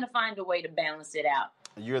 just trying to find a way to balance it out.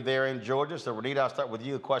 You're there in Georgia, so Renita, I'll start with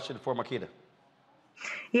you. A question for Marquita.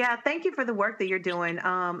 Yeah, thank you for the work that you're doing.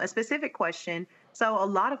 A specific question. So a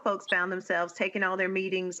lot of folks found themselves taking all their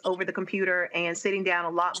meetings over the computer and sitting down a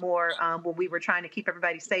lot more when we were trying to keep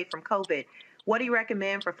everybody safe from COVID. What do you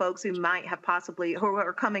recommend for folks who might have who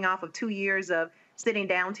are coming off of 2 years of sitting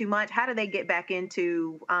down too much? How do they get back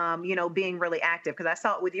into, being really active? Because I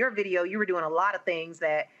saw with your video, you were doing a lot of things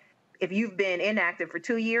that if you've been inactive for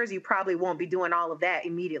 2 years, you probably won't be doing all of that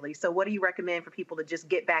immediately. So what do you recommend for people to just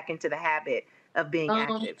get back into the habit of being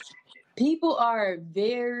active? People are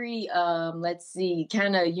very,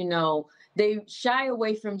 they shy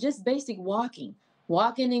away from just basic walking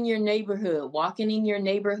in your neighborhood, walking in your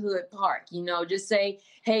neighborhood park. You know, just say,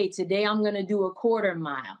 hey, today I'm going to do a 1/4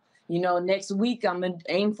 mile. You know, next week I'm going to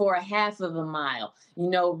aim for a 1/2 mile. You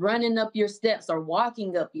know, running up your steps or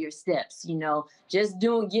walking up your steps. You know, just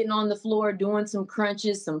getting on the floor, doing some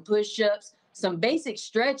crunches, some push-ups, some basic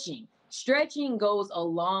stretching. Stretching goes a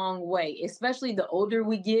long way, especially the older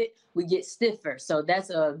we get stiffer. So that's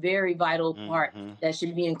a very vital part that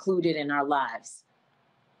should be included in our lives.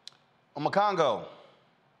 Omekongo.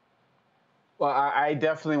 Well, I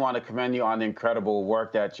definitely want to commend you on the incredible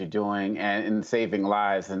work that you're doing and in saving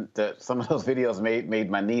lives. And some of those videos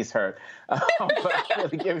made my knees hurt. But I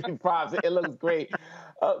really give you props. It looks great.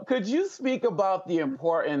 Could you speak about the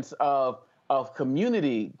importance of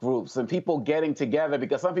community groups and people getting together?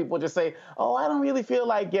 Because some people just say, oh, I don't really feel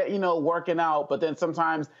like working out, but then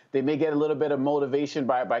sometimes they may get a little bit of motivation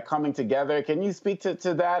by coming together. Can you speak to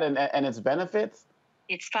that and its benefits?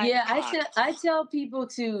 It's 5 Yeah, o'clock. I tell people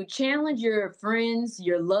to challenge your friends,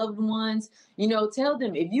 your loved ones. You know, tell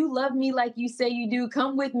them, if you love me like you say you do,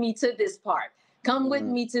 come with me to this park. Come with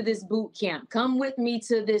me to this boot camp. Come with me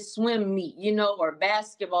to this swim meet, or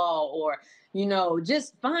basketball, or,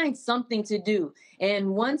 just find something to do.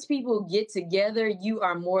 And once people get together, you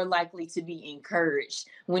are more likely to be encouraged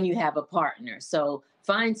when you have a partner. So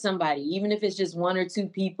find somebody, even if it's just 1 or 2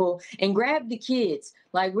 people, and grab the kids.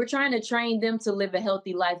 Like, we're trying to train them to live a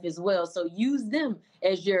healthy life as well. So use them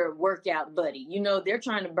as your workout buddy. They're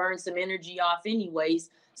trying to burn some energy off anyways.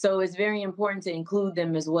 So it's very important to include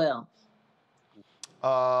them as well.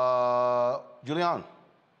 Julian.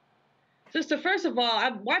 Sister, first of all, I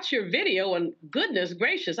watched your video, and goodness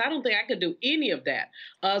gracious, I don't think I could do any of that.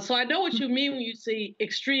 So I know what you mean when you see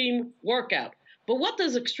extreme workout. But what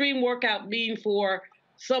does extreme workout mean for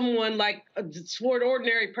someone like for an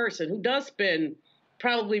ordinary person who does spend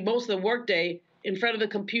probably most of the workday in front of the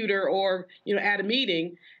computer or, at a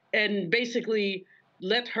meeting, and basically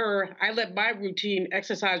I let my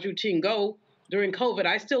exercise routine go during COVID.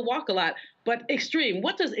 I still walk a lot, but extreme,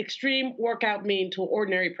 what does extreme workout mean to an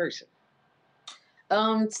ordinary person?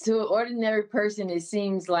 To an ordinary person, it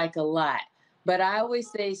seems like a lot, but I always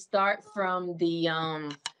say start from the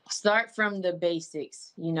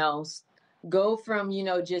basics. Go from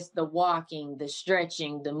just the walking, the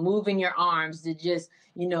stretching, the moving your arms, to just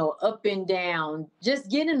up and down. Just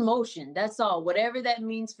get in motion. That's all. Whatever that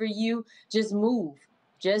means for you, just move.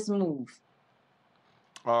 Just move.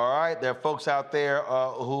 All right, there are folks out there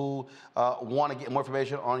who want to get more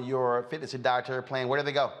information on your fitness and dietary plan. Where do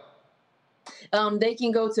they go? They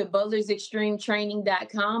can go to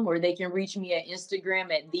butlersextremetraining.com, or they can reach me at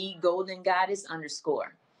Instagram at @thegoldengoddess_.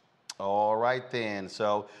 All right, then.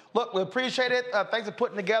 So, look, we appreciate it. Thanks for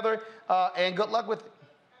putting together, and good luck with it.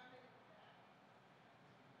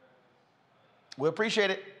 We appreciate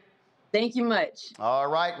it. Thank you much. All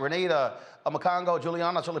right, Renita, Makongo,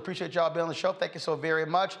 Juliana, I really appreciate y'all being on the show. Thank you so very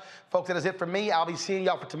much. Folks, that is it for me. I'll be seeing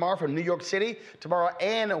y'all for tomorrow from New York City, tomorrow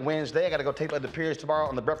and Wednesday. I got to go tape the appearance tomorrow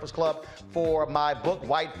on The Breakfast Club for my book,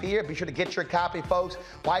 White Fear. Be sure to get your copy, folks.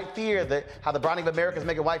 White Fear, How the Browning of America is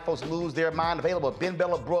Making White Folks Lose Their Mind. Available at Ben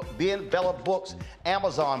Bella Books,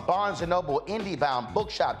 Amazon, Barnes & Noble, IndieBound,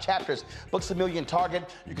 Bookshop, Chapters, Books A Million, Target.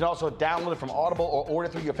 You can also download it from Audible or order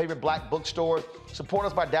through your favorite Black bookstore. Support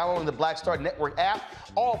us by downloading the Black Star Network app.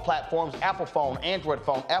 All platforms, Apple phone, Android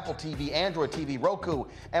phone, Apple TV, Android TV, Roku,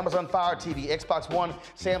 Amazon Fire TV, Xbox One,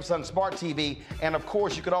 Samsung Smart TV. And of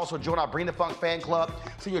course, you can also join our Bring the Funk fan club.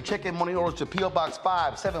 Send your check-in money orders to P.O. Box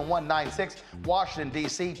 57196, Washington,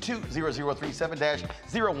 D.C.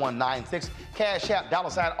 20037-0196. Cash App,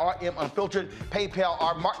 $RM Unfiltered. PayPal,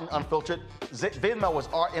 R Martin Unfiltered. Venmo is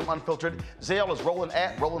RM Unfiltered. Zelle is Roland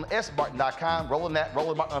at RolandSMartin.com. Roland at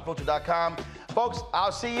RolandMartinUnfiltered.com. Folks,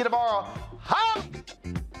 I'll see you tomorrow. Ha!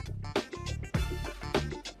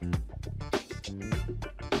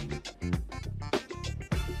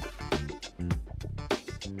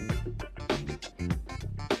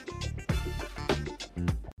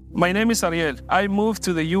 My name is Ariel. I moved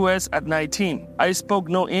to the U.S. at 19. I spoke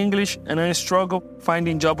no English and I struggled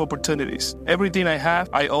finding job opportunities. Everything I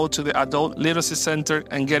have, I owe to the Adult Literacy Center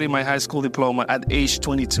and getting my high school diploma at age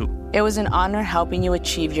 22. It was an honor helping you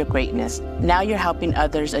achieve your greatness. Now you're helping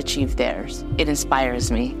others achieve theirs. It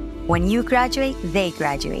inspires me. When you graduate, they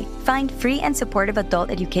graduate. Find free and supportive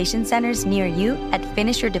adult education centers near you at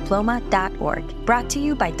finishyourdiploma.org. Brought to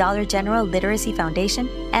you by Dollar General Literacy Foundation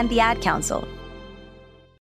and the Ad Council.